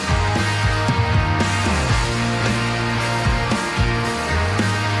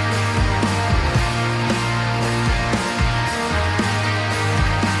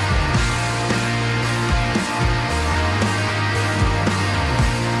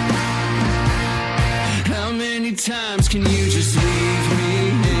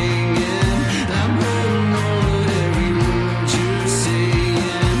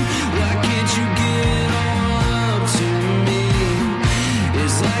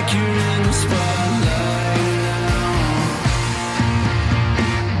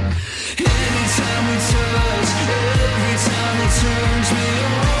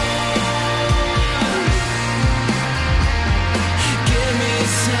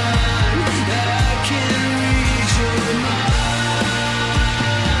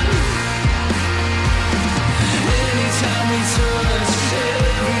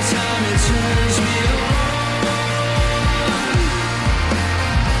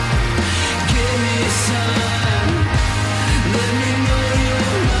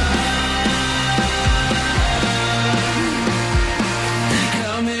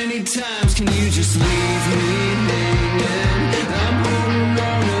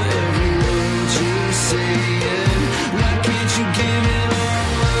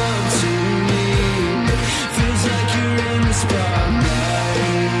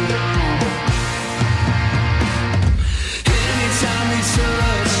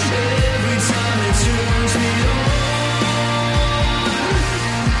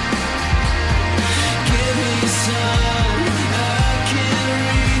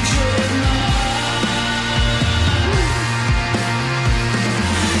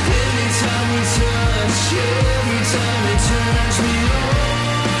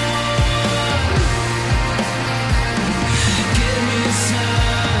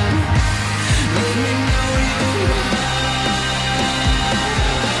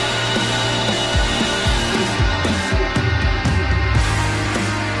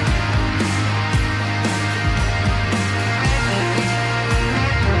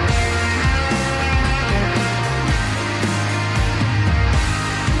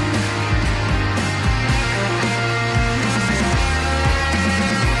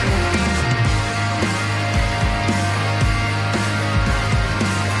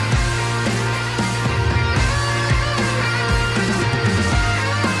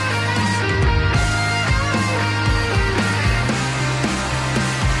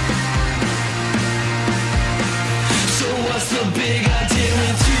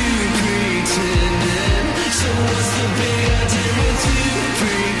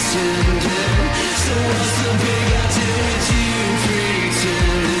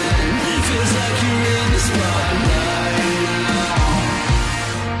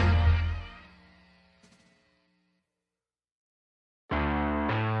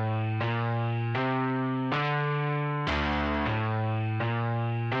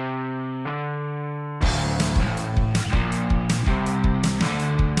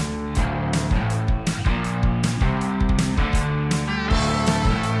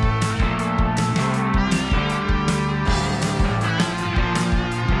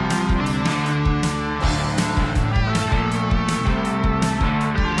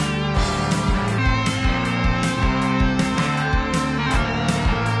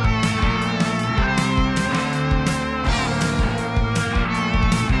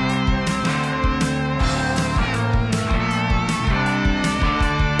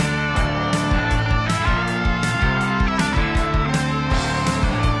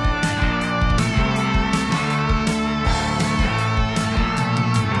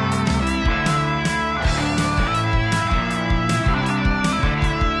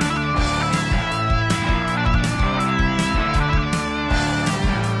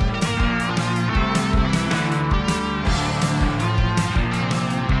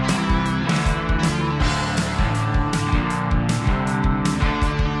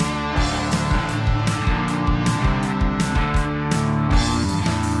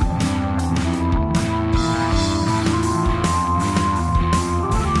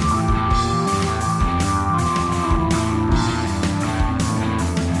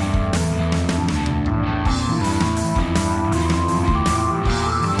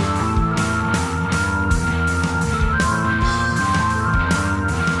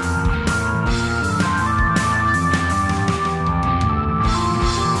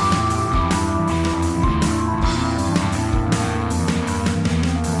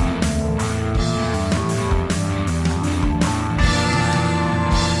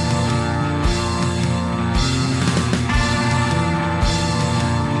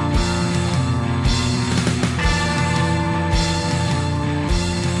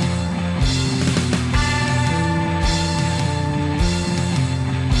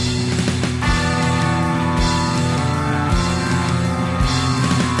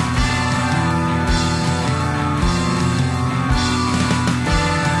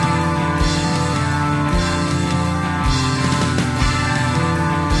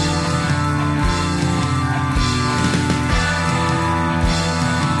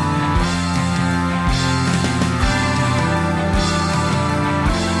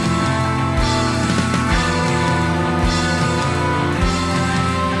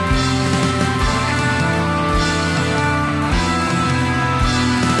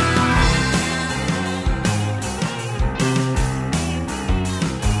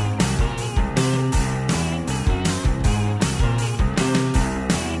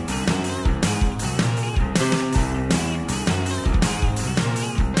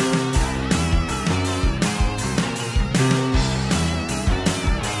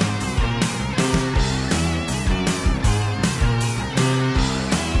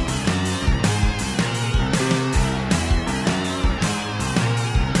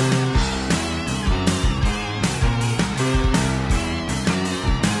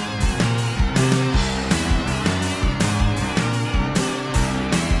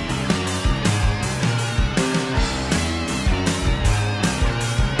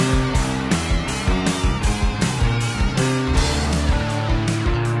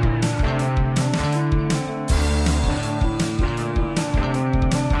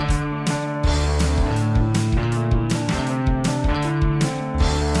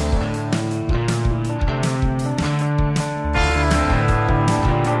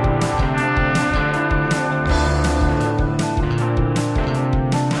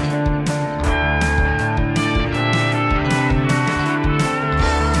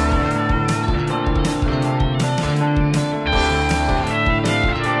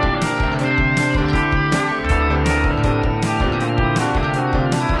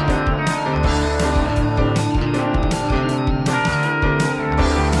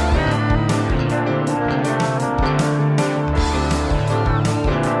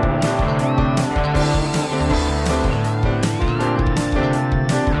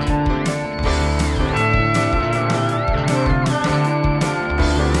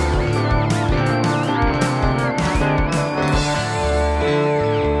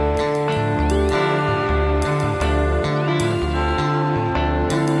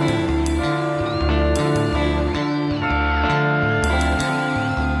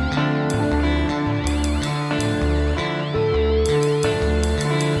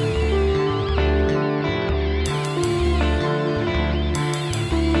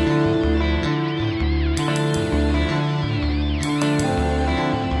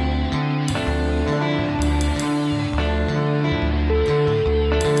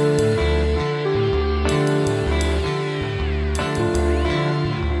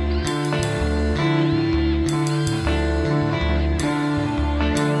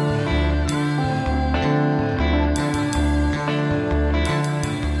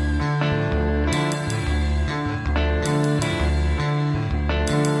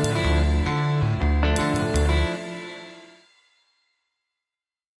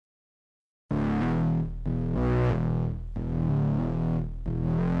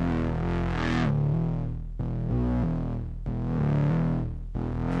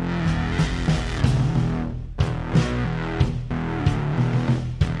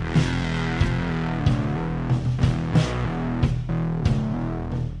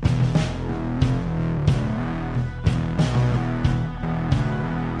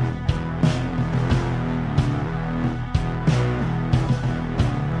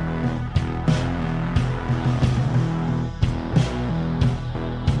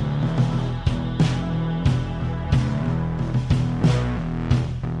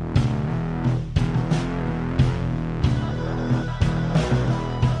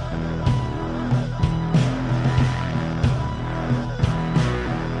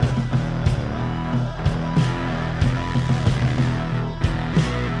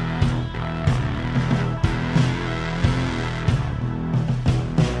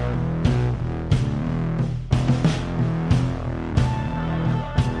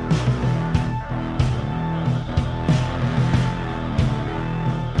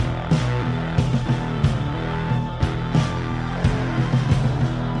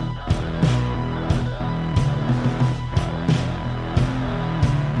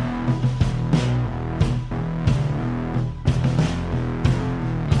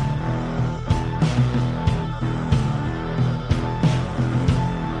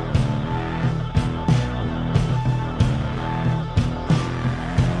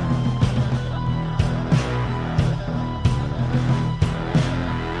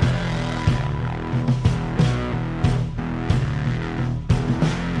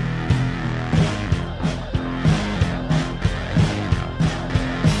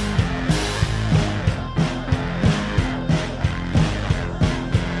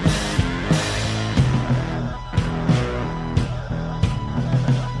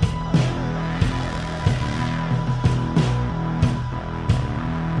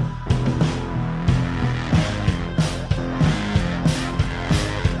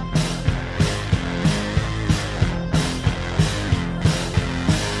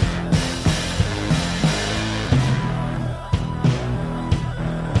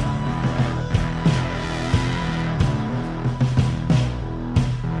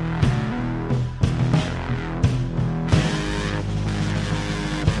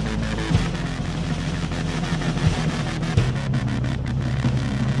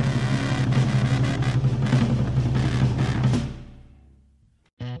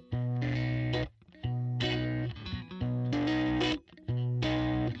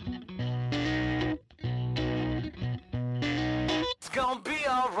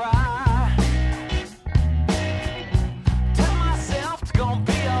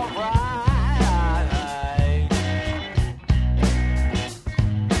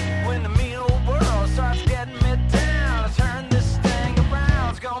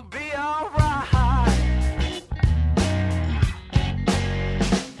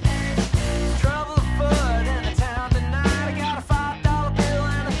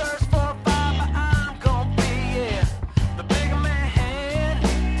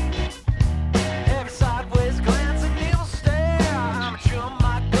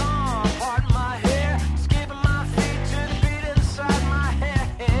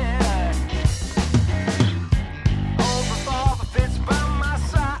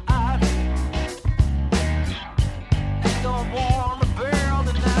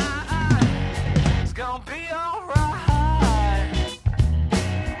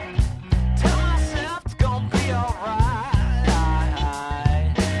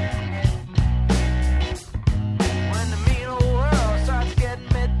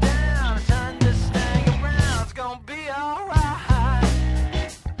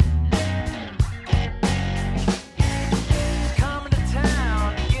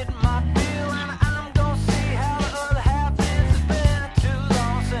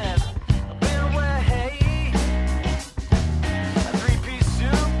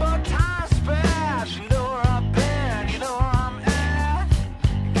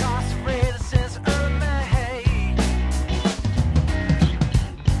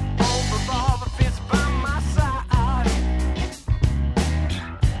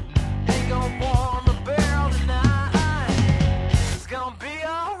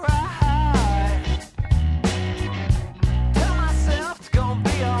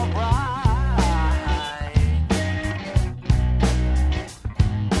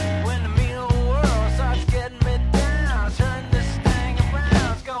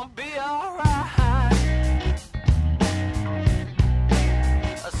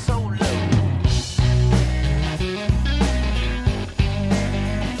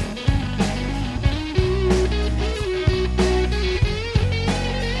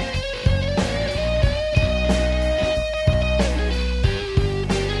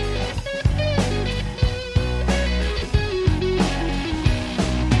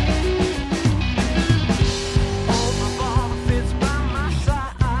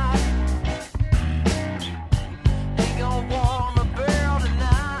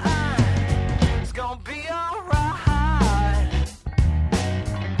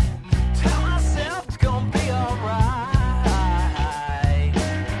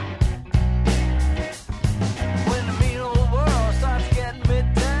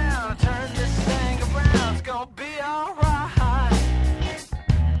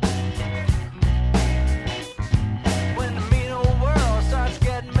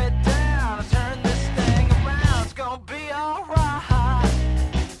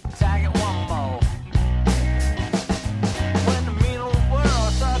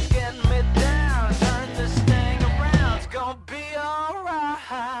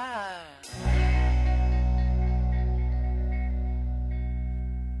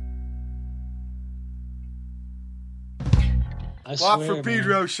 Bought for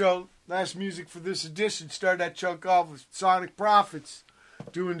Pedro Show. Last music for this edition. Started that chunk off with Sonic Prophets.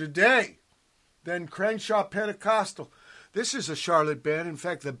 Doing Today. Then Crenshaw Pentecostal. This is a Charlotte band. In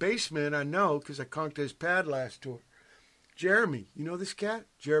fact, the bass man I know because I conked his pad last tour. Jeremy. You know this cat?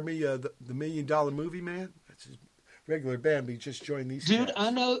 Jeremy, the $1 Million Movie Man? That's his regular band, but he just joined these Dude, cats.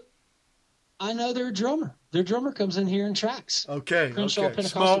 I know their drummer. Their drummer comes in here and tracks. Okay, Crenshaw okay.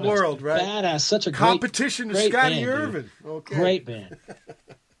 Small world, right? Badass. Such a competition to Scotty Irvin. Okay. Great band.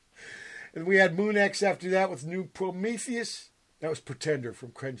 And we had Moon X after that with New Prometheus. That was Pretender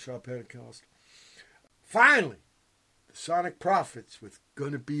from Crenshaw Pentecostal. Finally, the Sonic Prophets with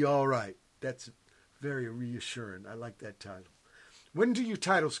Gonna Be All Right. That's very reassuring. I like that title. When do your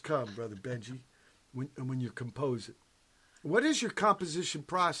titles come, Brother Benjy? When you compose it? What is your composition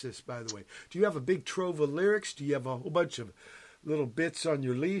process, by the way? Do you have a big trove of lyrics? Do you have a whole bunch of little bits on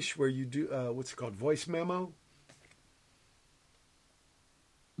your leash where you do, what's it called, voice memo?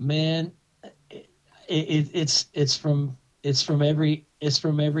 Man, it's from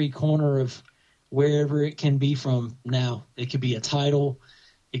every corner of wherever it can be from now. It could be a title.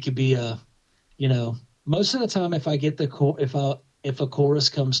 It could be most of the time if I get if a chorus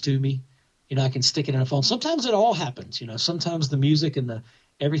comes to me, I can stick it in a phone. Sometimes it all happens, Sometimes the music and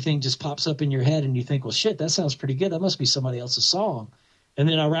everything just pops up in your head, and you think, "Well, shit, that sounds pretty good. That must be somebody else's song." And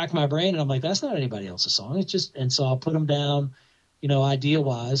then I rack my brain, and I'm like, "That's not anybody else's song." It's just, and so I'll put them down, idea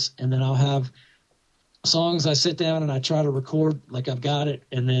wise, and then I'll have songs I sit down and I try to record like I've got it,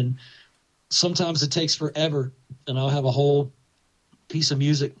 and then sometimes it takes forever, and I'll have a whole piece of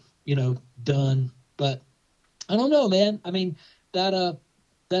music, done. But I don't know, man. I mean,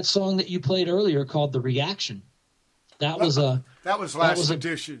 that song that you played earlier called "The Reaction," that was last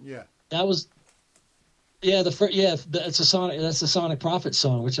edition. Yeah, that was that's the Sonic Prophet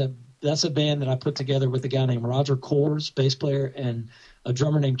song, that's a band that I put together with a guy named Roger Kors, bass player, and a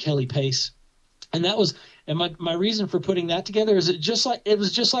drummer named Kelly Pace. And my reason for putting that together is it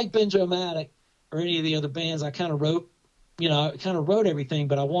was just like Benjomatic or any of the other bands. I kind of wrote everything,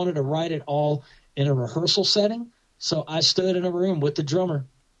 but I wanted to write it all in a rehearsal setting. So I stood in a room with the drummer,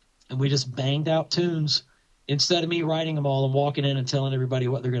 and we just banged out tunes instead of me writing them all and walking in and telling everybody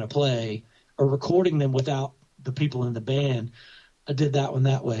what they're going to play or recording them without the people in the band. I did that one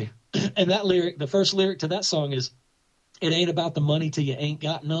that way. And that lyric, the first lyric to that song is, "It ain't about the money till you ain't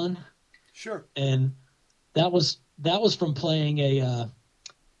got none." Sure. And that was from playing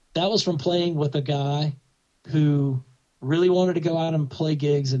with a guy who really wanted to go out and play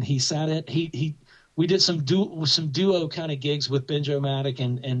gigs, and we did some duo kind of gigs with Benjomatic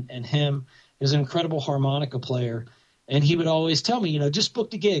and him. He was an incredible harmonica player, and he would always tell me, just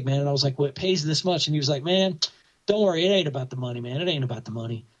book the gig, man. And I was like, "Well, it pays this much," and he was like, "Man, don't worry, it ain't about the money, man. It ain't about the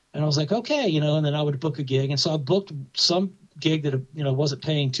money." And I was like, "Okay," and then I would book a gig, and so I booked some gig that wasn't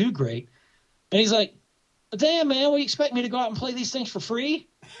paying too great. And he's like, "Damn, man, what, you expect me to go out and play these things for free?"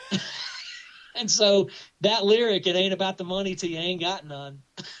 And so that lyric, "It ain't about the money till you ain't got none."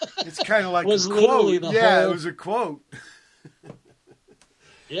 It's kind of like was a literally quote. it was a quote.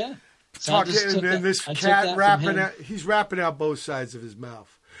 Yeah. So and then this cat rapping out, he's rapping out both sides of his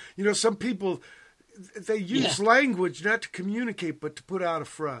mouth. Some people, they use language not to communicate, but to put out a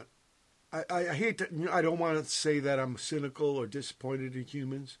front. I hate that. I don't want to say that I'm cynical or disappointed in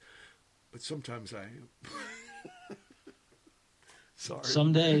humans, but sometimes I am. Sorry.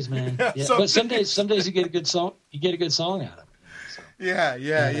 Some days, man. Yeah. But some days you get a good song. You get a good song out of it. So.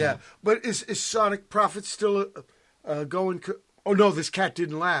 Yeah. But is Sonic Prophet still going? Oh no, this cat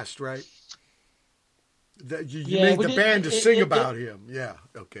didn't last, right? You made the band to sing about him. Yeah.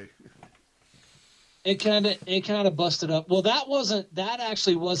 Okay. It kind of busted up. Well, that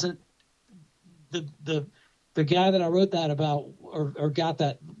actually wasn't the guy that I wrote that about or got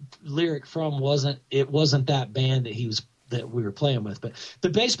that lyric from wasn't that band that we were playing with. But the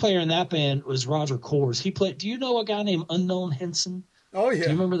bass player in that band was Roger Kors. Do you know a guy named Unknown Henson? Oh yeah. Do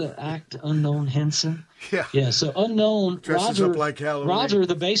you remember the act Unknown Henson? Yeah. Yeah. So Unknown dresses up like Halloween. Roger,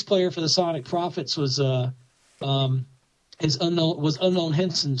 the bass player for the Sonic Prophets, was Unknown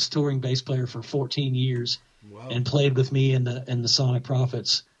Henson's touring bass player for 14 years. Wow. And played with me in the Sonic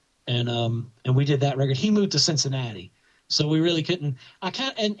Prophets, and we did that record. He moved to Cincinnati, so we really couldn't. And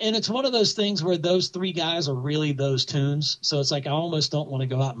it's one of those things where those three guys are really those tunes. So it's like I almost don't want to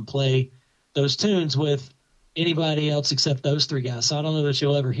go out and play those tunes with anybody else except those three guys. So I don't know that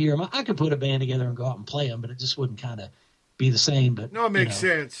you'll ever hear them. I could put a band together and go out and play them, but it just wouldn't kind of be the same. But no, it makes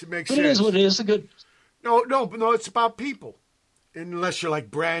sense. It makes sense. It is what it is. No, it's about people. Unless you're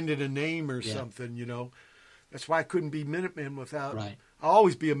like branded a name or something, That's why I couldn't be Minutemen without. Right. I'll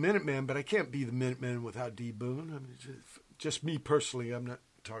always be a Minuteman, but I can't be the Minutemen without D. Boone. I mean, Just me personally. I'm not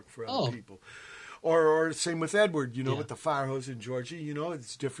talking for other people. Or same with Edward, with the fire hose in Georgia.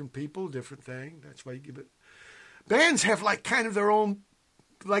 It's different people, different thing. That's why you give it. Bands have like kind of their own,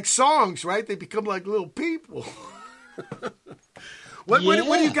 like songs, right? They become like little people. What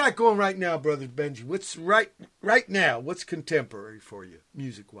do you got going right now, Brother Benji? What's right now? What's contemporary for you,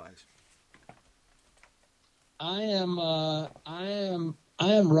 music wise? I am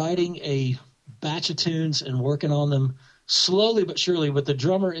writing a batch of tunes and working on them slowly but surely. With the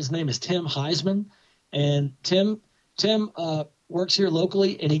drummer, his name is Tim Heisman, and Tim works here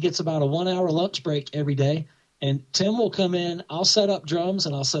locally, and he gets about a 1 hour lunch break every day. And Tim will come in. I'll set up drums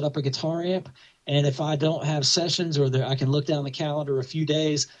and I'll set up a guitar amp. And if I don't have sessions or I can look down the calendar a few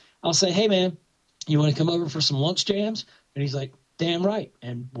days, I'll say, hey, man, you want to come over for some lunch jams? And he's like, damn right.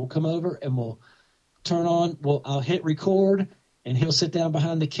 And we'll come over and we'll turn on. I'll hit record, and he'll sit down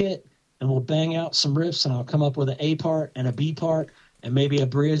behind the kit, and we'll bang out some riffs, and I'll come up with an A part and a B part and maybe a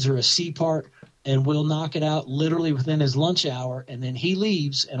bridge or a C part, and we'll knock it out literally within his lunch hour. And then he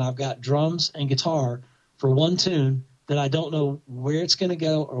leaves, and I've got drums and guitar for one tune that I don't know where it's going to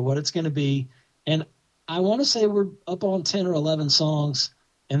go or what it's going to be. And I want to say we're up on 10 or 11 songs,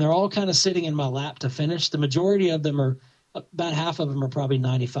 and they're all kind of sitting in my lap to finish. The majority of them are, about half of them are probably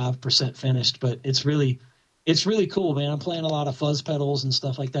 95% finished, but it's really cool, man. I'm playing a lot of fuzz pedals and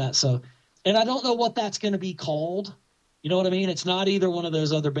stuff like that. So, and I don't know what that's going to be called. You know what I mean? It's not either one of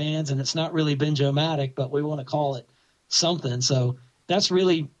those other bands, and it's not really benjomatic, but we want to call it something. So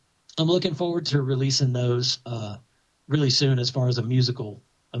I'm looking forward to releasing those really soon as far as a musical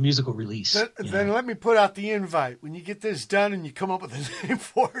release. Then let me put out the invite. When you get this done and you come up with a name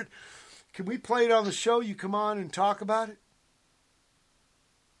for it, can we play it on the show? You come on and talk about it?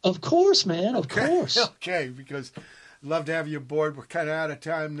 Of course, man. Of course. Okay, because I'd love to have you aboard. We're kind of out of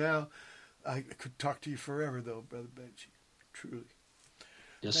time now. I could talk to you forever, though, Brother Benji. Truly.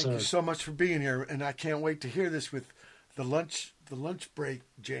 Yes, Thank sir. you so much for being here, and I can't wait to hear this with the lunch break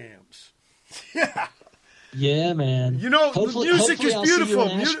jams. Yeah. Yeah, man. The music is I'll beautiful. See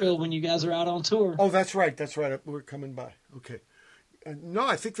you in Nashville when you guys are out on tour. Oh, that's right. We're coming by. Okay. No,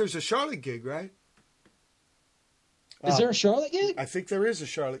 I think there's a Charlotte gig, right? Is there a Charlotte gig? I think there is a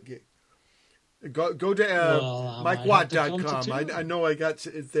Charlotte gig. Go to MikeWatt.com. I know I got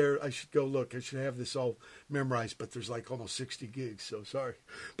it there. I should go look. I should have this all memorized, but there's like almost 60 gigs, so sorry.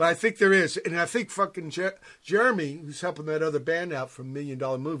 But I think there is. And I think fucking Jeremy, who's helping that other band out from $1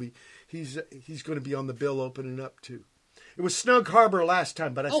 Million Movie, he's going to be on the bill opening up too. It was Snug Harbor last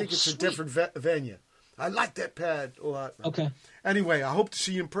time, but I think it's a different venue. I like that pad a lot. Man. Okay. Anyway, I hope to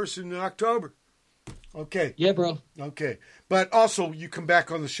see you in person in October. Okay. Yeah, bro. Okay. But also, you come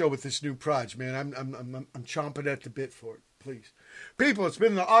back on the show with this new project, man. I'm chomping at the bit for it. Please. People, it's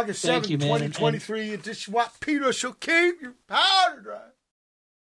been the August 7th, 2023 edition. Pedro Show. Keep your powder dry.